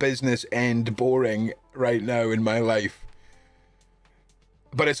so business end boring right now in my life.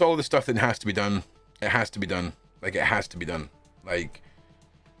 But it's all the stuff that has to be done. It has to be done. Like, it has to be done. Like,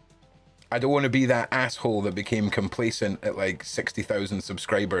 I don't want to be that asshole that became complacent at like 60,000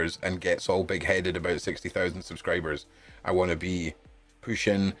 subscribers and gets all big-headed about 60,000 subscribers. I want to be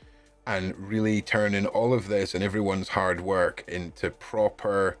pushing and really turning all of this and everyone's hard work into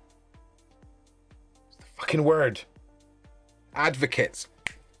proper, what's the fucking word? Advocates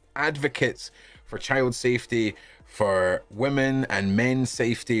for child safety, for women and men's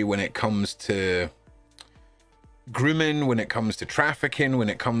safety when it comes to grooming, when it comes to trafficking, when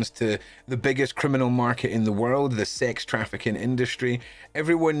it comes to the biggest criminal market in the world, the sex trafficking industry.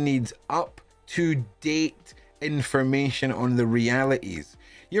 Everyone needs up-to-date information on the realities.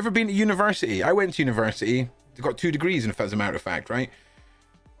 You ever been to university? I went to university, got 2 degrees, and as a matter of fact, right?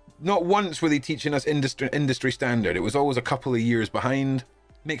 Not once were they teaching us industry standard. It was always a couple of years behind.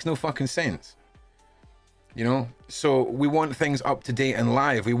 Makes no fucking sense. You know? So we want things up to date and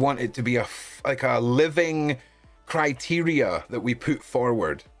live. We want it to be like a living criteria that we put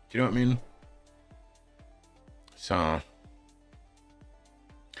forward. Do you know what I mean? So, and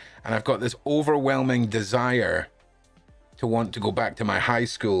I've got this overwhelming desire to want to go back to my high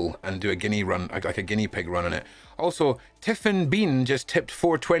school and do a guinea run, like a guinea pig run on it. Also, Tiffin Bean just tipped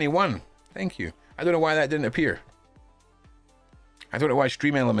 421. Thank you. I don't know why that didn't appear. I don't know why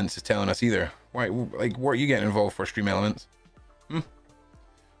Stream Elements is telling us either. Why, like, what are you getting involved for, Stream Elements?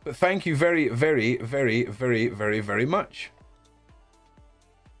 But thank you very, very, very, very, very, very much.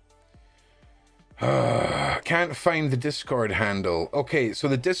 Can't find the Discord handle. Okay, so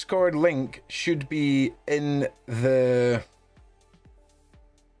the Discord link should be in the...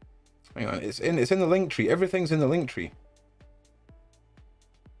 Hang on, it's in the link tree. Everything's in the link tree.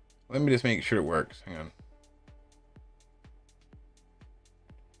 Let me just make sure it works. Hang on.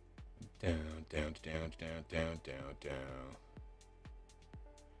 Down, down, down, down, down, down, down.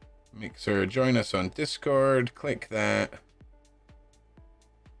 Mixer, join us on Discord. Click that.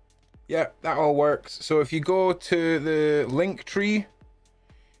 Yeah, that all works. So if you go to the link tree,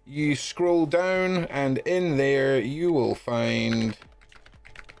 you scroll down, and in there you will find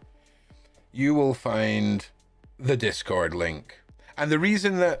the Discord link. And the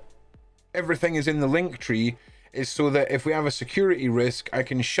reason that everything is in the link tree is so that if we have a security risk, I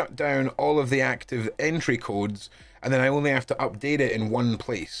can shut down all of the active entry codes, and then I only have to update it in one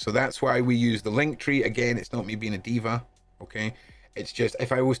place. So that's why we use the link tree. Again, it's not me being a diva, okay? It's just,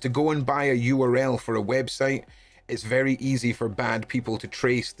 if I was to go and buy a URL for a website, it's very easy for bad people to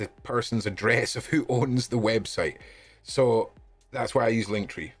trace the person's address of who owns the website. So that's why I use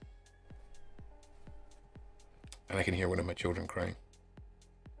Linktree. And I can hear one of my children crying.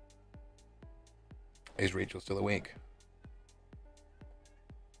 Is Rachel still awake?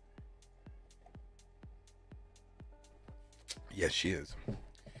 Yes, she is.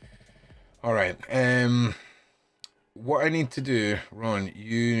 All right. What I need to do, Ron,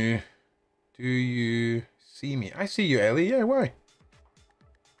 do you see me? I see you, Ellie. Yeah, why?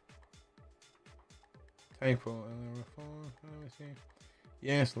 Typo. Let me see.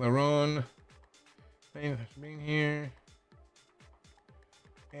 Yes, Laron. Thanks for being here.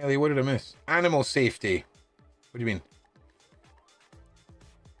 Ellie, what did I miss? Animal safety. What do you mean?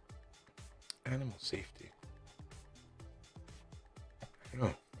 Animal safety. I don't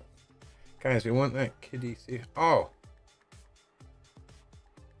know. Guys, we want that kiddie safe. Oh.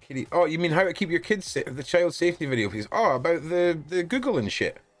 Kiddie. Oh, you mean how to keep your kids safe? The child safety video, please. Oh, about the Google and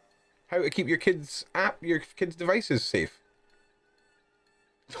shit. How to keep your kids' your kids' devices safe.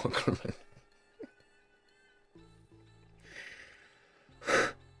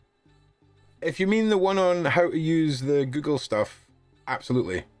 If you mean the one on how to use the Google stuff,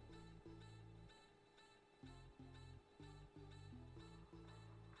 absolutely.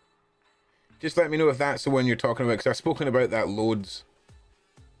 Just let me know if that's the one you're talking about, because I've spoken about that loads.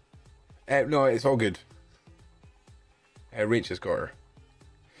 No, it's all good. Rach has got her.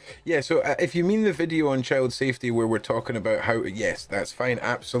 Yeah, so if you mean the video on child safety where we're talking about how... Yes, that's fine,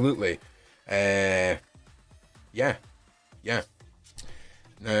 absolutely. Yeah. Yeah.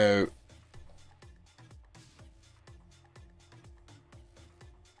 Now...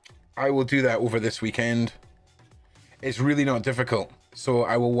 I will do that over this weekend. It's really not difficult. So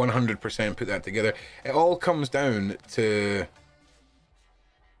I will 100% put that together. It all comes down to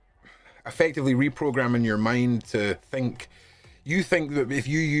effectively reprogramming your mind to think. You think that if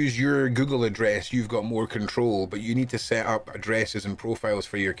you use your Google address, you've got more control, but you need to set up addresses and profiles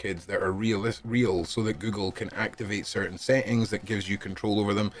for your kids that are real so that Google can activate certain settings that gives you control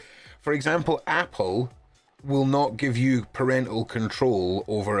over them. For example, Apple will not give you parental control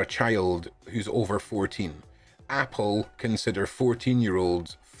over a child who's over 14. Apple consider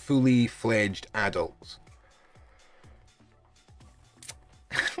 14-year-olds fully fledged adults.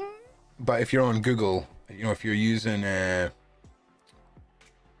 But if you're on Google, you know, if you're using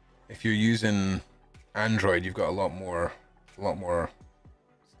Android, you've got a lot more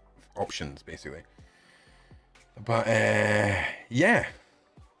options basically. But yeah.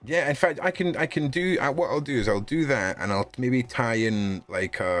 In fact, I can do what I'll do is I'll do that, and I'll maybe tie in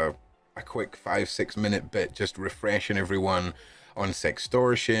like a quick 5-6 minute bit just refreshing everyone on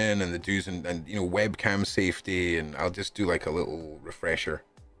sextortion and the do's and you know, webcam safety, and I'll just do like a little refresher.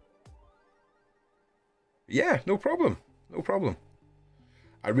 Yeah, no problem.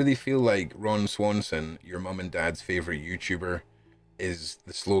 I really feel like Ron Swanson, your mum and dad's favorite YouTuber, is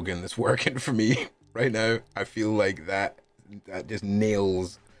the slogan that's working for me right now. I feel like that just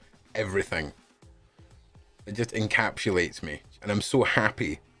nails everything. It just encapsulates me, and I'm so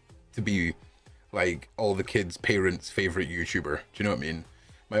happy to be like all the kids' parents' favorite YouTuber. Do you know what I mean?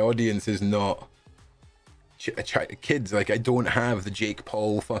 My audience is not kids. Like, I don't have the Jake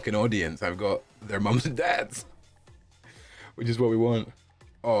Paul fucking audience. I've got their mums and dads, which is what we want.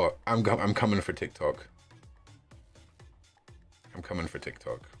 Oh, I'm coming for TikTok. I'm coming for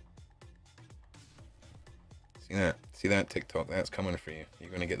TikTok. See that TikTok? That's coming for you.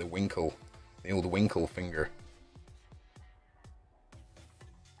 You're gonna get the winkle, the old winkle finger.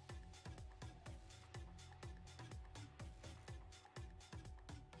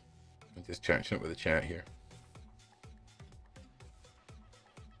 Just catching up with the chat here.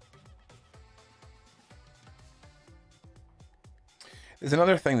 There's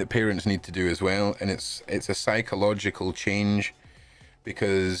another thing that parents need to do as well, and it's a psychological change,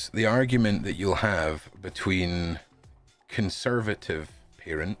 because the argument that you'll have between conservative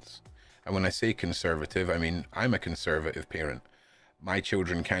parents, and when I say conservative, I mean I'm a conservative parent. My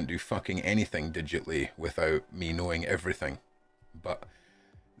children can't do fucking anything digitally without me knowing everything, but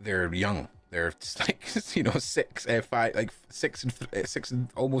they're young. They're like, you know, 6 and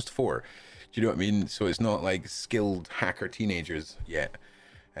almost 4. Do you know what I mean? So it's not like skilled hacker teenagers yet.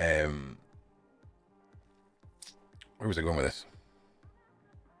 Where was I going with this?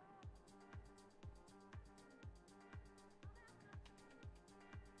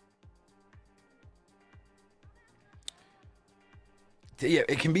 Yeah,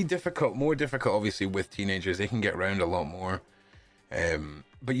 it can be difficult, more difficult obviously with teenagers. They can get around a lot more.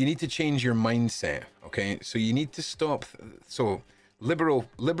 But you need to change your mindset, okay? So you need to stop. So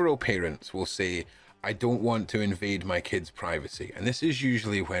liberal parents will say, I don't want to invade my kids' privacy. And this is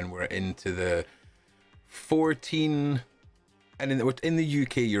usually when we're into the 14, and in the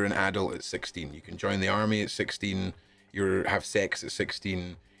UK, you're an adult at 16. You can join the army at 16, have sex at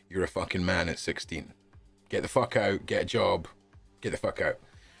 16, you're a fucking man at 16. Get the fuck out, get a job, get the fuck out.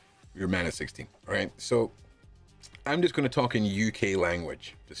 You're a man at 16, all right? So I'm just going to talk in UK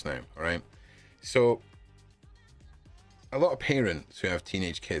language just now, all right? So a lot of parents who have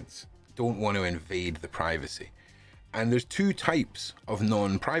teenage kids don't want to invade the privacy. And there's 2 types of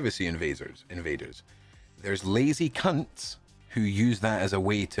non-privacy invaders. There's lazy cunts who use that as a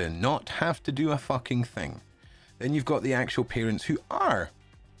way to not have to do a fucking thing. Then you've got the actual parents who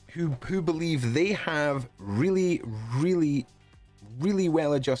believe they have really, really, really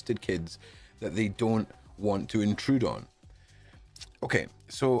well-adjusted kids that they don't want to intrude on. Okay,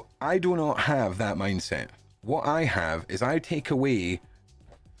 so I do not have that mindset. What I have is I take away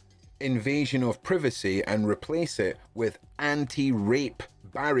invasion of privacy and replace it with anti-rape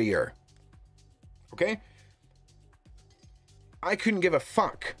barrier. Okay? I couldn't give a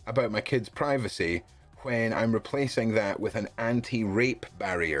fuck about my kids' privacy when I'm replacing that with an anti-rape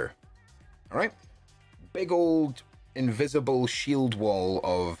barrier. All right? Big old invisible shield wall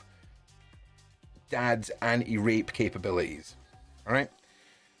of dad's anti-rape capabilities. All right?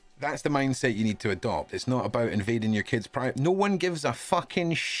 That's the mindset you need to adopt. It's not about invading your kids' private. No one gives a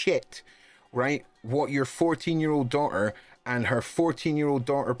fucking shit, right? What your 14-year-old daughter and her 14-year-old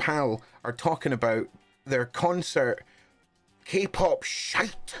daughter pal are talking about their concert K-pop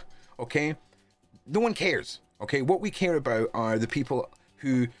shite, okay? No one cares, okay? What we care about are the people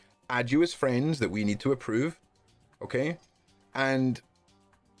who add you as friends that we need to approve, okay? And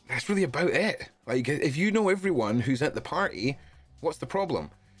that's really about it. Like, if you know everyone who's at the party, what's the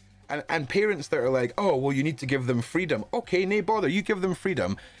problem? And parents that are like, oh, well, you need to give them freedom. Okay, nay bother, you give them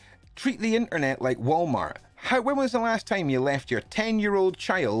freedom. Treat the internet like Walmart. When was the last time you left your 10-year-old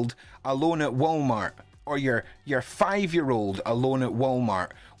child alone at Walmart? Or your 5-year-old alone at Walmart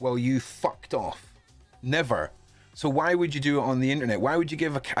while you fucked off? Never. So why would you do it on the internet? Why would you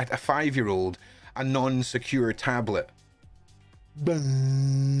give a 5-year-old a non-secure tablet?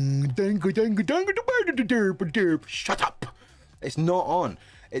 Shut up. It's not on.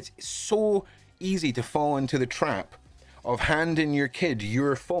 It's so easy to fall into the trap of handing your kid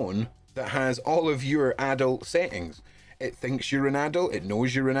your phone that has all of your adult settings. It thinks you're an adult. It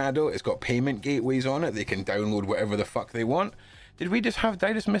knows you're an adult. It's got payment gateways on it. They can download whatever the fuck they want. Did I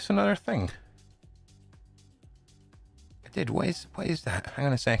just miss another thing? I did. What is that? Hang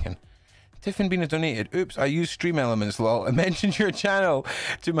on a second. Tiffin Bean has donated. Oops, I used Stream Elements, lol. I mentioned your channel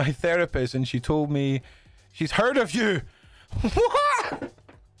to my therapist and she told me she's heard of you. What?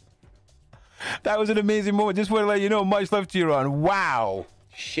 That was an amazing moment. Just want to let you know, much love to you, Ron. Wow.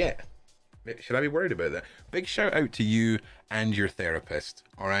 Shit. Should I be worried about that? Big shout out to you and your therapist,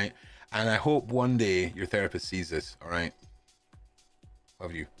 all right? And I hope one day your therapist sees this, all right?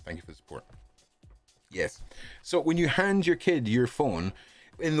 Love you. Thank you for the support. Yes. So when you hand your kid your phone,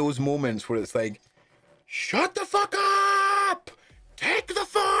 in those moments where it's like, shut the fuck up! Take the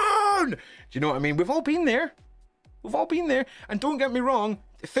phone! Do you know what I mean? We've all been there. We've all been there. And don't get me wrong,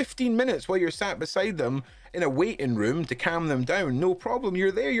 15 minutes while you're sat beside them in a waiting room to calm them down, no problem.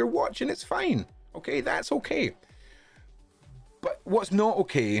 You're there, you're watching, it's fine. Okay, that's okay. But what's not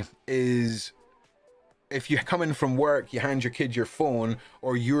okay is if you're coming from work, you hand your kid your phone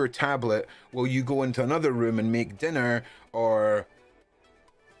or your tablet, well, you go into another room and make dinner or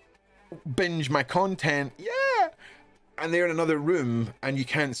binge my content, yeah, and they're in another room and you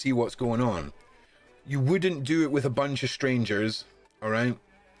can't see what's going on. You wouldn't do it with a bunch of strangers, all right?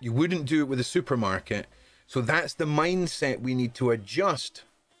 You wouldn't do it with a supermarket. So that's the mindset we need to adjust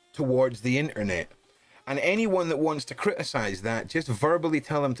towards the internet. And anyone that wants to criticize that, just verbally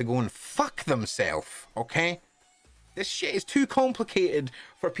tell them to go and fuck themselves, okay? This shit is too complicated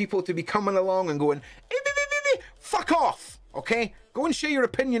for people to be coming along and going, fuck off, okay? Go and share your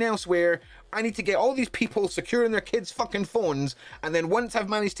opinion elsewhere. I need to get all these people securing their kids' fucking phones, and then once I've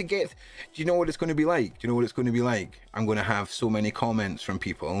managed to get... Do you know what it's going to be like? Do you know what it's going to be like? I'm going to have so many comments from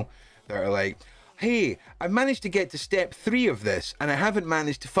people that are like, hey, I've managed to get to step 3 of this, and I haven't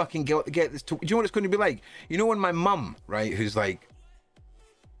managed to fucking get this to... Do you know what it's going to be like? You know when my mum, right, who's like,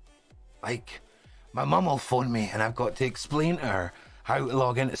 my mum will phone me, and I've got to explain to her how to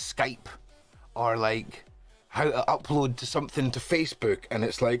log into Skype, or like, how to upload to something to Facebook, and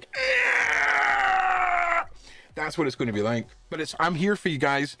it's like... That's what it's going to be like. But I'm here for you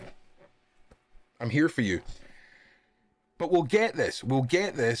guys. I'm here for you. But we'll get this. We'll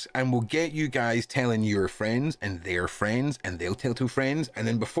get this, and we'll get you guys telling your friends and their friends, and they'll tell 2 friends, and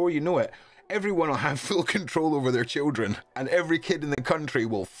then before you know it, everyone will have full control over their children, and every kid in the country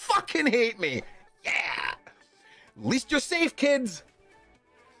will fucking hate me. Yeah! At least you're safe, kids.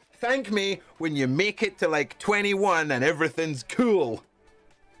 Thank me when you make it to like 21 and everything's cool.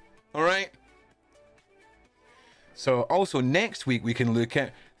 All right? So also next week we can look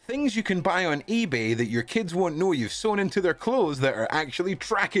at things you can buy on eBay that your kids won't know you've sewn into their clothes that are actually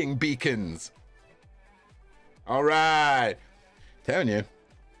tracking beacons. All right.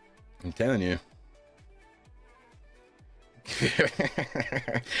 I'm telling you.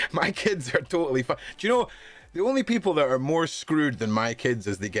 My kids are totally fun. Do you know, the only people that are more screwed than my kids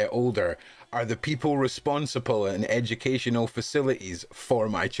as they get older are the people responsible in educational facilities for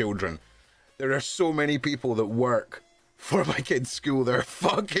my children. There are so many people that work for my kids' school. They're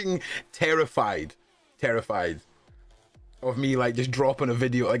fucking terrified of me like just dropping a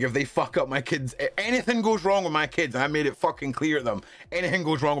video. Like if they fuck up my kids, anything goes wrong with my kids, and I made it fucking clear to them, anything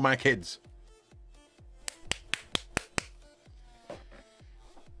goes wrong with my kids,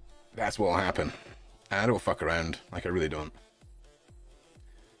 that's what'll happen. I don't fuck around. Like I really don't.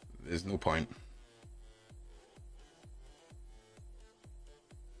 There's no point.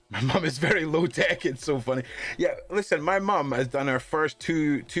 My mum is very low tech. It's so funny. Yeah, listen, my mum has done her first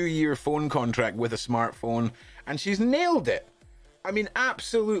two-year phone contract with a smartphone, and she's nailed it. I mean,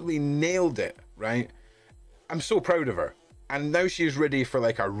 absolutely nailed it, right? I'm so proud of her. And now she's ready for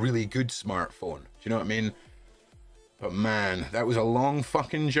like a really good smartphone. Do you know what I mean? But man, that was a long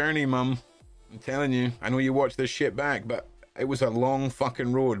fucking journey, mum. I'm telling you. I know you watch this shit back, but it was a long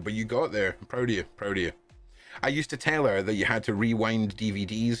fucking road, but you got there. I'm proud of you. Proud of you. I used to tell her that you had to rewind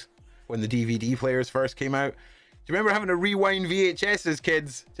DVDs when the DVD players first came out. Do you remember having to rewind VHSs,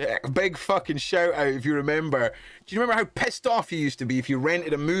 kids? A big fucking shout out if you remember. Do you remember how pissed off you used to be if you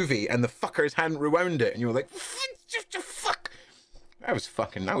rented a movie and the fuckers hadn't rewound it and you were like, fuck? That was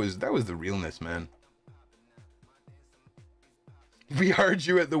the realness, man. We heard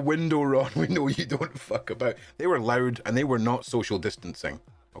you at the window, Ron. We know you don't fuck about. They were loud and they were not social distancing,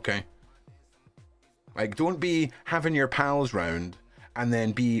 okay? Like, don't be having your pals round and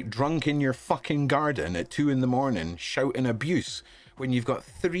then be drunk in your fucking garden at 2 in the morning shouting abuse when you've got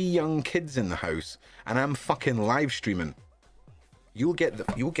 3 young kids in the house and I'm fucking live streaming. You'll get the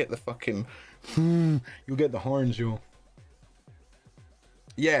fucking you'll get the horns, yo.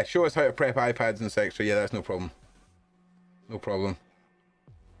 Yeah, show us how to prep iPads and sex. So yeah, that's no problem. No problem.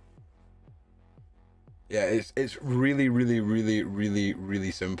 Yeah, it's really, really, really, really,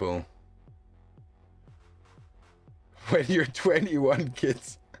 really simple. When you're 21,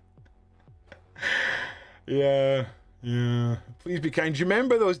 kids. Yeah. Please be kind. Do you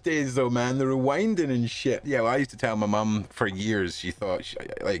remember those days though, man? The rewinding and shit. Yeah, well, I used to tell my mum for years. She thought,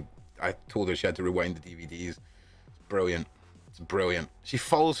 I told her she had to rewind the DVDs. It's brilliant. It's brilliant. She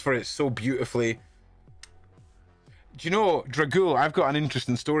falls for it so beautifully. Do you know, Dragul, I've got an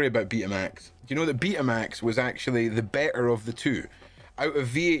interesting story about Betamax. Do you know that Betamax was actually the better of the two? Out of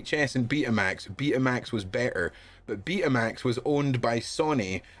VHS and Betamax, Betamax was better. But Betamax was owned by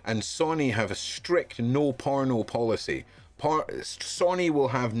Sony, and Sony have a strict no porno policy. Sony will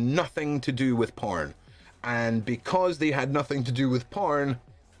have nothing to do with porn. And because they had nothing to do with porn,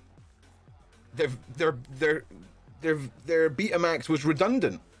 their Betamax was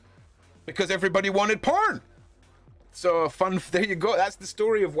redundant. Because everybody wanted porn. So fun, there you go. That's the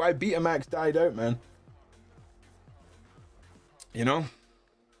story of why Betamax died out, man. You know?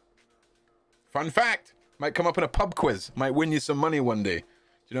 Fun fact. Might come up in a pub quiz. Might win you some money one day. Do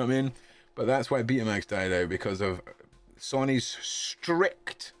you know what I mean? But that's why Betamax died out, because of Sony's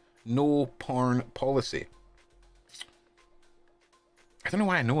strict no porn policy. I don't know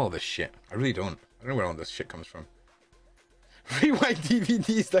why I know all this shit. I really don't. I don't know where all this shit comes from. Rewind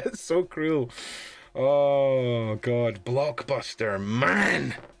DVDs, that's so cruel. Oh, God. Blockbuster,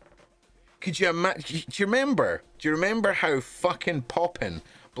 man. Could you imagine? Do you remember how fucking poppin'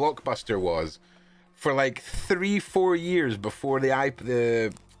 Blockbuster was for like 3-4 years before the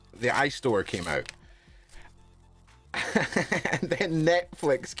iStore came out? And then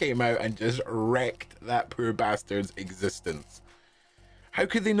Netflix came out and just wrecked that poor bastard's existence. How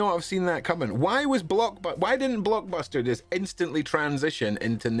could they not have seen that coming? Why didn't Blockbuster just instantly transition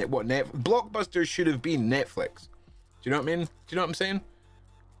into Blockbuster should have been Netflix? Do you know what I mean? Do you know what I'm saying?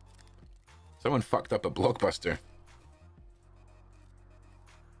 Someone fucked up a Blockbuster.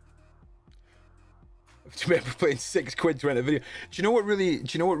 Do you remember paying £6 to rent a video? Do you know what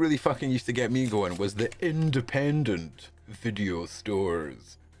really fucking used to get me going was the independent video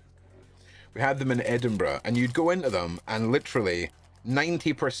stores. We had them in Edinburgh, and you'd go into them, and literally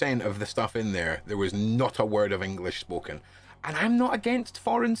 90% of the stuff in there was not a word of English spoken. And I'm not against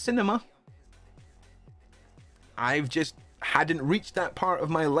foreign cinema. I've just hadn't reached that part of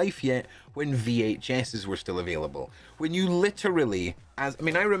my life yet when VHSs were still available. When you literally, I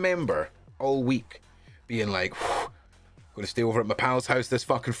remember all week being like, going to stay over at my pal's house this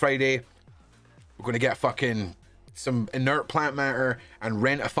fucking Friday. We're going to get fucking some inert plant matter and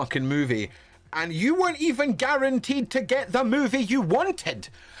rent a fucking movie. And you weren't even guaranteed to get the movie you wanted.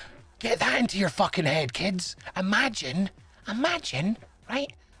 Get that into your fucking head, kids. Imagine,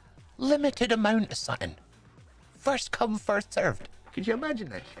 right? Limited amount of something. First come, first served. Could you imagine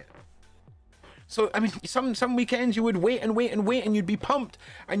that shit? So, I mean, some weekends you would wait and you'd be pumped,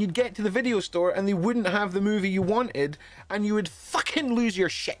 and you'd get to the video store and they wouldn't have the movie you wanted, and you would fucking lose your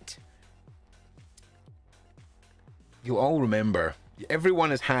shit. You'll all remember.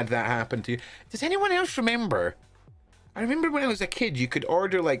 Everyone has had that happen to you. Does anyone else remember? I remember when I was a kid, you could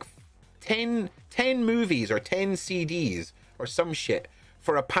order like 10 movies or 10 CDs or some shit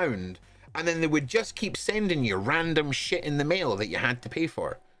for £1, and then they would just keep sending you random shit in the mail that you had to pay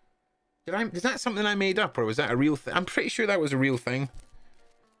for. Is that something I made up, or was that a real thing? I'm pretty sure that was a real thing.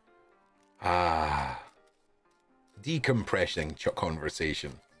 Decompressing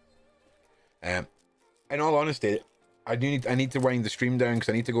conversation. In all honesty, I need to wind the stream down because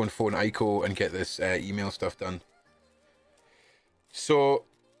I need to go and phone Aiko and get this email stuff done. So,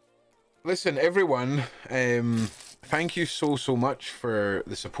 listen, everyone, thank you so much for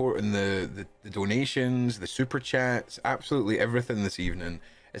the support and the donations, the super chats, absolutely everything this evening.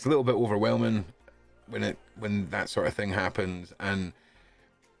 It's a little bit overwhelming when that sort of thing happens, and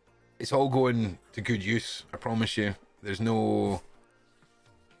it's all going to good use. I promise you. There's never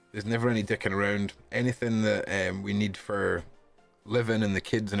any dicking around. Anything that we need for living and the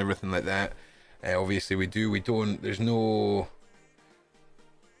kids and everything like that, obviously we do. We don't. There's no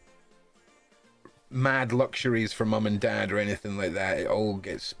mad luxuries for mum and dad or anything like that. It all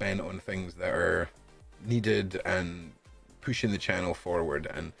gets spent on things that are needed and pushing the channel forward.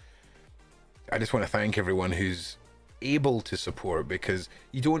 And I just want to thank everyone who's able to support, because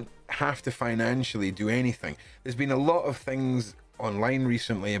you don't have to financially do anything. There's been a lot of things online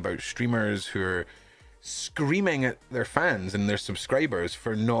recently about streamers who are screaming at their fans and their subscribers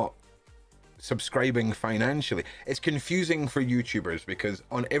for not subscribing financially. It's confusing for YouTubers because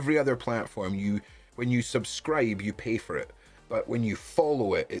on every other platform, when you subscribe, you pay for it, but when you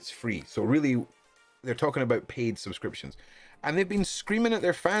follow it, it's free. So really, they're talking about paid subscriptions, and they've been screaming at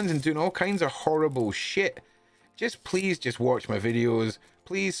their fans and doing all kinds of horrible shit. Please just watch my videos.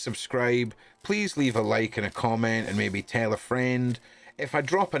 Please subscribe. Please leave a like and a comment, and maybe tell a friend. If I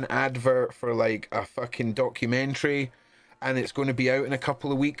drop an advert for like a fucking documentary and it's going to be out in a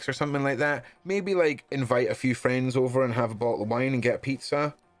couple of weeks or something like that, maybe like invite a few friends over and have a bottle of wine and get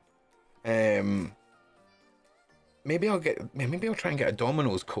pizza. Maybe I'll try and get a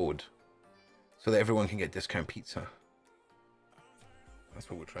Domino's code so that everyone can get discount pizza. That's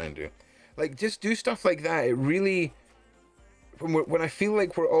what we'll try and do. Like, just do stuff like that. It really, when I feel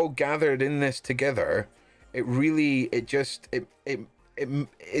like we're all gathered in this together, it really, it's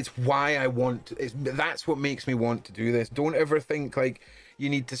why I want. That's what makes me want to do this. Don't ever think like you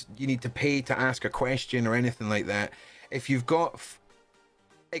need to pay to ask a question or anything like that. If you've got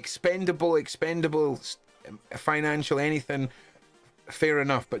expendable financial anything, fair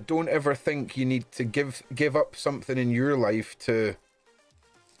enough, but don't ever think you need to give up something in your life to,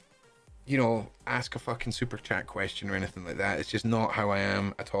 you know, ask a fucking super chat question or anything like that. It's just not how I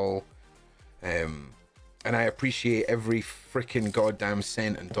am at all. And I appreciate every freaking goddamn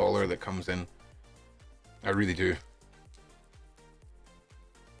cent and dollar that comes in. I really do.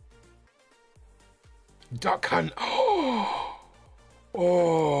 Duck Hunt. Oh,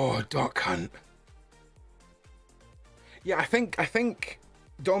 Oh, Duck Hunt. Yeah, I think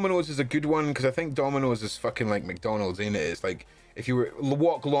Domino's is a good one because I think Domino's is fucking like McDonald's, ain't it? It's like if you were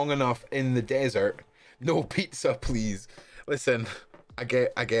walk long enough in the desert, no pizza, please. Listen, I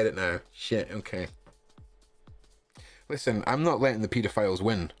get it now. Shit, okay. Listen, I'm not letting the pedophiles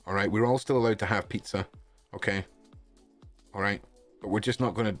win. All right, we're all still allowed to have pizza, okay? All right, but we're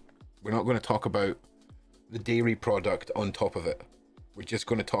not gonna talk about the dairy product on top of it. We're just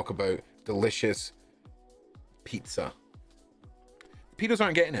gonna talk about delicious pizza. Pedos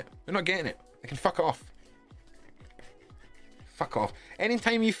aren't getting it. They're not getting it. They can fuck off. Fuck off.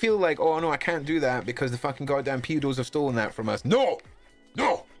 Anytime you feel like, oh no, I can't do that because the fucking goddamn pedos have stolen that from us. No!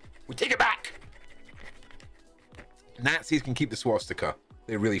 No! We take it back! Nazis can keep the swastika.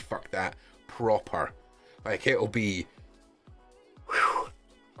 They really fucked that proper. Like, it'll be... Whew.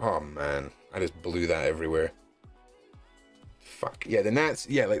 Oh man, I just blew that everywhere. Fuck. Yeah, the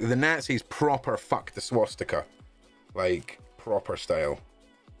Nazis proper fucked the swastika. Like, proper style.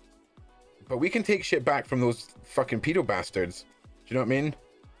 But we can take shit back from those fucking pedo bastards. Do you know what I mean?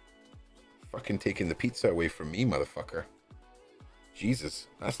 Fucking taking the pizza away from me, motherfucker. Jesus,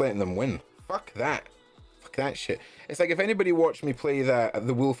 that's letting them win. Fuck that. Fuck that shit. It's like if anybody watched me play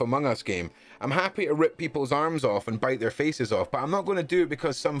the Wolf Among Us game, I'm happy to rip people's arms off and bite their faces off, but I'm not going to do it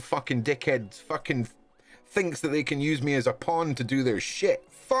because some fucking dickhead fucking thinks that they can use me as a pawn to do their shit.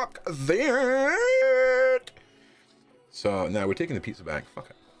 Fuck that. So now we're taking the pizza back. Fuck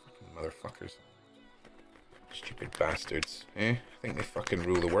it. Fucking motherfuckers. Stupid bastards. Eh? I think they fucking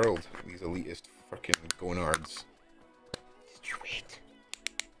rule the world. These elitist fucking gonards. Stupid.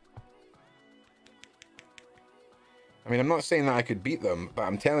 I mean, I'm not saying that I could beat them, but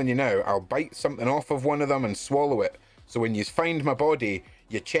I'm telling you now, I'll bite something off of one of them and swallow it. So when you find my body,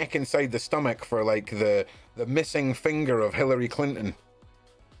 you check inside the stomach for, like, the missing finger of Hillary Clinton.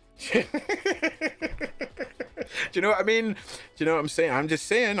 Do you know what I mean? Do you know what I'm saying? I'm just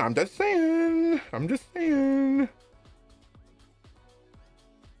saying.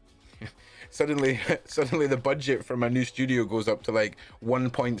 Suddenly the budget for my new studio goes up to like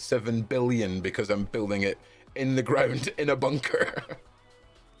 1.7 billion because I'm building it in the ground in a bunker. Do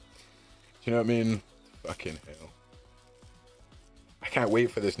you know what I mean? Fucking hell. I can't wait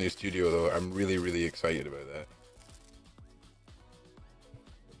for this new studio though. I'm really, really excited about that.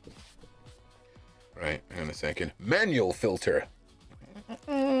 Right, hang on a second. Manual filter.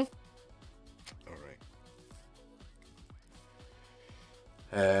 All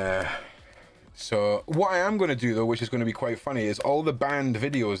right. So what I am going to do though, which is going to be quite funny, is all the band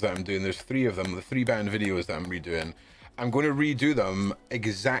videos that I'm doing, there's 3 of them, the 3 band videos that I'm redoing, I'm going to redo them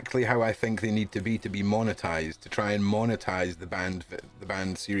exactly how I think they need to be monetized, to try and monetize the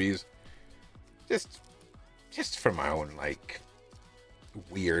band series. Just for my own, like,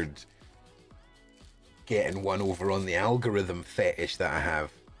 weird getting one over on the algorithm fetish that I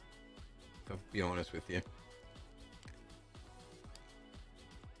have. I'll be honest with you.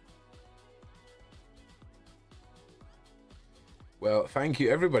 Well, thank you,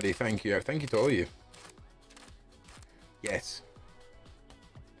 everybody. Thank you. Thank you to all of you. Yes.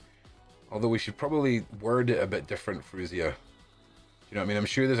 Although we should probably word it a bit different, Fruzia. You know what I mean? I'm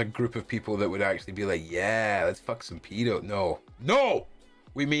sure there's a group of people that would actually be like, yeah, let's fuck some pedo. No. No!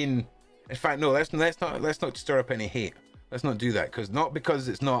 We mean... In fact, no, let's not stir up any hate. Let's not do that. Not because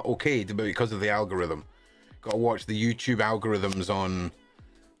it's not okay, but because of the algorithm. Gotta watch the YouTube algorithms on,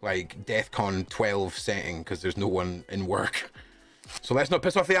 like, DEFCON 12 setting, because there's no one in work. So let's not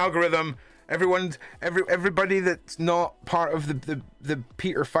piss off the algorithm. Everybody that's not part of the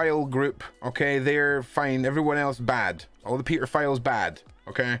Peterphile group, okay, they're fine. Everyone else bad. All the Peterphiles bad,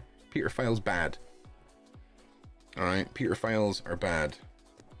 okay? Peterphiles bad. Alright, Peterphiles are bad.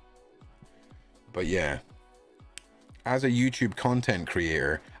 But yeah, as a YouTube content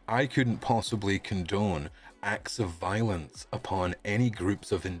creator, I couldn't possibly condone acts of violence upon any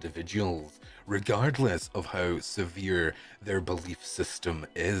groups of individuals, regardless of how severe their belief system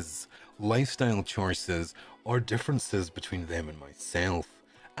is, lifestyle choices, or differences between them and myself.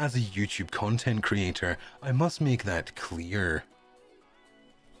 As a YouTube content creator, I must make that clear.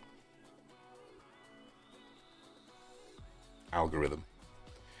 Algorithm.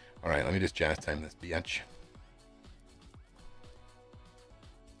 Alright, let me just jazz time this bitch.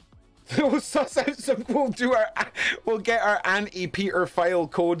 We'll suss out some, we'll get our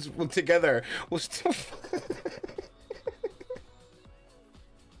anti-Peterphile codes together. We'll still...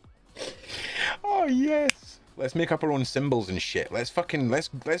 Oh yes. Let's make up our own symbols and shit. Let's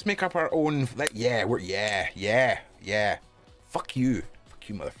make up our own, yeah. Fuck you,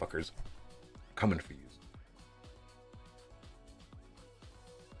 motherfuckers. I'm coming for you.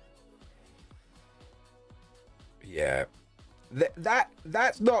 Yeah.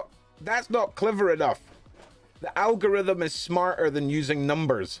 That's not clever enough. The algorithm is smarter than using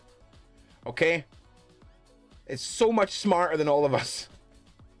numbers. Okay? It's so much smarter than all of us.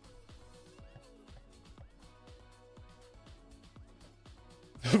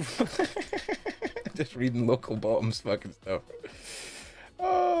 Just reading local bottoms fucking stuff.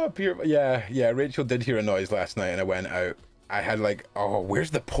 Oh, yeah, Rachel did hear a noise last night and I went out. I had like, oh,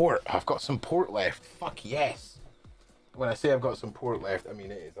 where's the port? I've got some port left. Fuck yes. When I say I've got some port left, I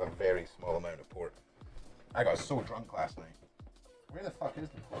mean it is a very small amount of port. I got so drunk last night. Where the fuck is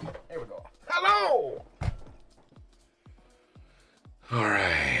the port? There we go. Hello!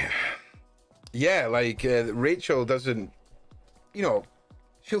 Alright. Yeah, like, Rachel doesn't, you know,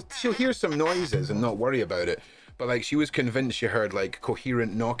 she'll hear some noises and not worry about it. But like she was convinced she heard like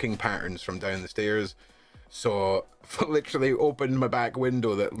coherent knocking patterns from down the stairs. So literally opened my back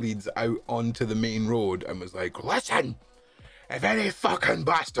window that leads out onto the main road and was like, listen, if any fucking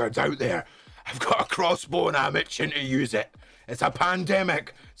bastards out there, I've got a crossbow and I'm itching to use it. It's a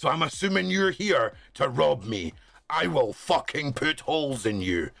pandemic, so I'm assuming you're here to rob me. I will fucking put holes in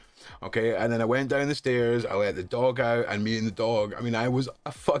you. Okay, and then I went down the stairs, I let the dog out, and me and the dog, I mean, I was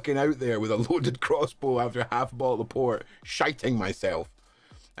fucking out there with a loaded crossbow after half a bottle of port, shiting myself.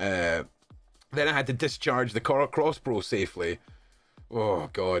 Then I had to discharge the crossbow safely. Oh,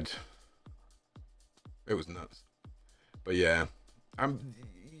 God. It was nuts. But yeah,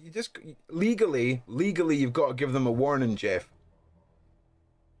 you just, legally, you've got to give them a warning, Jeff.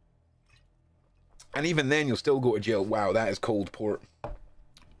 And even then, you'll still go to jail. Wow, that is cold port.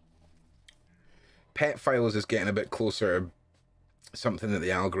 Pet files is getting a bit closer to something that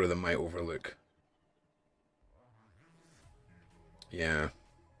the algorithm might overlook. Yeah.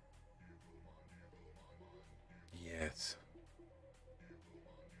 Yes.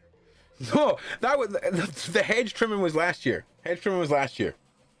 No, that was the hedge trimming was last year. Hedge trimming was last year.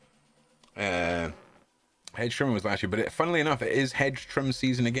 Hedge trimming was last year, but funnily enough, it is hedge trim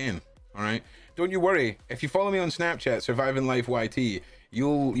season again. All right. Don't you worry. If you follow me on Snapchat, Surviving Life YT,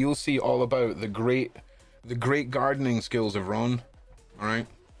 you'll see all about the great gardening skills of Ron. All right.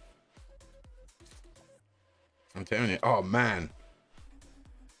 I'm telling you. Oh man.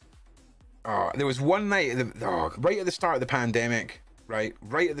 Oh, there was one night, right at the start of the pandemic, right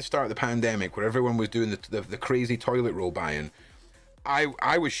at the start of the pandemic, where everyone was doing the crazy toilet roll buying.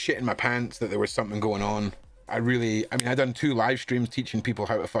 I was shitting my pants that there was something going on. I mean, I done 2 live streams teaching people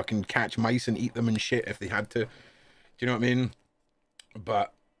how to fucking catch mice and eat them and shit if they had to. Do you know what I mean?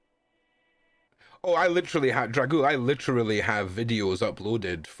 But oh, I literally have Dragul. I literally have videos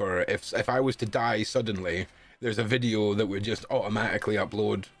uploaded for if I was to die suddenly. There's a video that would just automatically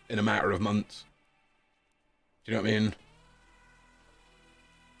upload in a matter of months. Do you know what I mean?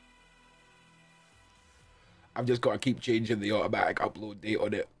 I've just got to keep changing the automatic upload date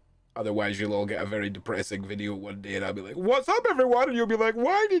on it. Otherwise, you'll all get a very depressing video one day and I'll be like, what's up, everyone? And you'll be like,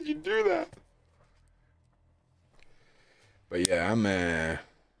 why did you do that? But yeah, I'm...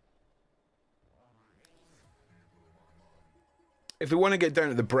 If we want to get down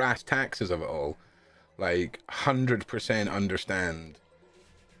to the brass taxes of it all, like 100% understand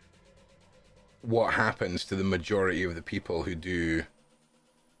what happens to the majority of the people who do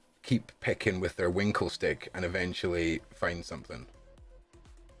keep picking with their winkle stick and eventually find something.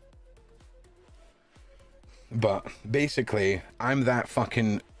 But basically, I'm that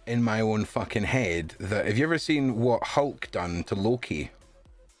fucking in my own fucking head that, have you ever seen what Hulk done to Loki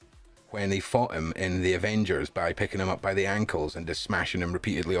when he fought him in the Avengers by picking him up by the ankles and just smashing him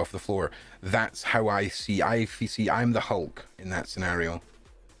repeatedly off the floor? That's how I see I'm the Hulk in that scenario.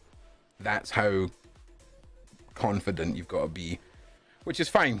 That's how confident you've got to be. Which is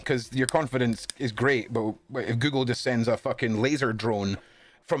fine, because your confidence is great, but if Google just sends a fucking laser drone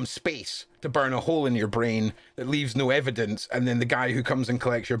from space to burn a hole in your brain that leaves no evidence, and then the guy who comes and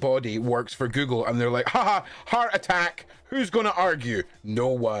collects your body works for Google, and they're like, haha, heart attack, who's gonna argue? No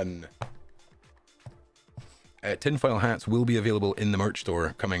one. Tinfoil hats will be available in the merch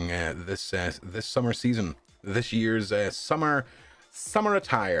store coming this summer season. This year's summer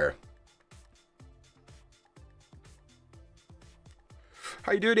attire.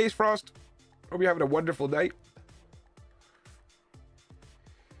 How you doing, Ace Frost? Hope you're having a wonderful night.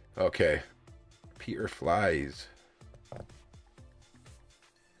 Okay. Peter flies.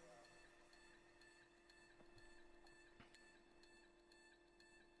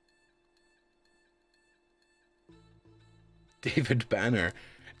 David Banner.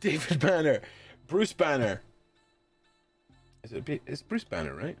 David Banner. Bruce Banner. It's Bruce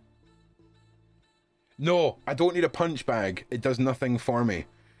Banner, right? No, I don't need a punch bag. It does nothing for me.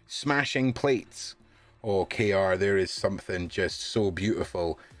 Smashing plates. oh, KR, there is something just so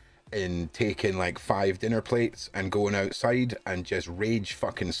beautiful in taking like 5 dinner plates and going outside and just rage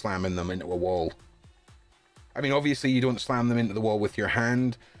fucking slamming them into a wall. I mean, obviously you don't slam them into the wall with your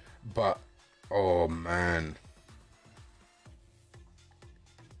hand, but oh man.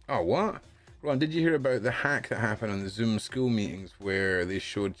 Oh, what? Ron, did you hear about the hack that happened on the Zoom school meetings where they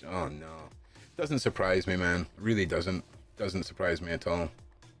showed... Oh no. Doesn't surprise me, man. Really doesn't. Doesn't surprise me at all.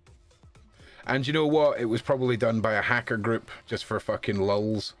 And you know what? It was probably done by a hacker group just for fucking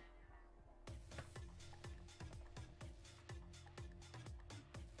lulz.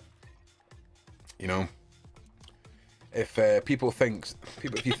 You know? If if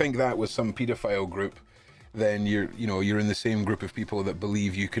you think that was some pedophile group, then you're in the same group of people that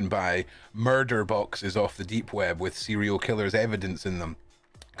believe you can buy murder boxes off the deep web with serial killers' evidence in them.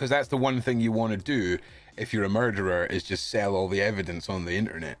 Because that's the one thing you want to do if you're a murderer, is just sell all the evidence on the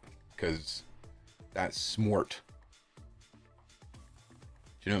internet. Because that's smart.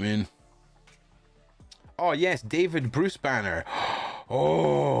 Do you know what I mean? Oh yes, David Bruce Banner.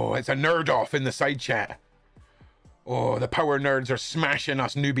 Oh, it's a nerd off in the side chat. Oh, the power nerds are smashing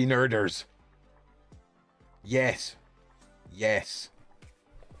us newbie nerders. Yes. Yes.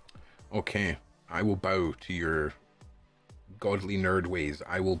 Okay. I will bow to your godly nerd ways.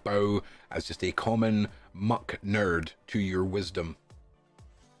 I will bow as just a common muck nerd to your wisdom.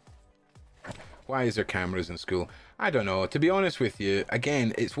 Why is there cameras in school? I don't know. To be honest with you,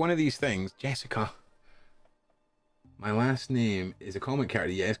 again, it's one of these things. Jessica. My last name is a comic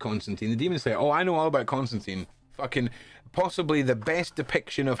character. Yes, Constantine. The Demon Slayer. Oh, I know all about Constantine. Fucking possibly the best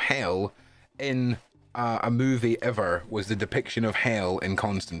depiction of hell in a movie ever was the depiction of hell in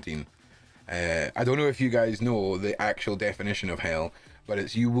Constantine. I don't know if you guys know the actual definition of hell, but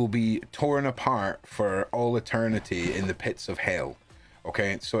it's you will be torn apart for all eternity in the pits of hell.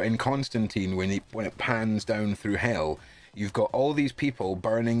 Okay, so in Constantine, when it pans down through hell, you've got all these people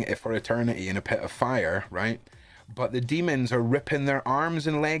burning for eternity in a pit of fire, right? But the demons are ripping their arms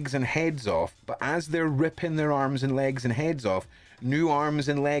and legs and heads off. But as they're ripping their arms and legs and heads off, new arms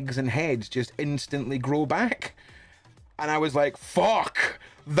and legs and heads just instantly grow back. And I was like, fuck,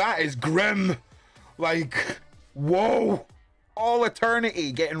 that is grim. Like, whoa, all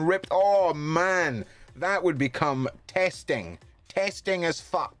eternity getting ripped. Oh man, that would become testing as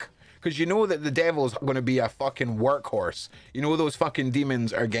fuck. Because you know that the devil's going to be a fucking workhorse. You know those fucking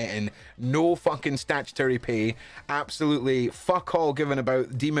demons are getting no fucking statutory pay. Absolutely fuck all given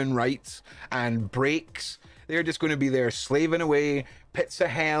about demon rights and breaks. They're just going to be there slaving away, pits of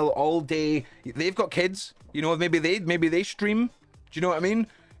hell all day. They've got kids. You know, maybe they stream. Do you know what I mean?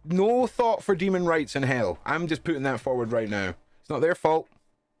 No thought for demon rights in hell. I'm just putting that forward right now. It's not their fault.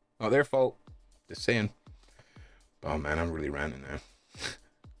 Not their fault. Just saying. Oh man, I'm really ranting now.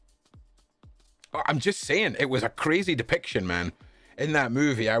 I'm just saying, it was a crazy depiction, man. In that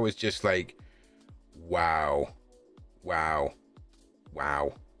movie, I was just like, wow. Wow.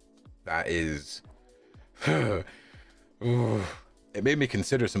 Wow. That is... Ooh. It made me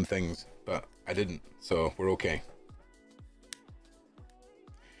consider some things, but I didn't, so we're okay.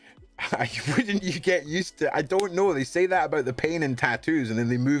 Wouldn't you get used to... I don't know, they say that about the pain in tattoos, and then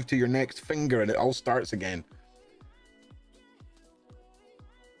they move to your next finger and it all starts again.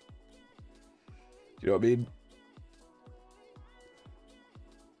 Do you know what I mean?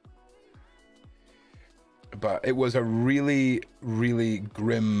 But it was a really, really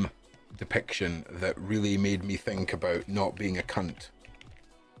grim depiction that really made me think about not being a cunt.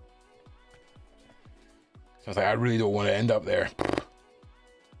 So I was like, I really don't want to end up there. Do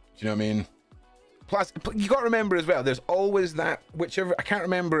you know what I mean? Plus, you got to remember as well, there's always that, whichever, I can't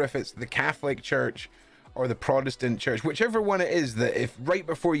remember if it's the Catholic Church or the Protestant church, whichever one it is, that if right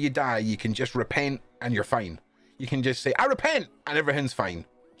before you die, you can just repent and you're fine. You can just say, I repent, and everything's fine. Do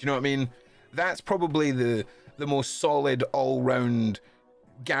you know what I mean? That's probably the most solid, all-round,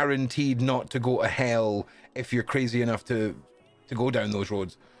 guaranteed not to go to hell if you're crazy enough to go down those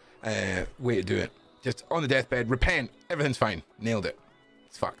roads. Way to do it. Just on the deathbed, repent, everything's fine. Nailed it.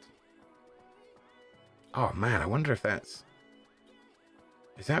 It's fucked. Oh man, I wonder if that's...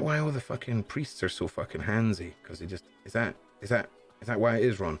 Is that why all the fucking priests are so fucking handsy? Because they just... Is that why it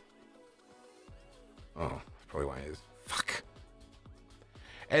is, Ron? Oh, that's probably why it is. Fuck.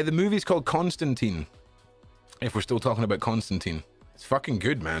 The movie's called Constantine. If we're still talking about Constantine. It's fucking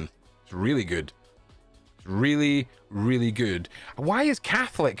good, man. It's really good. It's really, really good. Why is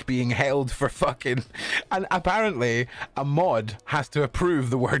Catholic being held for fucking... And apparently, a mod has to approve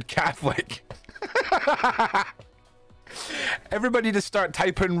the word Catholic. Everybody just start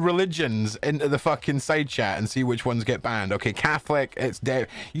typing religions into the fucking side chat and see which ones get banned. Okay, Catholic, it's dead.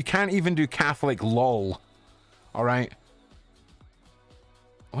 You can't even do Catholic lol. All right.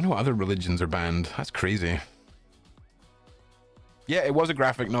 I wonder what other religions are banned. That's crazy. Yeah, it was a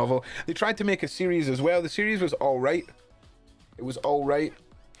graphic novel. They tried to make a series as well. The series was all right. It was all right.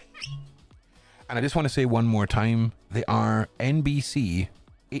 And I just want to say one more time, they are NBC.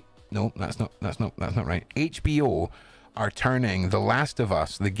 No, that's not right. HBO are turning The Last of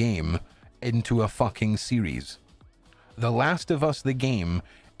Us, the game, into a fucking series. The Last of Us, the game,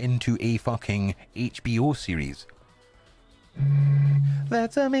 into a fucking HBO series.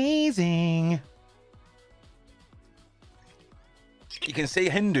 That's amazing. You can say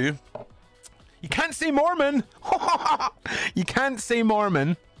Hindu. You can't say Mormon. You can't say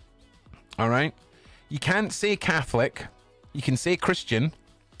Mormon. All right. You can't say Catholic. You can say Christian.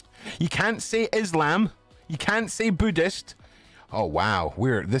 You can't say Islam. You can't say Buddhist. Oh wow,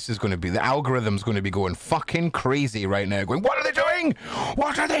 this is going to be, the algorithm's going to be going fucking crazy right now, going, what are they doing?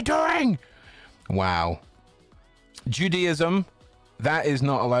 What are they doing? Wow. Judaism, that is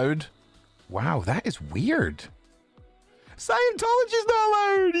not allowed. Wow, that is weird. Scientology's not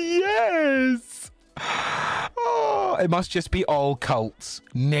allowed. Yes. Oh, it must just be all cults.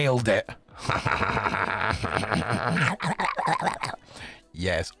 Nailed it.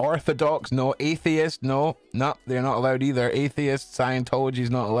 Yes. Orthodox, no. Atheist, no. No, they're not allowed either. Atheist,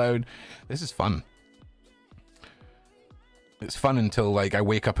 Scientology's not allowed. This is fun. It's fun until like I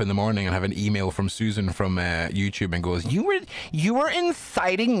wake up in the morning and have an email from Susan from YouTube and goes, you were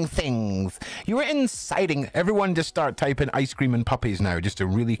inciting things. You were inciting. Everyone just start typing ice cream and puppies now just to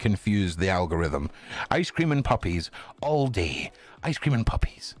really confuse the algorithm. Ice cream and puppies all day. Ice cream and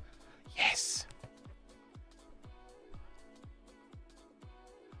puppies. Yes.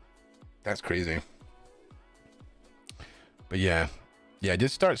 That's crazy. But yeah,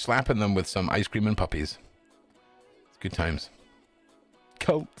 just start slapping them with some ice cream and puppies. It's good times.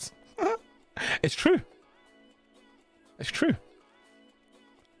 Cults. It's true. It's true.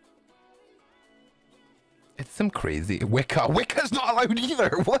 It's some crazy Wicca. Wicca's not allowed either.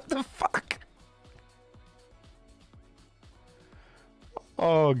 What the fuck?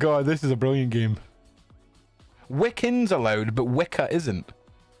 Oh god, this is a brilliant game. Wiccan's allowed, but Wicca isn't.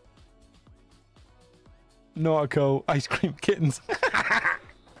 Nautical ice cream kittens.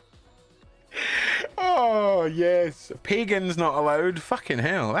 Oh yes, pagan's not allowed. Fucking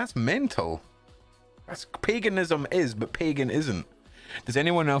hell, that's mental. That's paganism is, but pagan isn't. Does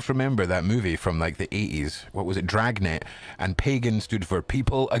anyone else remember that movie from like the 80s? What was it? Dragnet. And pagan stood for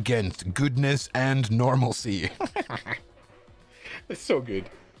people against goodness and normalcy. It's so good.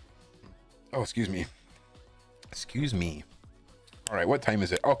 Oh, excuse me. Excuse me. All right, what time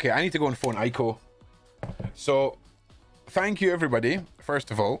is it? Okay, I need to go and phone Aiko. So, thank you everybody. First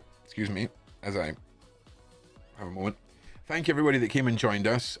of all, excuse me, as I have a moment. Thank you everybody that came and joined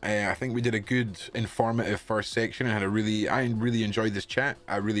us. I think we did a good, informative first section. I really enjoyed this chat.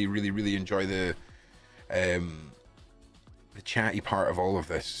 I really enjoy the chatty part of all of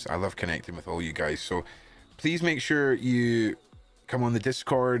this. I love connecting with all you guys. So, please make sure you come on the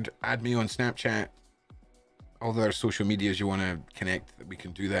Discord, add me on Snapchat, all the other social medias you want to connect. We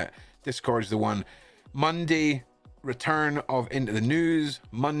can do that. Discord's the one. Monday, return of Into the News.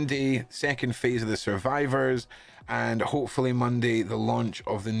 Monday, second phase of the Survivors. And hopefully Monday, the launch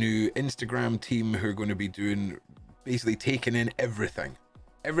of the new Instagram team who are going to be doing, basically taking in everything.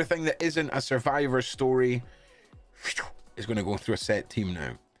 Everything that isn't a Survivor story is going to go through a set team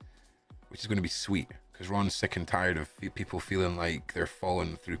now, which is going to be sweet because Ron's sick and tired of people feeling like they're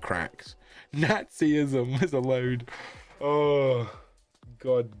falling through cracks. Nazism is allowed. Oh,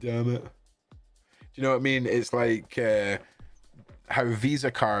 god damn it. Do you know what I mean? It's like how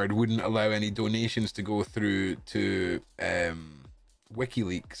Visa card wouldn't allow any donations to go through to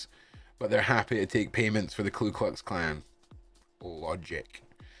WikiLeaks, but they're happy to take payments for the Ku Klux Klan. Logic.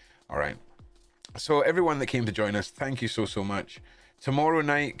 All right. So everyone that came to join us, thank you so much. Tomorrow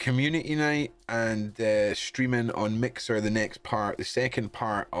night, community night, and streaming on Mixer, the second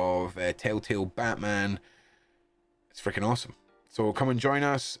part of Telltale Batman. It's freaking awesome. So come and join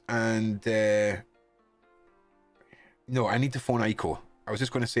us. And no, I need to phone Aiko. I was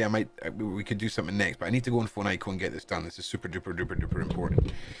just going to say we could do something next, but I need to go and phone Aiko and get this done. This is super duper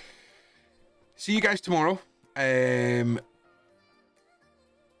important. See you guys tomorrow. I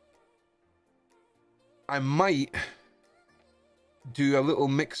might do a little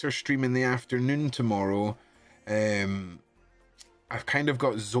Mixer stream in the afternoon tomorrow. I've kind of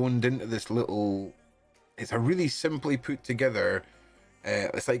got zoned into this little, it's a really simply put together,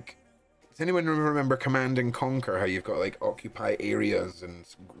 it's like Does anyone remember Command and Conquer? How you've got like occupy areas and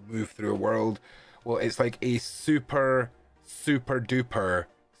move through a world? Well, it's like a super duper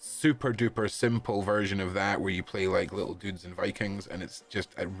simple version of that where you play like little dudes and Vikings, and it's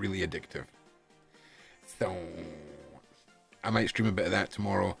just really addictive. So I might stream a bit of that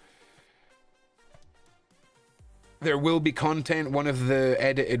tomorrow. There will be content. One of the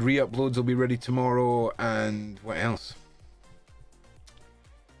edited re-uploads will be ready tomorrow. And what else?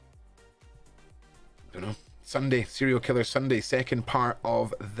 Don't know. Sunday, Serial Killer Sunday, second part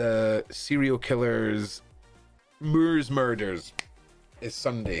of the Serial Killers Moors Murders is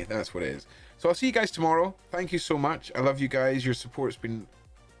Sunday. That's what it is. So I'll see you guys tomorrow. Thank you so much. I love you guys. Your support's been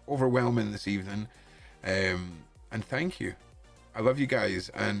overwhelming this evening. And thank you. I love you guys,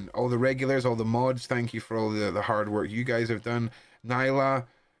 and all the regulars, all the mods. Thank you for all the hard work you guys have done. Nyla,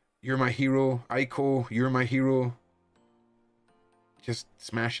 you're my hero. Aiko, you're my hero. Just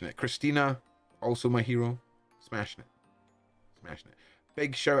smashing it. Christina, also my hero. Smashing it.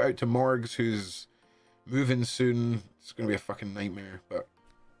 Big shout out to Morgs, who's moving soon. It's gonna be a fucking nightmare, but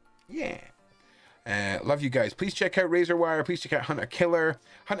yeah. Love you guys. Please check out Razorwire. Please check out Hunt a Killer.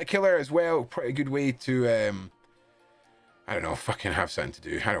 Hunt a Killer as well. Pretty good way to I don't know, fucking have something to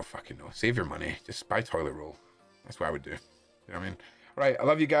do. I don't fucking know. Save your money. Just buy toilet roll. That's what I would do. You know what I mean? Right, I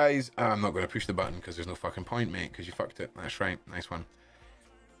love you guys. I'm not going to push the button because there's no fucking point, mate, because you fucked it. That's right. Nice one.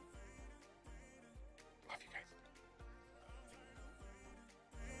 Love you guys.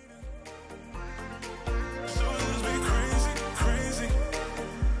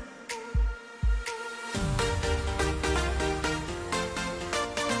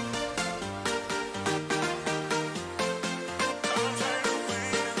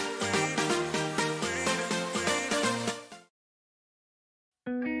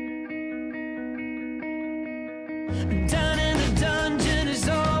 Down in the dungeon is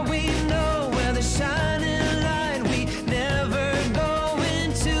all we know, where the shining light, we never go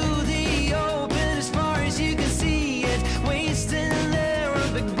into the open. As far as you can see it, wasting there a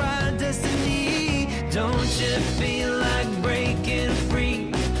big bright destiny. Don't you feel like breaking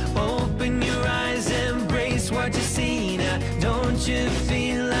free? Open your eyes, embrace what you see now. Don't you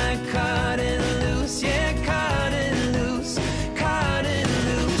feel like cutting loose? Yeah, cutting loose, cutting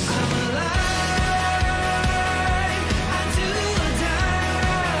loose. I'm alive.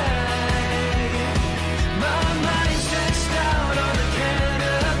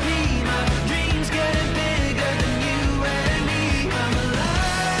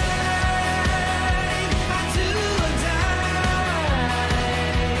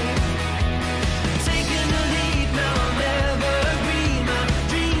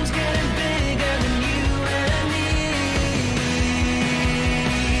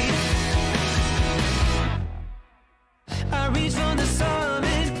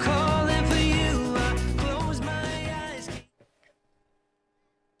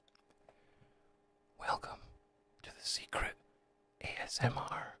 Welcome to the secret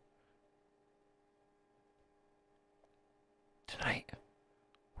ASMR. Tonight,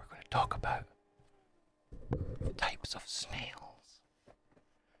 we're going to talk about types of snails.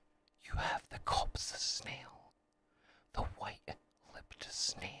 You have the copse snail, the white-lipped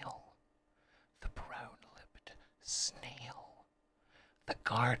snail, the brown-lipped snail, the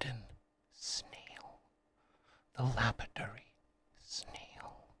garden snail, the lapidary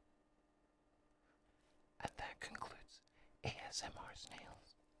snail. And that concludes ASMR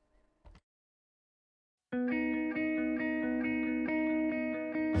Snails.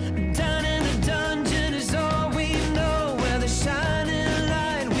 Down in the dungeon is all we know, where the shining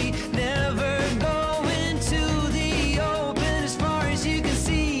light, we never go into the open. As far as you can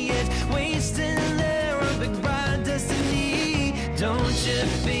see it, wasting there a big bright destiny. Don't you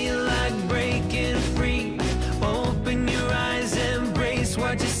feel like breaking free? Open your eyes, embrace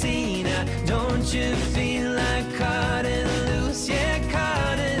what you see now. Don't you feel like cutting loose? Yeah,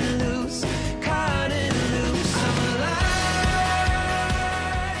 cutting loose, cutting loose. I'm alive.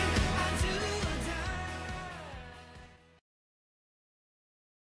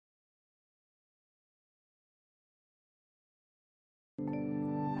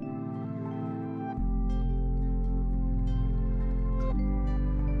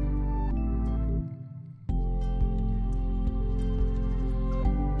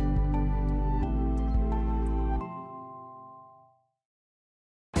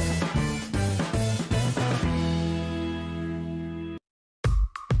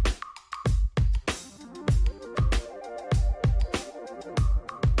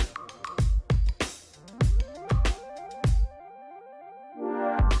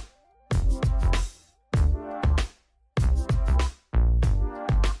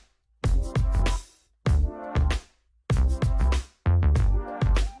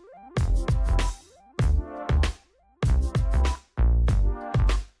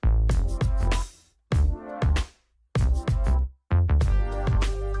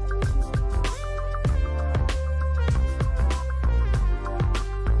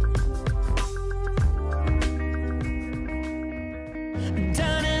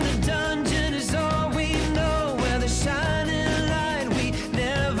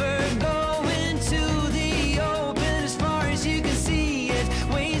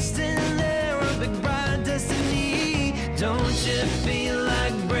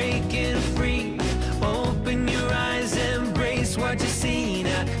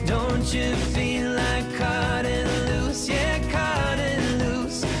 Don't you feel like cutting loose? Yeah, cutting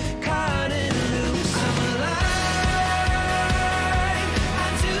loose, cutting loose. I'm alive, I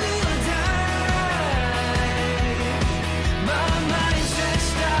do or die. My mind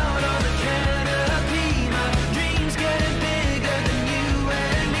stretched out on the canopy. My dreams getting bigger than you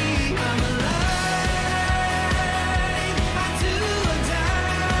and me. I'm alive, I do or die.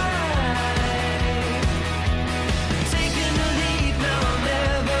 Taking a leap, now I'll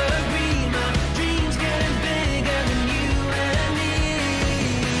never agree. My dreams getting bigger than you and me.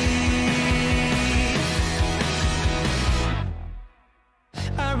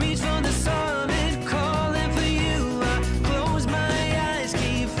 I reach for the summit, calling for you. I close my eyes,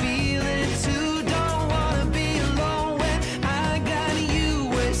 can you feel it too? Don't wanna be alone when I got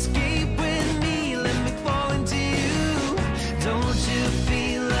you. Escape with me, let me fall into you. Don't you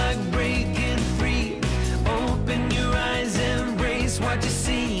feel like breaking free? Open your eyes, embrace what you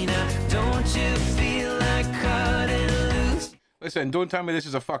see now. Don't you feel like cutting loose? Listen, don't tell me this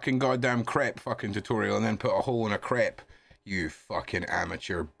is a fucking goddamn crepe fucking tutorial and then put a hole in a crepe. You fucking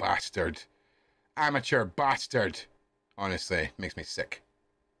amateur bastard. Amateur bastard. Honestly, makes me sick.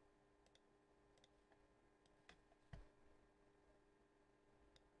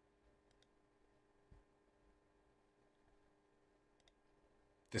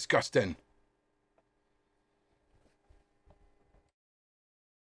 Disgusting.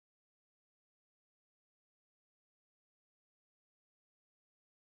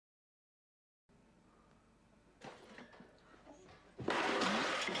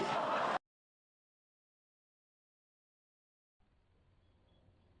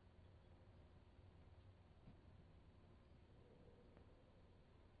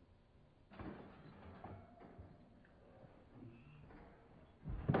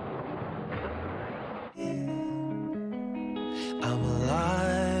 I'm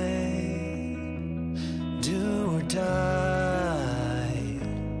alive, do or die.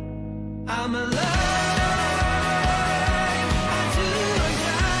 I'm alive, I do or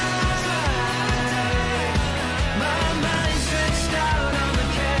die. My mind stretched out on the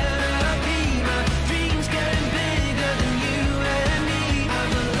canopy. My dreams getting bigger than you and me.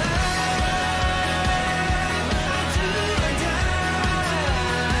 I'm alive, I do or die.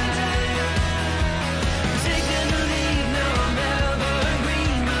 Taking a leap, now I'll never agree.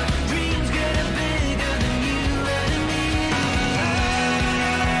 My dreams getting bigger than you and me.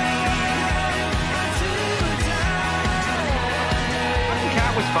 I do or die. Fucking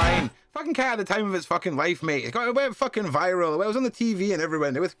Cat was fine. Fucking Cat at the time of its fucking life, mate. It went fucking viral. It was on the TV and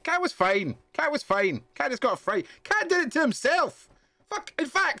everywhere. Cat was fine. Cat was fine. Cat just got a fright. Cat did it to himself. Fuck. In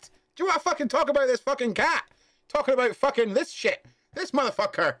fact, do you want to fucking talk about this fucking Cat? Talking about fucking this shit. This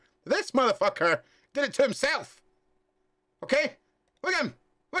motherfucker did it to himself. Okay? Look at him.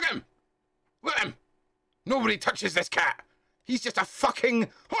 Look at him. Look at him. Nobody touches this Cat. He's just a fucking...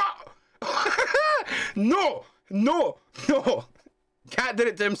 No. No. No. Cat did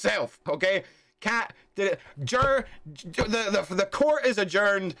it to himself, okay? Cat did it. The court is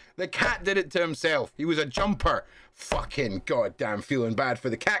adjourned. The Cat did it to himself. He was a jumper. Fucking goddamn feeling bad for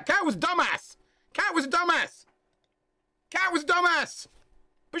the Cat. Cat was dumbass. Cat was a dumbass. Cat was a dumbass.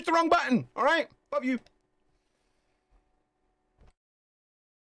 Push the wrong button, all right? Love you.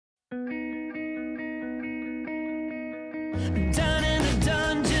 Down in the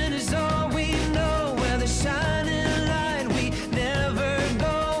dungeon is all we know. Where the shining light, we never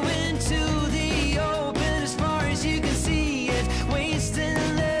go into the open. As far as you can see, it's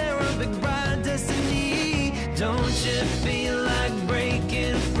wasting there, a big bright destiny. Don't you feel